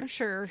take over?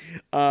 Sure.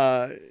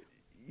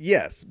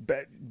 Yes.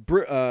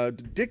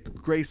 Dick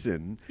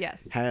Grayson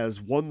Yes. has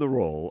won the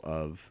role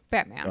of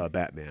Batman.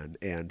 Batman,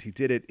 and he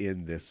did it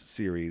in this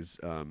series,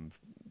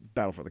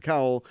 Battle for the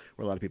Cowl,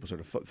 where a lot of people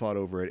sort of fought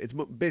over it. It's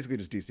basically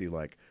just DC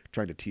like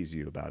trying to tease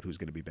you about who's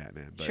going to be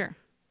Batman. But Sure.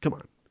 come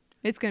on.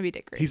 It's gonna be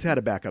Dick Grayson. He's had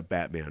a backup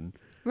Batman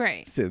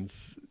Right.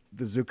 since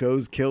the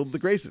Zuccos killed the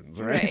Graysons,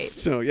 right? Right.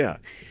 So yeah,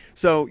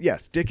 so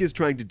yes, Dick is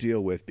trying to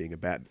deal with being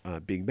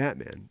being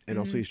Batman, and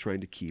also he's trying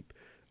to keep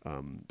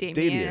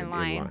Damian in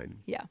line.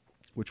 Yeah.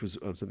 which was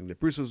something that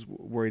Bruce was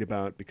worried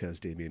about because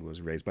Damian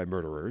was raised by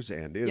murderers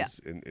and is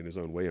in his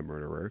own way a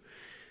murderer.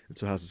 And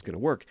so how's this going to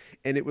work?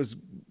 And it was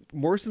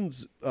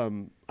Morrison's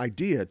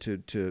idea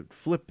to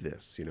flip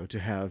this, to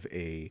have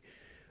a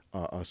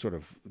sort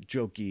of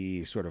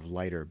jokey, sort of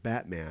lighter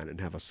Batman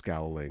and have a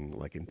scowling,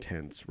 like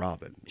intense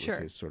Robin. Was Sure.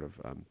 his sort of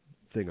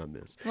thing on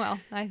this. Well,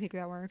 I think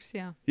that works.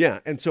 Yeah. Yeah,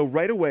 and so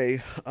right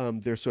away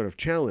they're sort of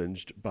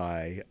challenged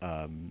by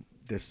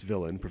this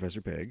villain, Professor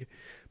Pig,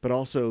 but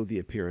also the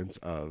appearance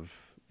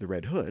of the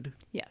Red Hood,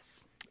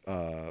 Yes.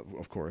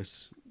 of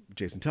course,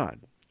 Jason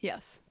Todd,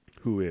 Yes.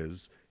 who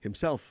is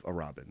himself a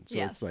Robin. So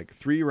Yes. it's like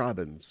three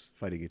Robins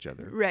fighting each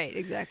other. Right.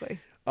 Exactly.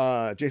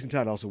 Jason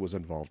Todd also was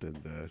involved in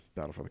the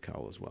Battle for the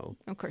Cowl as well.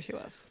 Of course he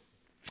was.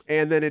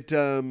 And then it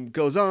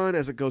goes on.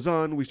 As it goes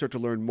on, we start to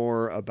learn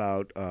more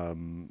about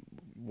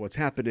what's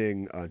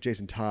happening.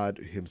 Jason Todd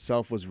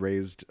himself was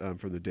raised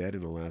from the dead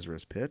in a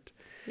Lazarus pit.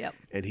 Yep.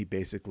 And he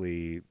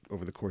basically,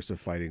 over the course of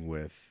fighting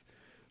with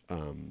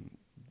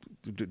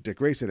Dick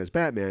Grayson as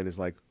Batman, is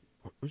like,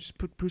 just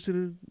put Bruce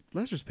in a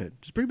Lazarus pit.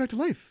 Just bring him back to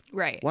life.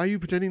 Right. Why are you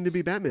pretending to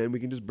be Batman? We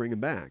can just bring him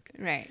back.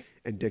 Right.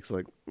 And Dick's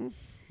like,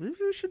 maybe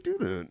I should do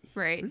that.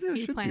 Right. Maybe I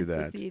He should plants do the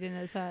that. seed in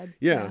his head.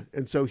 Yeah.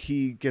 And so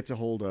he gets a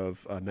hold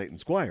of Knight and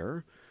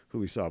Squire, who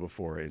we saw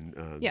before in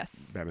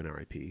Yes. Batman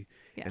R.I.P.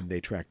 Yeah. And they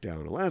track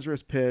down a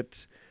Lazarus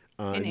pit.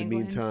 In the England.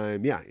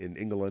 meantime, in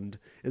England.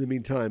 In the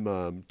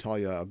meantime,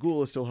 Talia al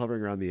Ghul is still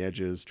hovering around the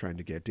edges, trying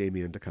to get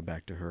Damian to come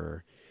back to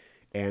her.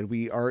 And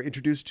we are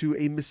introduced to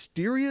a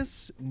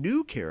mysterious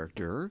new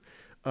character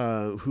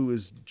who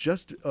is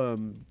just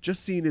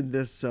seen in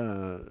this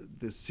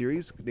this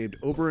series, named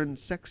Oberon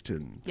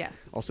Sexton.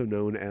 Yes. Also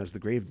known as the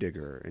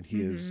Gravedigger, and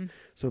he is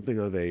something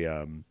of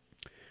a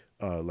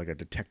like a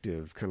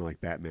detective, kind of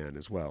like Batman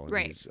as well. And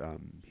Right.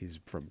 He's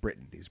from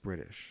Britain. He's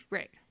British.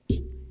 Right.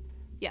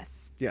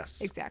 Yes.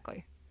 Yes.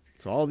 Exactly.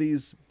 So all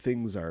these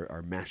things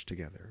are mashed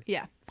together.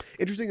 Yeah.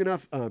 Interesting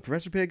enough,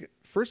 Professor Pig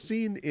first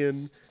seen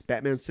in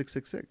Batman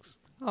 666.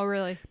 Oh,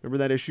 really? Remember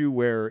that issue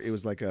where it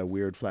was like a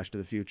weird flash to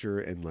the future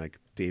and like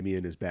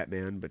Damian is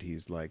Batman, but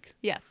he's like...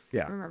 Yes.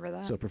 Yeah. I remember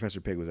that. So Professor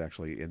Pig was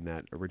actually in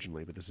that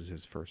originally, but this is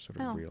his first sort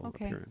of Oh, real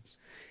okay. appearance.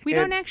 We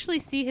And- don't actually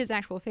see his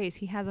actual face.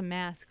 He has a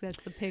mask.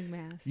 That's the pig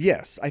mask.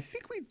 Yes, I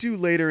think we do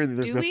later. And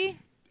there's Do we?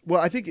 Well,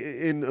 I think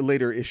in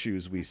later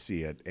issues we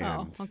see it. And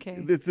Oh,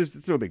 okay.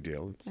 It's no big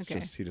deal. It's Okay.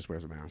 just he just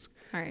wears a mask.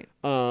 All right.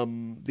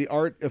 The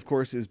art, of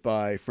course, is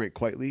by Frank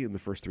Quitely in the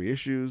first three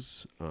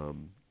issues.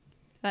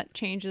 That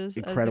changes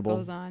Incredible, as it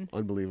goes on.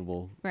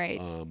 unbelievable.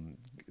 Right.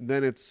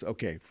 Then it's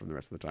okay from the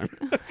rest of the time.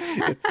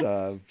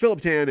 It's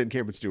Philip Tan and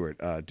Cameron Stewart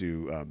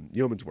do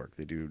yeoman's work.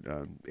 They do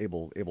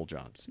able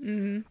jobs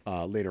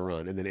later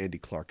on, and then Andy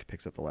Clark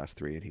picks up the last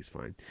three, and he's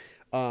fine.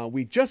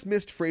 We just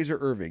missed Fraser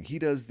Irving. He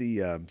does the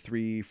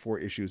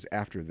 3-4 issues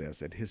after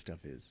this, and his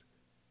stuff is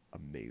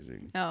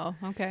amazing. Oh,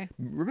 okay.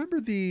 Remember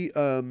the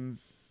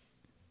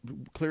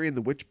Clarion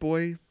the Witch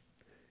Boy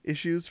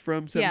issues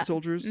from Seven Yeah.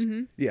 Soldiers.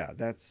 Mhm. Yeah,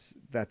 that's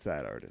that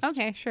artist.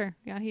 Okay, sure.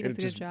 Yeah, he And does a it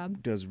good just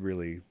job. does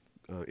really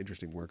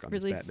interesting work on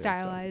Really his Batman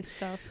stylized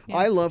stuff. stuff. Yeah.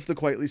 I love the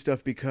Quietly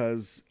stuff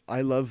because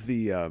I love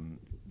the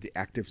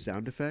active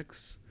sound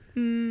effects.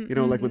 You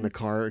know, like when the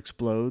car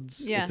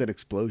explodes, Yeah. it's an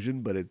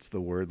explosion, but it's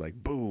the word like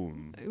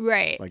boom,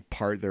 Right. like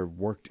they're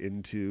worked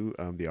into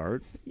the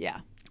art. Yeah.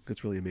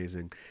 It's really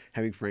amazing.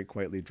 Having Frank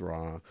Quietly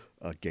draw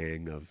a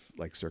gang of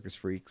like circus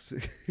freaks,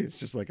 it's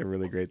just like a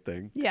really great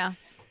thing. Yeah.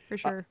 For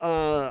sure.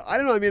 I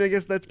don't know. I mean, I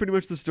guess that's pretty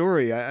much the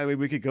story. I mean,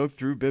 we could go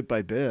through bit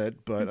by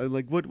bit, but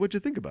like, what'd you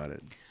think about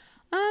it?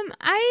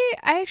 I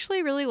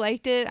actually really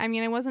liked it. I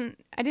mean,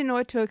 I didn't know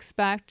what to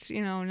expect,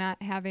 you know,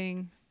 not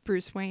having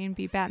Bruce Wayne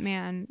be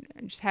Batman,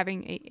 just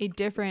having a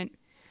different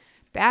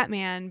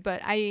Batman,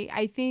 but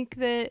I think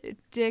that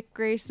Dick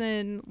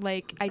Grayson,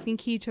 like, I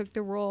think he took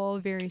the role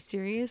very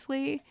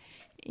seriously,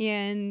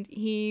 and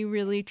he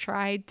really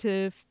tried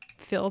to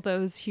fill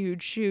those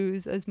huge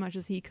shoes as much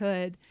as he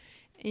could.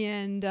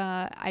 And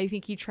I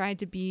think he tried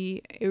to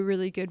be a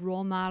really good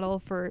role model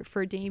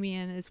for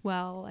Damian as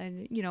well,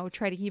 and, you know,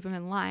 try to keep him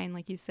in line,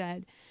 like you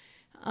said.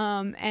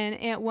 And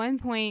at one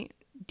point,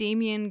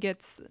 Damian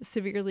gets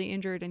severely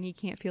injured and he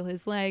can't feel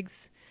his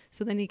legs,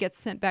 so then he gets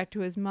sent back to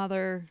his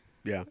mother.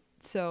 Yeah.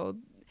 So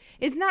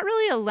it's not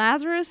really a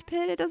Lazarus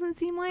pit, it doesn't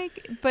seem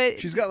like, but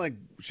She's got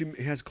she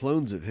has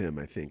clones of him,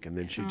 I think, and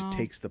then she Oh.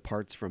 takes the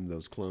parts from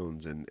those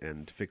clones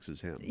and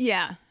fixes him.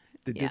 yeah,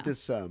 They yeah. did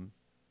this.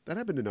 That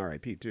happened in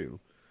R.I.P. too.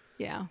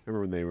 yeah.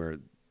 Remember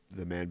when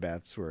the Man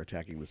Bats were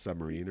attacking the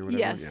submarine or whatever?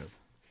 Yes.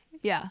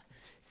 Yeah.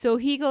 So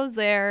he goes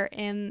there,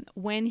 and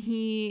when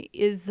he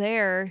is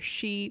there,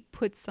 she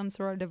puts some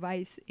sort of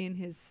device in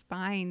his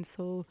spine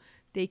so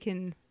they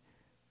can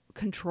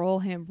control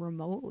him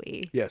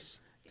remotely. Yes.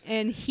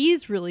 And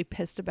he's really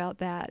pissed about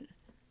that,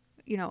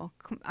 you know,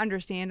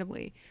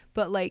 understandably.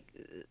 But like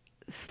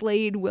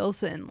Slade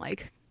Wilson,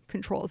 like,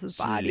 controls his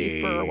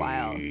body for a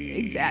while.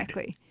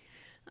 Exactly.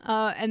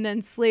 And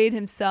then Slade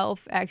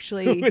himself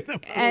actually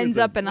ends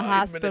up in a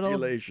hospital.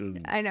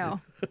 Manipulation. I know.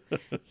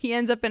 He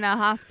ends up in a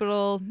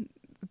hospital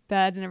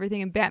bed and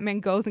everything, and Batman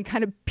goes and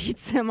kind of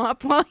beats him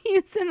up while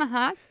he's in the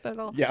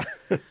hospital. Yeah.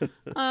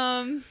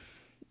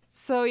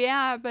 So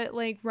yeah, but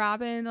like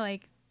Robin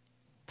like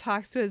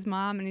talks to his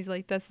mom and he's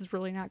like, "This is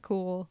really not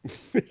cool.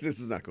 This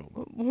is not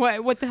cool.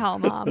 What the hell,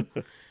 Mom?"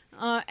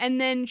 And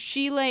then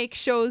she like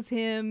shows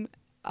him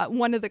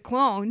one of the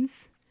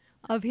clones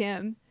of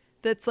him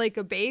that's like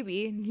a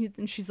baby,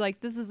 and she's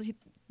like, "This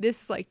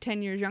is like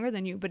 10 years younger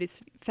than you, but it's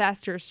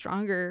faster,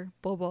 stronger,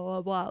 blah blah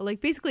blah blah." Like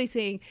basically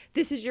saying,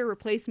 "This is your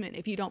replacement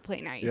if you don't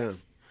play nice." Yeah.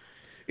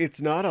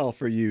 It's not all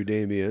for you,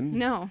 Damien.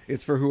 No.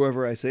 It's for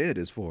whoever I say it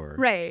is for.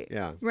 Right.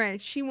 Yeah.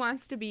 Right. She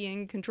wants to be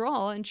in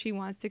control and she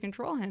wants to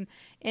control him.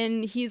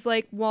 And he's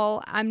like,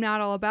 "Well, I'm not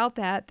all about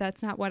that.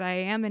 That's not what I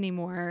am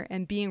anymore.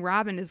 And being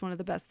Robin is one of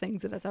the best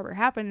things that has ever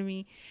happened to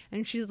me."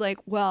 And she's like,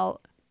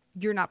 "Well,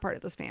 you're not part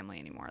of this family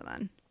anymore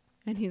then."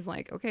 And he's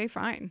like, "Okay,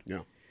 fine."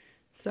 Yeah.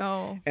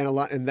 So,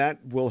 And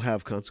that will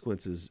have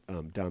consequences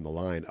down the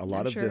line. A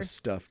lot of sure. this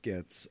stuff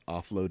gets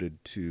offloaded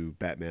to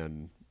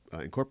Batman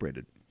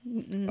Incorporated.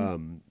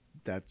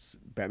 That's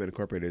Batman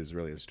Incorporated is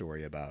really a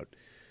story about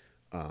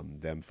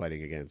them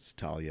fighting against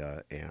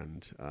Talia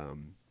and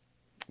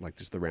like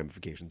just the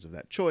ramifications of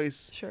that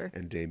choice. Sure.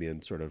 And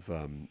Damian sort of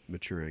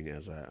maturing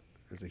as a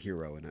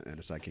hero and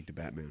a sidekick to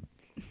Batman.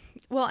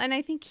 well, and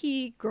I think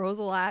he grows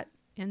a lot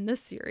in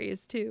this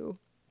series too,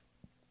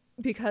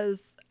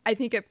 because I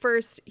think at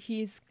first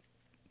he's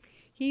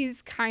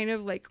kind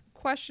of like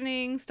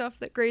questioning stuff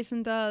that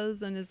Grayson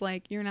does and is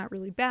like, "You're not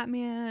really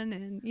Batman,"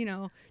 and, you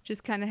know,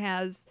 just kind of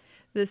has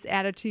this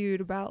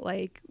attitude about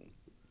like,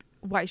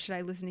 "Why should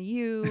I listen to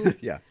you?"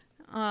 Yeah.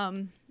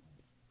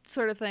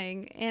 sort of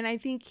thing. And I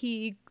think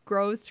he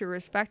grows to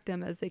respect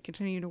him as they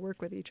continue to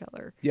work with each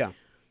other. Yeah.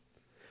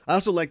 I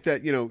also like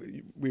that, you know,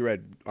 we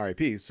read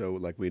R.I.P., so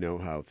like we know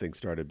how things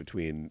started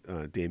between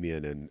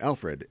Damian and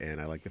Alfred, and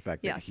I like the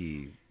fact that Yes.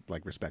 he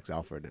like respects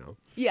Alfred now.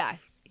 Yeah,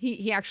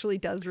 he actually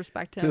does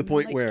respect him To the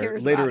point like, where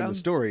cares later about in him. the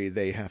story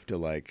they have to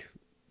like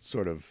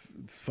sort of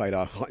fight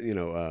off,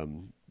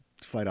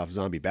 fight off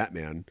zombie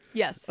Batman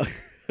Yes.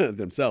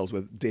 themselves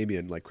with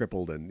Damian like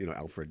crippled and, you know,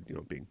 Alfred, you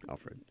know, being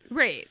Alfred.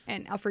 Right,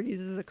 and Alfred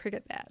uses a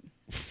cricket bat,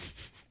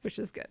 which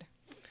is good.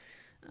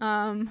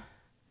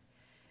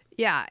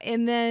 Yeah,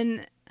 and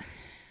then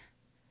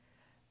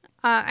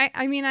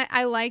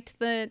I liked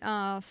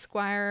that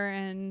Squire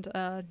and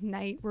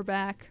Knight were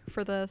back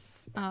for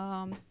this.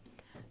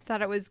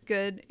 Thought it was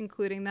good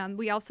including them.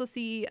 We also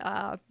see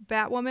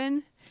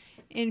Batwoman,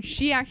 and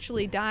she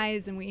actually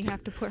dies, and we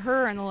have to put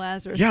her in the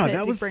Lazarus Yeah, pit that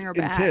to was bring her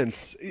back.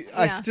 intense.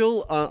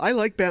 I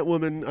like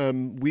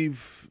Batwoman.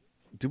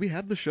 Did we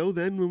have the show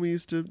then when we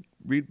used to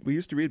read? We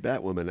used to read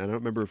Batwoman. I don't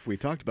remember if we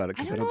talked about it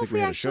I because don't I don't know think if we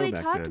we had a show actually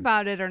back talked then.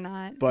 about it or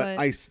not. But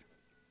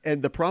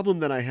and the problem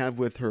that I have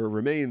with her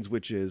remains,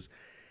 which is,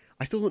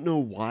 I still don't know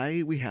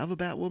why we have a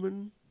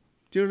Batwoman.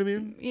 Do you know what I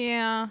mean?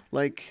 yeah,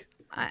 Like,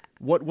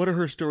 What are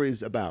her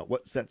stories about?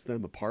 What sets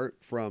them apart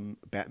from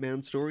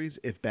Batman stories?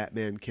 If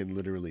Batman can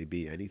literally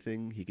be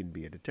anything, he can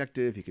be a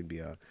detective, he can be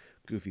a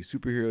goofy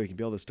superhero, he can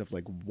be all this stuff.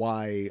 Like,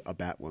 why a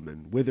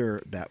Batwoman?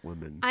 Whither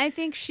Batwoman? I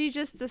think she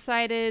just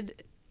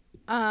decided,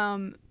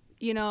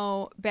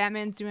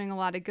 Batman's doing a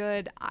lot of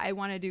good. I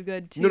want to do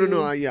good too.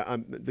 No.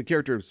 The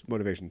character's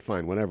motivation,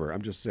 fine, whatever.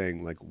 I'm just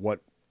saying, like, what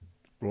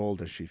role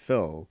does she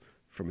fill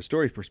from a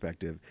story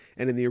perspective?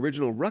 And in the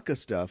original Rucka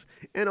stuff,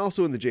 and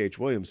also in the J.H.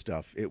 Williams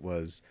stuff, it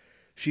was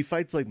she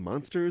fights like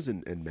monsters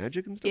and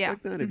magic and stuff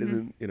like that. It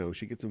isn't,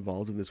 she gets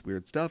involved in this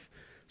weird stuff.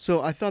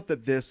 So I thought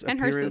that this and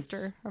appearance, her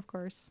sister, of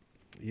course.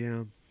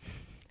 Yeah,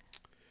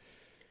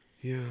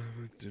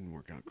 it didn't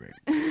work out great.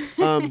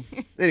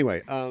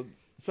 Anyway,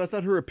 so I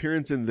thought her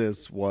appearance in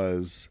this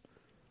was,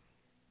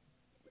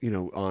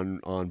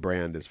 on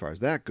brand as far as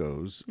that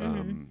goes.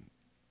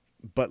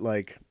 But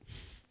like,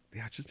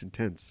 yeah, it's just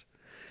intense.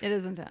 It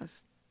is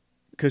intense.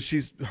 Because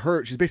she's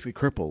basically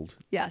crippled.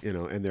 Yes.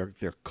 And they're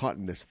caught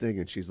in this thing,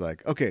 and she's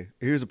like, okay,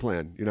 here's a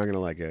plan. You're not gonna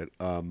like it.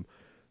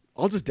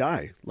 I'll just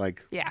die.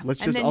 Like, I'll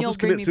just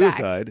commit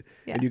suicide,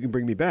 and you can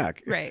bring me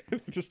back. Right.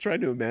 Just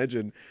trying to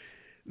imagine.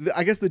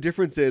 I guess the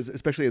difference is,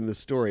 especially in this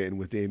story and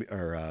with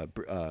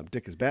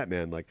Dick as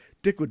Batman, like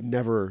Dick would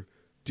never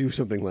do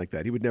something like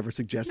that. He would never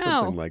suggest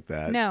something like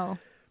that. No.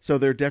 So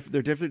they're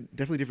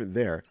definitely different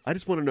there. I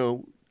just want to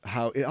know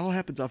how it all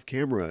happens off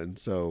camera, and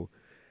so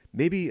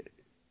maybe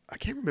I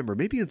can't remember.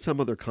 Maybe in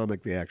some other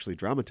comic they actually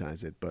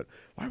dramatize it, but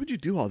why would you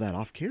do all that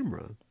off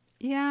camera?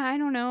 Yeah, I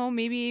don't know.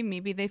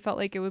 Maybe they felt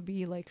like it would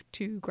be like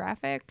too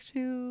graphic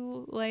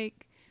to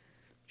like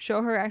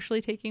show her actually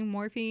taking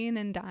morphine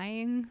and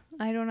dying.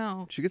 I don't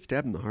know. She gets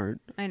stabbed in the heart.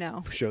 I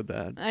know. Showed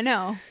that. I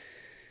know.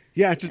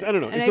 Yeah, just I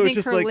don't know. And so I think it's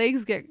just her like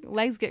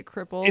legs get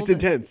crippled. It's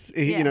intense.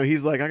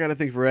 He's like, I got to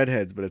think for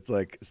redheads, but it's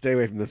like, stay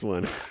away from this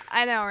one.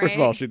 I know, right? First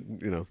of all, she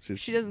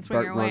doesn't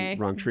swing her way.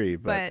 Wrong tree,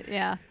 but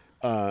yeah.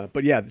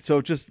 But yeah,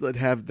 so just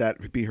have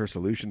that be her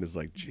solution is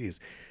like, geez.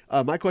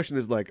 My question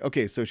is like,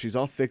 okay, so she's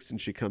all fixed and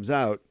she comes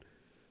out.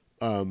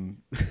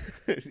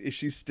 Is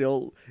she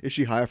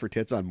high off her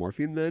tits on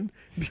morphine then?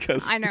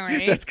 Because I know,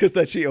 right? That's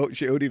because she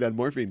OD'd on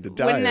morphine to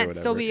die. Wouldn't that or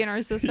still be in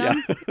her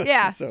system?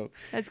 Yeah. So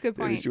that's a good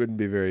point. Maybe she wouldn't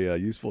be very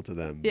useful to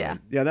them. Yeah.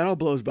 But yeah, that all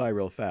blows by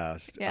real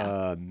fast.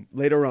 Yeah.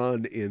 Later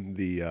on in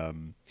the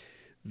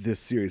this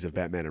series of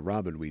Batman and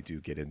Robin, we do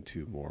get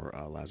into more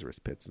Lazarus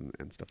Pits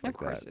and stuff like of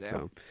course that. We do.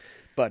 So,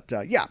 but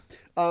yeah.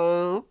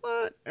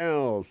 What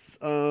else?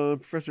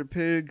 Professor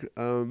Pig.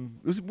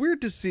 It was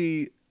weird to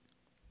see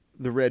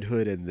the Red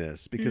Hood in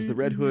this because the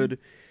Red Hood,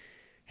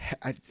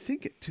 I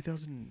think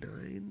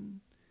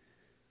 2009.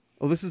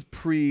 Oh, this is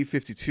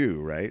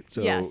pre-52, right?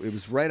 So yes. It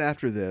was right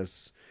after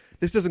this.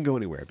 This doesn't go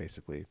anywhere,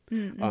 basically.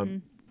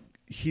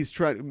 He's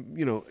trying,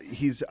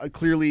 he's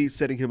clearly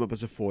setting him up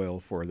as a foil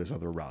for this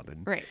other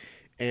Robin. Right.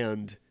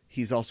 And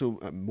he's also,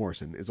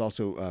 Morrison is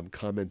also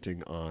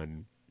commenting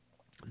on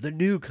the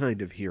new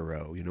kind of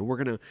hero.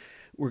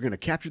 We're gonna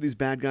capture these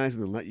bad guys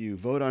and then let you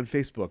vote on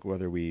Facebook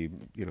whether we,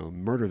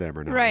 murder them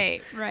or not.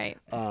 Right.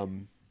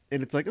 And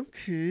it's like,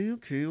 okay,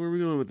 where are we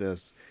going with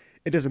this?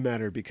 It doesn't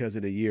matter because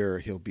in a year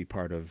he'll be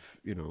part of,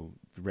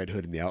 the Red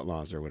Hood and the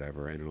Outlaws or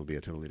whatever, and it'll be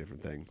a totally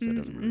different thing. So it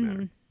doesn't really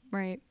matter.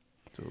 Right.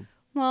 So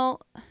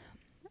well,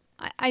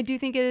 I do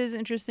think it is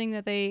interesting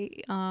that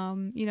they,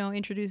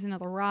 introduce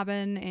another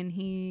Robin, and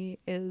he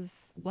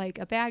is like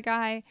a bad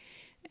guy,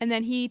 and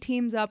then he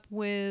teams up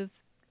with,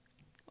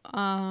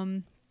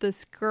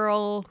 this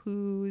girl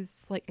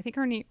who's like, I think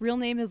her real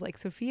name is like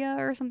Sophia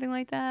or something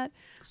like that.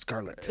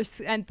 Scarlet.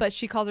 But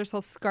she calls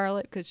herself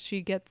Scarlet because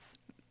she gets,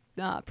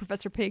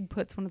 Professor Pig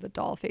puts one of the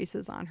doll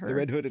faces on her. The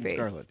Red Hood and face.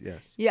 Scarlet,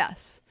 yes.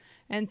 Yes.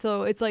 And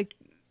so it's like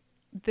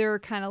they're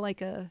kind of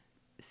like a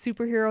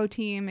superhero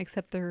team,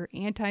 except they're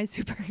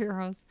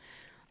anti-superheroes.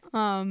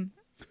 And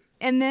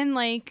then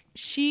like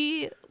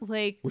she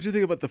like. What'd you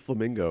think about the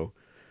flamingo?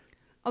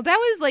 Oh, that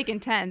was like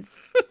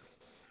intense.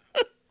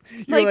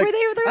 Like were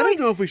they? I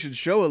don't know if we should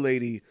show a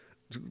lady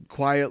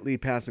quietly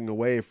passing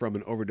away from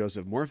an overdose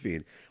of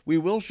morphine. We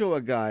will show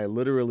a guy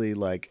literally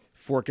like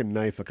fork and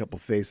knife a couple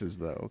faces,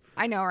 though.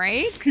 I know,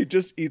 right? He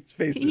just eats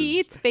faces. He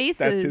eats faces.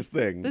 That's his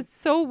thing. That's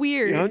so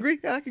weird. You hungry?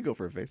 Yeah, I could go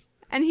for a face.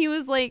 And he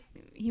was like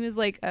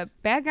a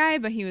bad guy,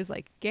 but he was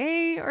like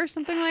gay or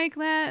something like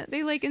that.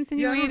 They like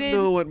insinuated. Yeah, I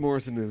don't know what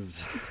Morrison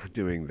is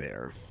doing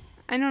there.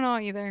 I don't know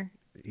either.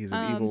 He's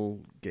an evil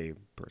gay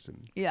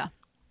person. Yeah.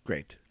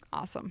 Great.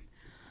 Awesome.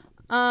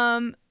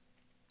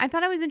 I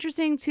thought it was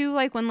interesting too,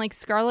 like when like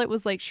Scarlet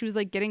was like, she was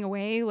like getting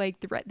away, like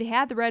they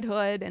had the Red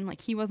Hood and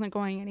like he wasn't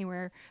going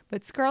anywhere,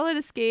 but Scarlet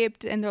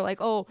escaped and they're like,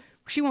 oh,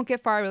 she won't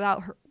get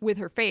far with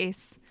her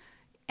face.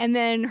 And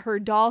then her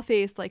doll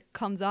face like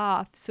comes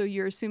off. So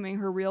you're assuming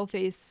her real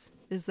face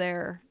is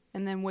there.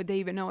 And then would they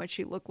even know what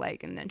she looked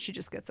like? And then she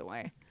just gets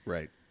away.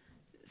 Right.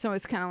 So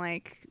it's kind of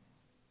like,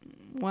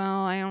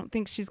 well, I don't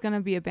think she's going to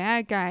be a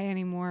bad guy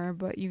anymore,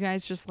 but you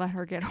guys just let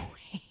her get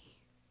away.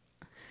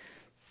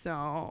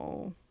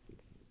 So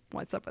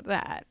what's up with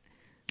that?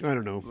 I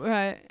don't know.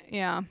 But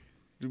yeah.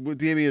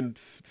 Damian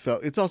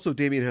felt. It's also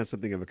Damian has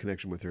something of a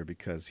connection with her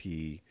because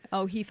he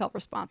felt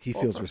responsible. he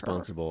feels for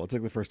responsible. her. It's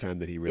like the first time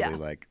that he really Yeah.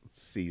 like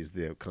sees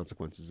the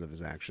consequences of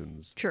his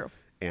actions True.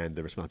 and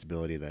the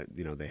responsibility that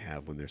they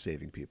have when they're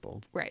saving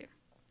people. Right.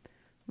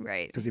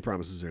 Right. Because he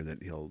promises her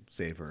that he'll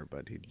save her,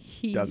 but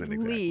He doesn't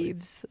exactly.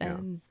 leaves Yeah.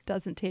 and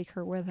doesn't take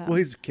her with him. Well,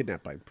 he's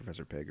kidnapped by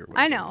Professor Pig or whatever.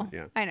 I know.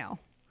 Yeah. I know.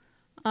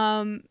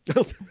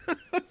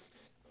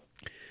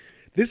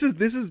 This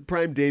is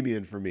prime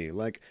Damian for me.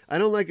 Like, I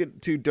don't like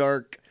it too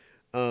dark.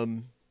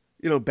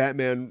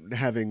 Batman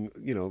having,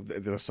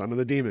 the son of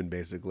the demon,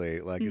 basically.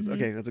 Like, it's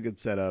okay, that's a good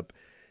setup.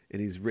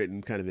 And he's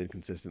written kind of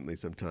inconsistently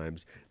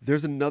sometimes.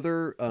 There's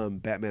another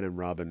Batman and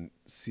Robin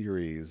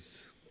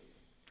series.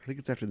 I think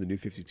it's after the New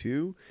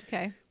 52.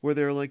 Okay. Where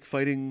they're like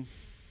fighting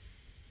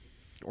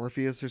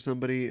Orpheus or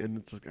somebody. And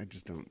it's like, I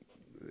just don't.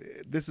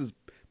 This is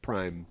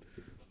prime,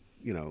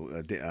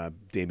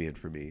 Damian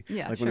for me.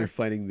 Yeah, like when they're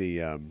fighting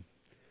the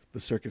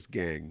circus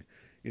gang,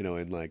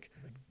 and like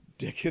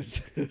Dick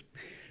is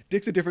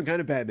Dick's a different kind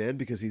of Batman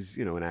because he's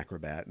an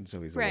acrobat, and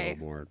so he's a little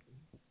more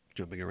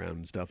jumping around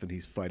and stuff, and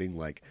he's fighting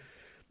like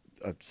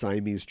a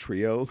Siamese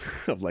trio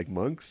of like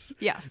monks.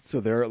 Yes.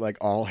 So they're like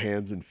all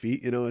hands and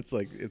feet. It's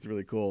like it's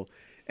really cool,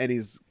 and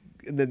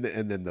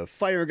then the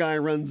fire guy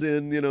runs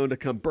in, to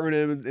come burn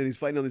him, and he's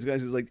fighting all these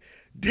guys. He's like,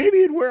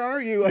 Damian, where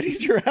are you? I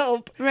need your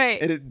help. Right.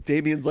 And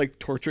Damian's like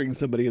torturing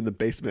somebody in the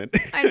basement.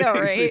 I know,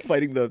 He's, right?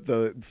 fighting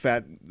the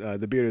fat,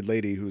 the bearded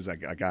lady who's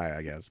like a guy,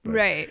 I guess. But,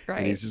 Right.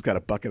 And he's just got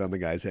a bucket on the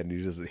guy's head, and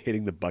he's just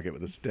hitting the bucket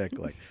with a stick,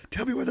 like,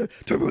 tell me where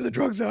the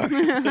drugs are.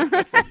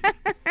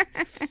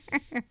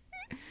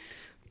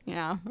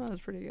 Yeah, that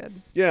was pretty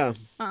good. Yeah.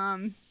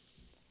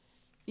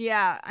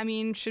 Yeah, I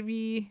mean, should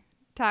we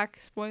talk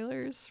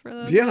spoilers for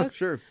the Yeah, book?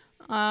 sure.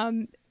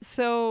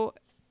 So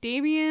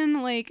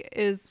Damian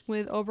is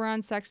with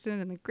Oberon Sexton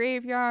in the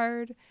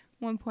graveyard at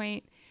one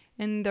point,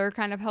 and they're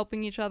kind of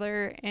helping each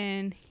other,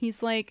 and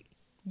he's like,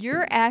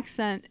 your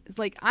accent is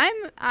like,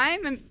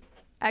 I'm an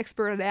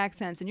expert at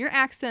accents, and your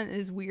accent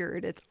is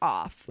weird, it's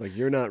off. Like,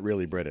 you're not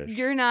really British.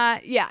 You're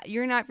not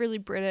really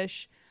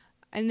British.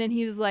 And then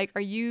he's like,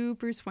 are you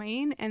Bruce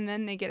Wayne? And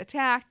then they get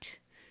attacked,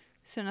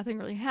 so nothing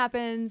really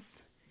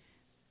happens.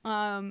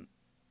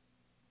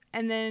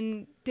 And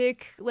then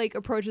Dick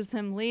approaches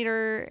him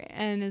later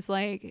and is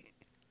like,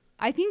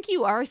 I think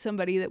you are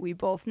somebody that we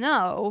both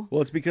know.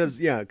 Well, it's because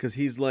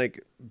he's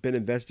like been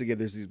investigating.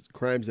 There's these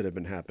crimes that have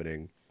been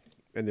happening,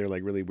 and they're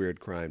like really weird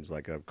crimes.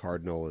 Like a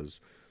cardinal is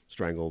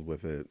strangled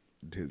with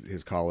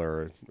his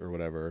collar or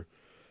whatever.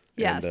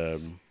 Yes.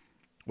 And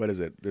what is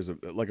it? There's a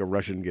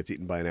Russian gets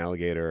eaten by an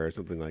alligator or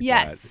something like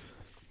Yes.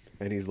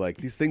 that. And he's like,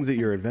 these things that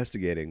you're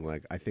investigating,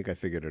 like, I think I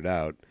figured it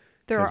out.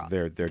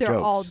 They're jokes.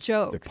 all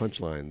jokes. They're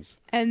punchlines.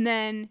 And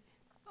then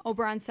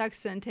Oberon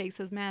Sexton takes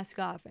his mask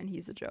off and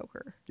he's the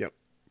Joker. Yep.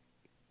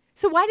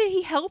 So why did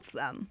he help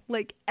them?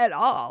 At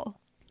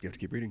all? You have to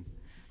keep reading.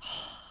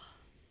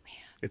 Man.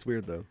 It's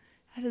weird though.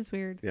 That is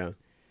weird. Yeah.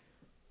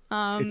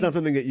 It's not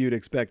something that you'd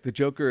expect. The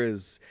Joker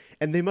is,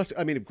 and they must.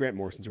 I mean, if Grant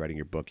Morrison's writing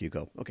your book, you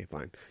go, okay,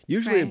 fine.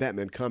 Usually in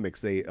Batman comics,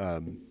 they,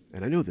 and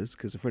I know this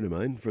because a friend of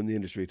mine from the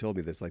industry told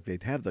me this. Like they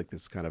have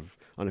this kind of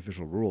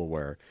unofficial rule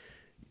where,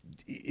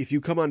 if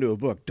you come onto a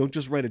book, don't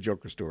just write a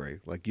Joker story.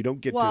 Like you don't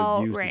get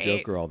to use the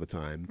Joker all the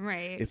time.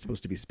 Right. It's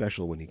supposed to be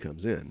special when he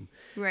comes in.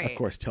 Right. Of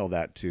course, tell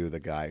that to the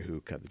guy who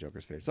cut the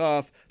Joker's face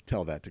off.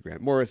 Tell that to Grant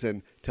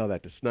Morrison. Tell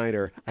that to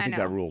Snyder. I think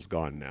that rule's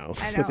gone now.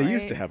 I know, But they right?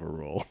 used to have a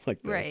rule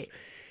like this. Right.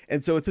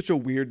 And so it's such a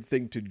weird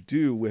thing to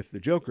do with the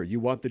Joker. You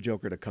want the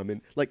Joker to come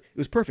in. Like, it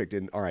was perfect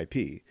in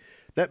R.I.P.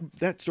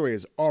 That story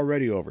is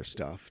already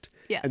overstuffed.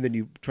 Yes. And then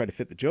you try to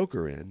fit the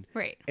Joker in.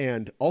 Right.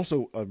 And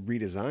also a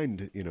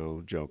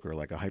redesigned, Joker,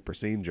 like a hyper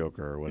sane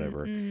Joker or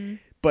whatever. Mm-hmm.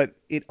 But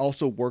it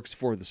also works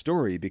for the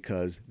story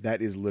because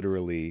that is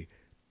literally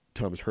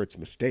Thomas Hurt's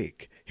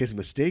mistake. His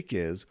mistake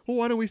is, well,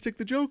 why don't we stick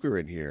the Joker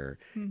in here?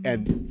 Mm-hmm.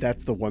 And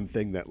that's the one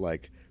thing that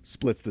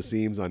splits the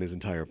seams on his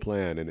entire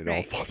plan, and it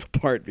all falls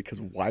apart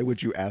because why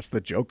would you ask the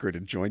Joker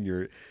to join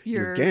your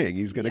gang?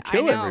 He's going to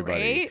kill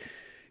everybody. Right?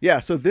 Yeah,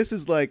 so this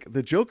is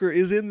the Joker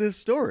is in this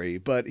story,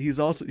 but he's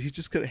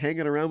just kind of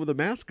hanging around with a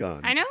mask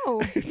on. I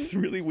know. It's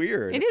really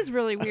weird. It is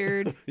really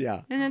weird.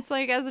 Yeah. And it's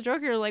as a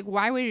Joker,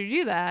 why would you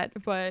do that?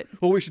 But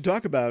well, we should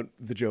talk about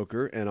the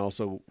Joker and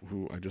also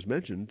who I just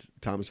mentioned,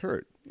 Thomas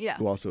Hurt. Yeah.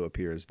 Who also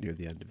appears near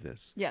the end of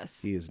this.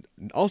 Yes. He is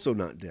also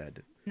not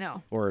dead.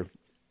 No. Or,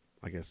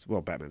 I guess,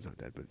 well, Batman's not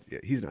dead, but yeah,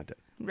 he's not dead.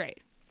 Right.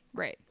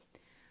 Right.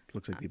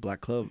 Looks like the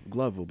Black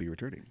Glove will be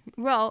returning.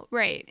 Well,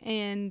 right.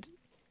 And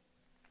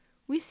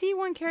we see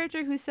one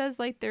character who says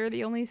they're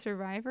the only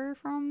survivor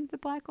from the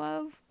Black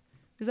Glove.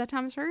 Is that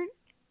Thomas Hurt?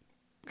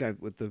 Guy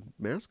with the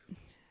mask?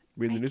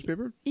 Reading the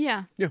newspaper?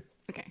 Yeah. Yeah.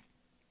 Okay.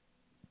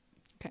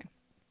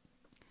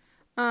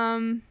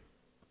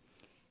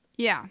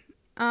 Yeah.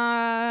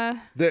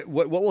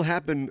 What will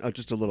happen?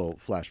 Just a little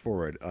flash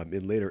forward.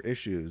 In later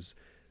issues,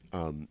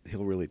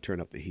 he'll really turn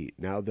up the heat.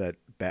 Now that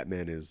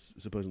Batman is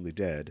supposedly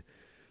dead,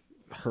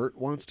 Hurt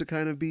wants to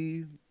kind of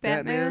be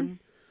Batman.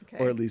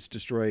 Okay. Or at least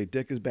destroy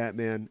Dick as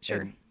Batman.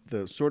 Sure. And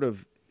the sort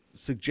of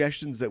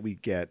suggestions that we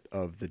get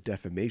of the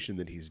defamation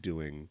that he's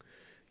doing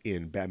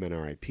in Batman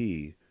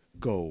R.I.P.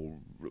 go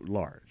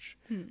large.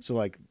 So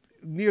like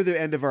near the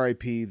end of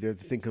R.I.P., the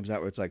thing comes out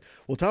where it's like,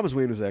 well, Thomas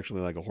Wayne was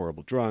actually like a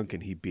horrible drunk,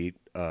 and he beat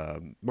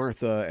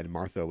Martha, and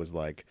Martha was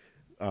like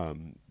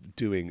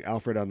doing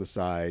Alfred on the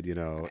side, you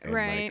know, and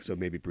like so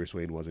maybe Bruce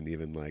Wayne wasn't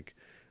even like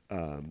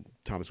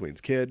Thomas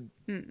Wayne's kid.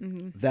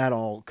 That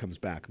all comes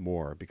back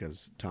more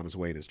because Thomas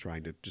Wayne is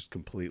trying to just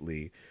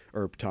completely,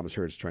 or Thomas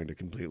Hurd is trying to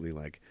completely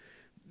like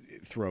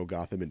throw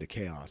Gotham into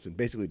chaos and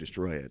basically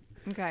destroy it.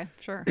 Okay,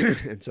 sure.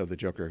 And so the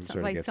Joker Sounds sort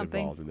of like gets something-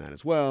 involved in that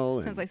as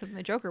well. Sounds like something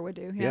the Joker would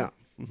do. Yeah.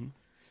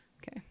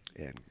 Okay.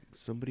 And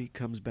somebody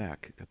comes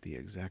back at the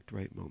exact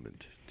right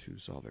moment to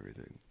solve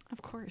everything.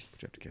 Of course.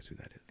 But you have to guess who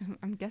that is.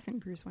 I'm guessing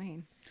Bruce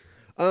Wayne.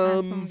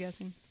 That's what I'm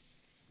guessing.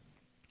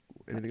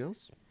 Anything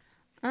else?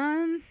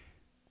 I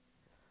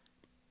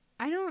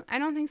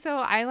don't think so.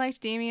 I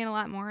liked Damian a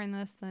lot more in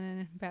this than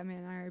in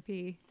Batman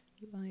R.I.P.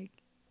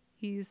 Like,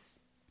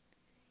 he's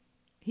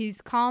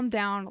calmed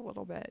down a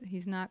little bit.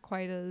 He's not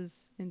quite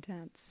as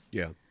intense.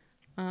 Yeah.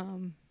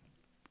 And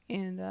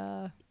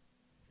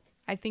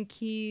I think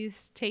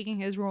he's taking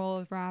his role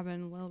of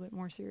Robin a little bit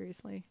more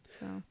seriously.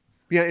 So.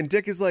 Yeah, and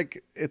Dick is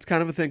like, it's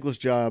kind of a thankless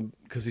job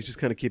because he's just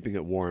kind of keeping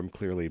it warm.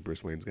 Clearly,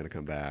 Bruce Wayne's going to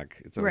come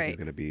back. It's not like he's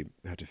going to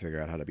have to figure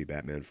out how to be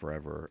Batman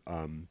forever.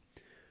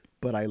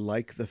 But I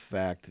like the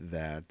fact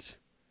that,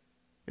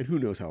 and who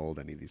knows how old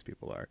any of these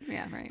people are.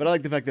 Yeah, right. But I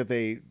like the fact that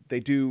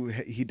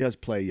he does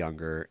play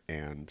younger,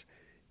 and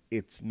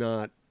it's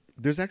not,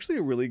 there's actually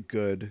a really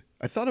good,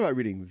 I thought about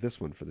reading this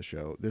one for the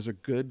show. There's a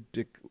good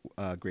Dick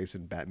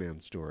Grayson Batman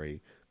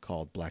story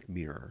called Black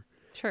Mirror.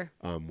 Sure.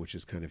 Which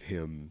is kind of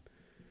him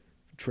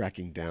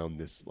tracking down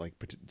this like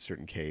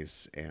certain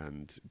case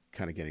and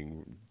kind of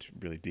getting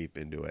really deep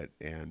into it.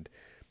 And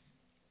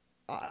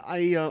I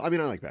mean,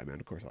 I like Batman.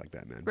 Of course, I like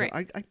Batman. Right.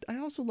 But I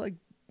also like,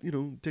 you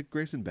know, Dick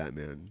Grayson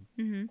Batman.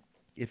 Mm-hmm.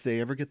 If they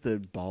ever get the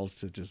balls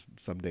to just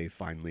someday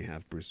finally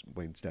have Bruce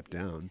Wayne step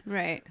down,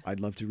 right? I'd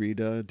love to read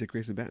Dick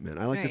Grayson Batman.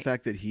 I like the Right.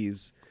 fact that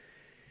he's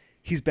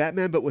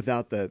Batman, but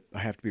without the I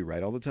have to be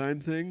right all the time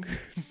thing.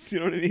 Do you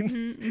know what I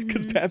mean?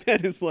 Because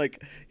Batman is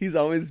like, he's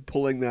always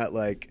pulling that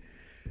like.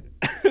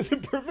 The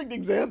perfect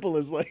example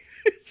is like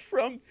it's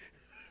from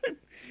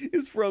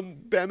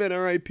Batman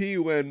R.I.P.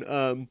 when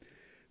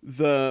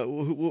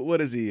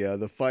what is he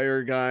the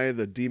fire guy,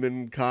 the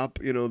demon cop,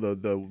 you know,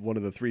 the one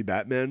of the three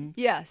Batmen,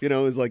 Yes, you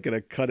know, is like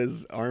gonna cut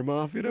his arm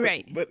off, you know,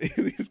 right? But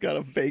he's got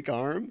a fake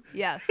arm.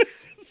 Yes.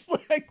 It's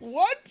like,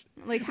 what?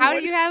 Like, how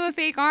do you have a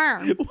fake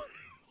arm?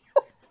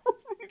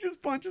 He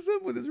just punches him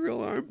with his real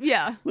arm.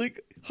 Yeah.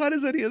 Like, how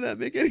does any of that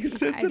make any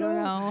sense I at don't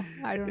all? know.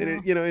 I don't And know.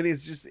 it, you know, and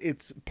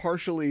it's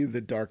partially the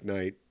Dark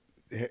Knight,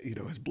 you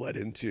know, has bled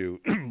into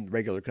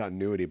regular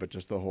continuity, but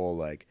just the whole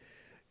like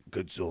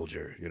good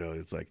soldier, you know,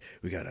 it's like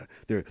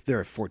there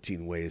are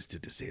 14 ways to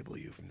disable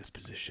you from this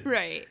position.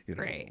 Right. You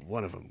know, right.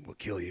 one of them will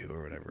kill you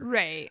or whatever.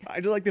 Right. I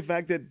do like the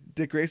fact that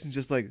Dick Grayson's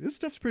just like, this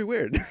stuff's pretty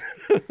weird.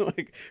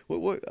 Like,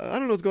 what? I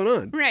don't know what's going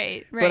on.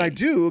 Right. Right. But I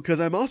do, because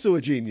I'm also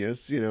a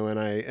genius, you know, and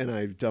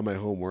I've done my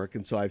homework,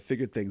 and so I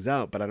figured things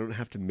out. But I don't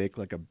have to make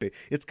like a big.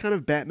 It's kind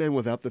of Batman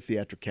without the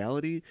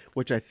theatricality,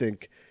 which I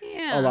think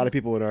a lot of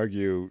people would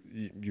argue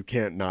you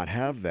can't not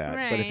have that.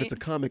 Right. But if it's a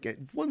comic,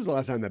 when was the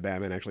last time that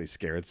Batman actually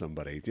scared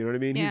somebody? Do you know what I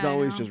mean? Yeah, He's I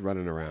always know. just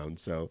running around.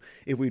 So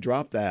if we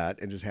drop that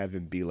and just have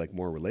him be like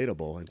more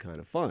relatable and kind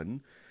of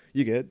fun,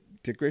 you get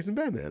Dick Grayson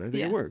Batman. I think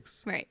Yeah. it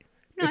works. Right.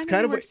 No, It's I think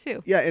kind it of works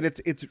too. Yeah, and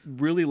it's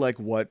really like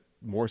what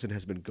Morrison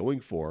has been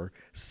going for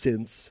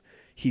since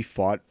he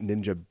fought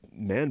ninja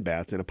man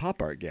bats in a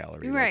pop art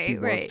gallery. Like, he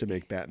wants to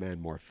make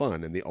Batman more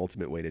fun, and the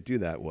ultimate way to do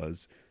that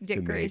was Dick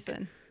to make,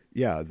 Grayson.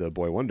 yeah, the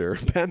Boy Wonder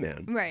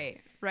Batman. Right.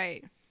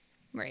 Right.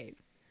 Right.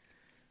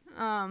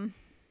 No,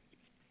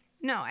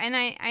 and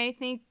I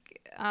think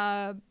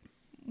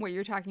what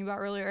you're talking about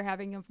earlier,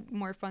 having a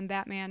more fun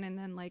Batman and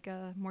then like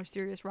a more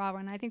serious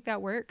Robin, I think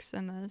that works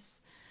in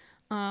this.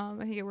 I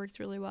think it works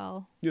really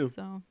well. Yeah.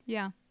 So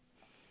yeah,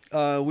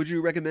 Would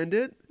you recommend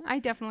it? I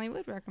definitely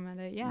would recommend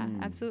it. Yeah,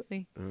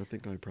 absolutely. I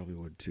think I probably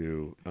would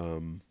too.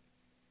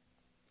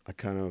 I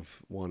kind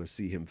of want to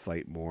see him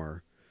fight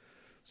more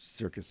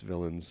circus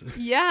villains.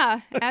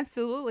 Yeah,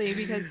 absolutely,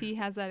 because he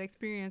has that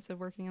experience of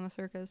working in the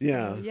circus.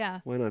 Yeah. So,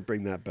 yeah. Why not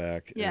bring that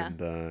back? Yeah.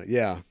 And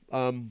yeah.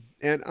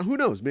 And who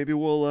knows? Maybe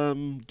we'll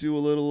do a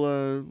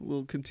little.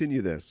 We'll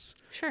continue this.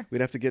 Sure.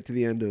 We'd have to get to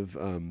the end of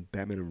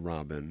Batman and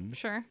Robin.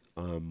 Sure.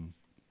 And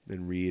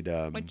read.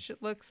 Which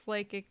looks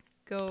like it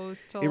goes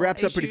till it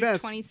wraps up pretty issue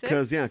fast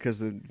 26. because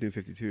the New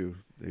 52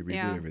 they reboot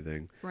Yeah.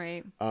 everything.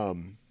 Right.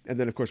 And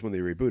then of course when they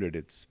reboot it,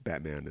 it's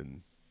Batman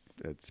and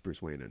it's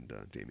Bruce Wayne and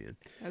Damian.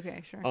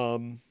 Okay. Sure.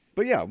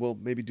 But yeah, we'll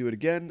maybe do it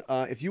again.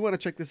 If you want to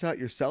check this out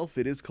yourself,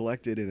 it is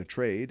collected in a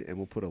trade, and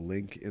we'll put a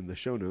link in the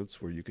show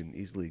notes where you can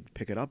easily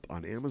pick it up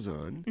on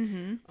Amazon.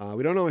 Mm-hmm.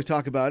 We don't always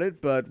talk about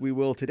it, but we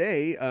will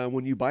today.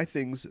 When you buy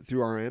things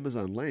through our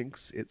Amazon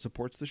links, it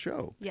supports the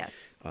show.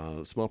 Yes.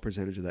 A small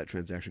percentage of that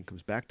transaction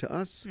comes back to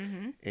us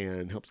Mm-hmm.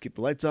 and helps keep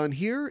the lights on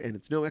here, and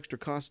it's no extra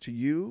cost to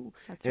you.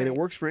 That's And right. it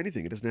works for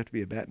anything. It doesn't have to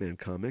be a Batman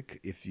comic.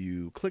 If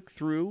you click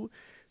through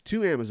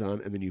to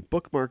Amazon and then you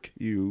bookmark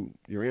your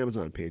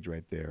Amazon page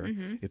right there,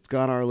 Mm-hmm. it's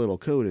got our little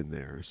code in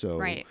there. So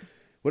Right.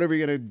 whatever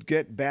you're going to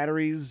get,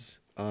 batteries,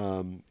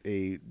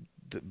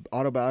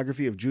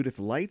 autobiography of Judith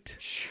Light,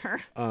 Sure.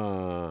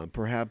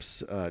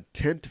 perhaps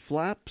tent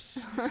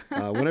flaps,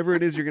 whatever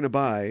it is you're going to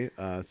buy,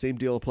 same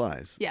deal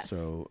applies. Yes.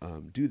 So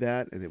do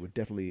that, and it would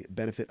definitely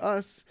benefit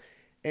us.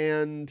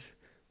 And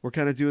we're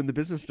kind of doing the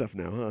business stuff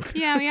now, huh?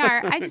 Yeah, we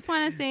are. I just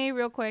want to say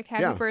real quick,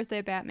 happy Yeah.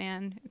 birthday,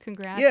 Batman.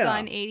 Congrats Yeah.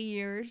 on 80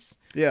 years.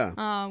 Yeah.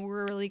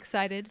 We're really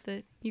excited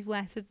that you've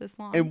lasted this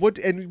long. And what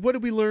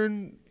did we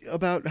learn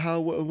about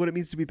what it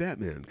means to be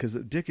Batman? Because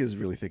Dick is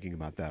really thinking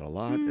about that a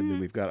lot, and then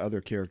we've got other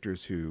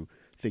characters who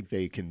think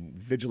they can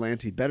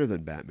vigilante better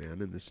than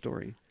Batman in this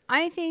story.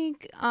 I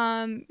think,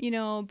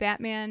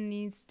 Batman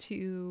needs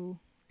to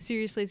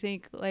seriously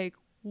think like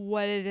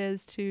what it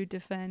is to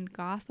defend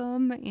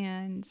Gotham,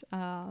 and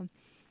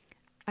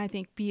I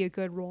think be a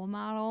good role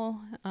model.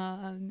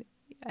 And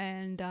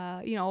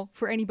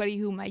for anybody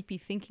who might be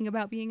thinking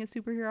about being a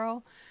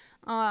superhero,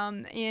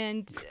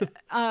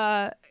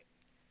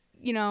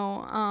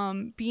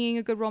 being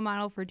a good role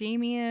model for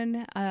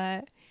Damian,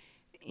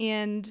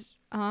 and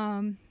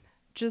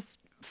just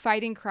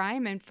fighting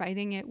crime and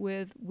fighting it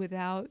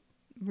without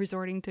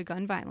resorting to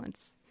gun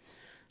violence.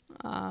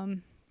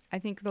 I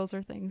think those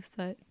are things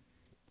that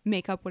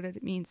make up what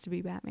it means to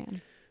be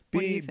Batman.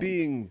 What do you think?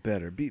 Being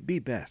better, be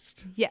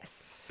best,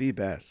 Yes. be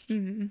best.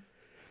 Mm-hmm.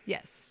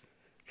 Yes.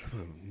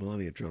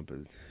 Melania Trump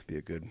would be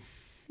a good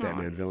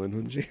Batman villain,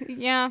 wouldn't she?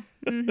 Yeah.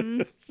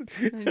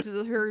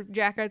 Mm-hmm. Her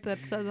jacket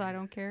that says "I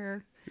don't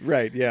care."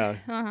 Right. Yeah.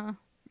 Uh-huh.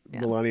 Yeah.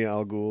 Melania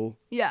Al Ghul,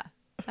 Yeah,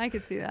 I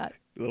could see that.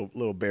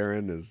 little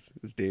Baron is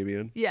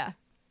Damien. Yeah.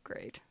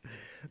 Great.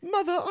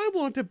 Mother, I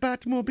want a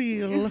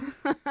Batmobile.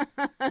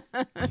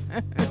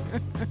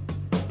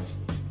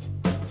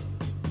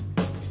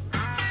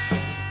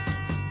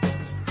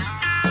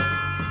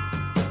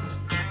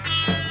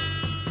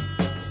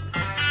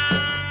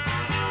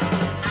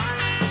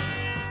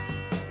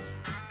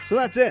 So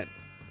that's it.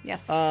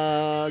 Yes.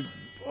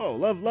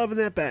 Loving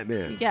that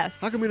Batman. Yes.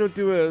 How come we don't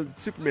do a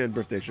Superman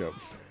birthday show?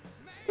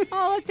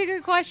 Oh, that's a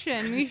good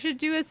question. We should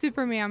do a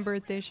Superman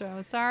birthday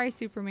show. Sorry,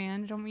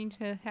 Superman. Don't mean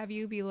to have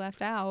you be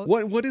left out.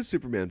 What is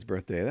Superman's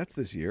birthday? That's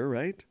this year,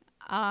 right?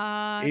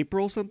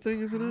 April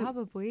something, isn't it?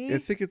 Probably. I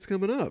think it's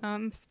coming up.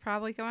 It's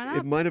probably coming It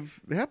up. might have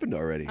happened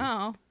already.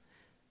 Oh.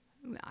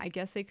 I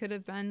guess they could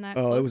have been that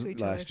Oh, close it was to each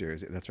last other. year.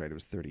 That's right. It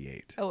was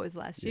 38. Oh, it was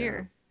last Yeah.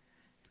 year.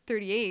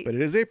 38. But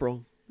it is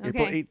April.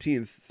 April Okay.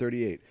 18th,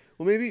 38.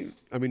 Well, maybe,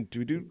 do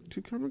we do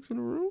 2 comics in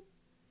a row?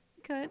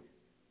 We could.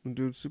 We'll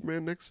do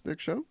Superman next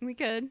show? We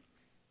could.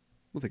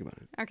 We'll think about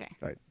it. Okay.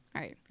 All right.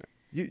 All right.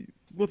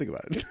 We'll think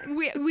about it.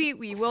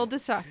 We will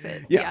discuss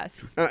it. Yeah.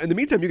 Yes. In the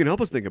meantime, you can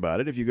help us think about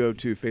it. If you go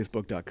to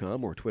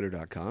facebook.com or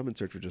twitter.com and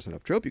search for Just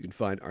Enough Trope, you can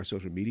find our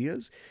social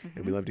medias.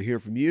 And we'd love to hear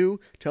from you.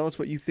 Tell us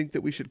what you think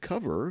that we should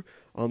cover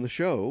on the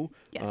show.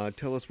 Yes.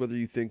 Tell us whether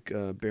you think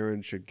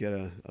Baron should get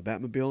a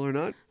Batmobile or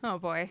not. Oh,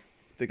 boy.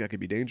 Think that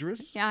could be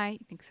dangerous. Yeah, I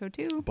think so,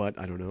 too. But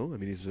I don't know. I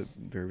mean, he's a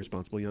very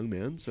responsible young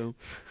man, so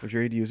I'm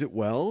sure he'd use it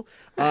well.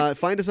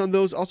 Find us on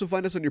those. Also,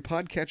 find us on your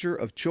podcatcher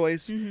of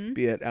choice,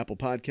 be it Apple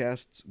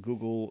Podcasts,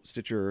 Google,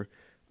 Stitcher.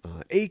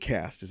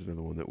 Acast is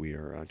another one that we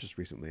are just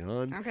recently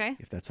on. Okay.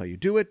 If that's how you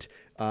do it.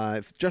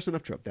 If Just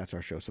Enough Trope, that's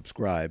our show.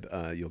 Subscribe.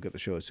 You'll get the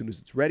show as soon as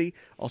it's ready.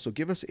 Also,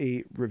 give us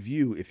a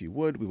review if you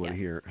would. We want to Yes.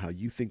 hear how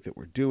you think that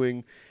we're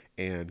doing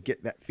and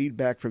get that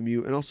feedback from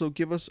you. And also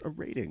give us a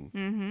rating.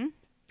 Mm-hmm.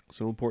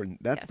 So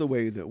important. That's the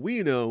way Yes. that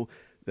we know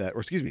that,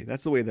 or excuse me,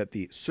 that's the way that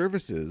the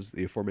services,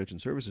 the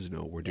aforementioned services,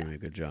 know we're doing a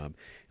good job.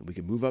 And we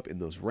can move up in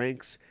those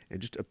ranks and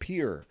just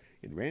appear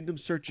in random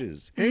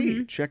searches.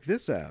 Hey, check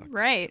this out.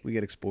 Right. We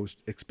get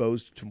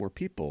exposed to more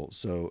people.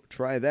 So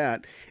try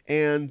that.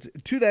 And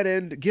to that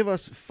end, give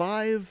us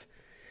 5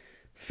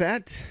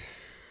 fat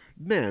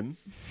men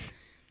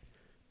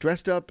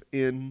dressed up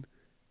in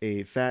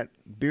a fat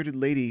bearded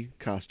lady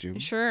costume.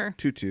 Sure.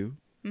 Tutu.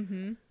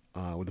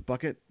 Mm-hmm. With a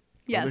bucket on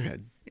Yes. their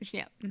head.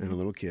 Yeah. And a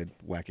little kid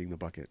whacking the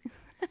bucket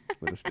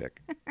with a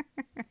stick.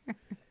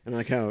 And I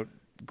like how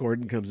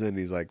Gordon comes in and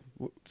he's like,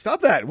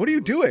 "Stop that! What are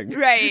you doing?"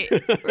 Right.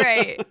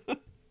 Right.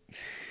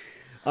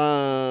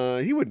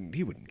 He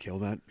wouldn't kill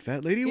that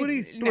fat lady, would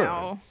he?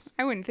 No,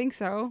 I wouldn't think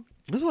so.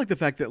 I also like the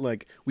fact that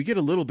like we get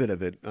a little bit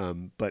of it,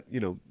 but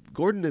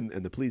Gordon and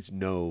the police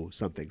know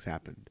something's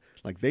happened.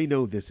 Like they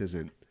know this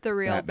isn't The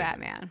real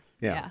Batman.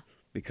 Yeah,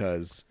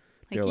 because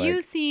Like they're you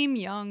like, seem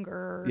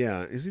younger.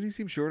 yeah, isn't he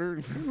seem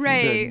shorter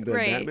Right, than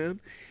right. Batman?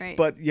 Right.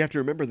 But you have to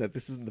remember that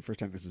this isn't the first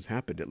time this has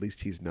happened. At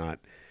least he's not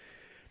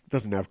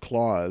doesn't have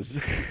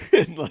claws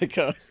and like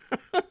a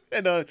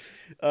and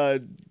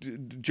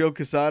Joe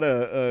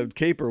Quesada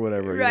cape or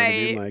whatever. You know what I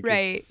mean? Like,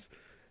 right.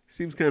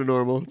 Seems kind of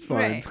normal. It's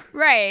fine.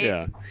 Right.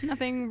 Yeah.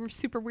 Nothing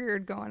super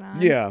weird going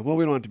on. Yeah. Well,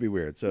 we don't want it to be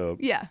weird, so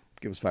yeah.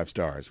 Give us 5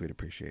 stars. We'd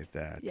appreciate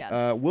that.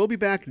 Yes. We'll be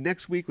back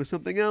next week with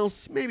something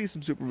else. Maybe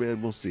some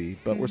Superman. We'll see.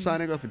 But we're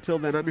signing off. Until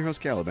then, I'm your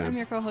host, Caliban. I'm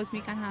your co-host,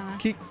 Mikan Hana.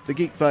 Keep the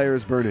geek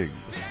fires burning.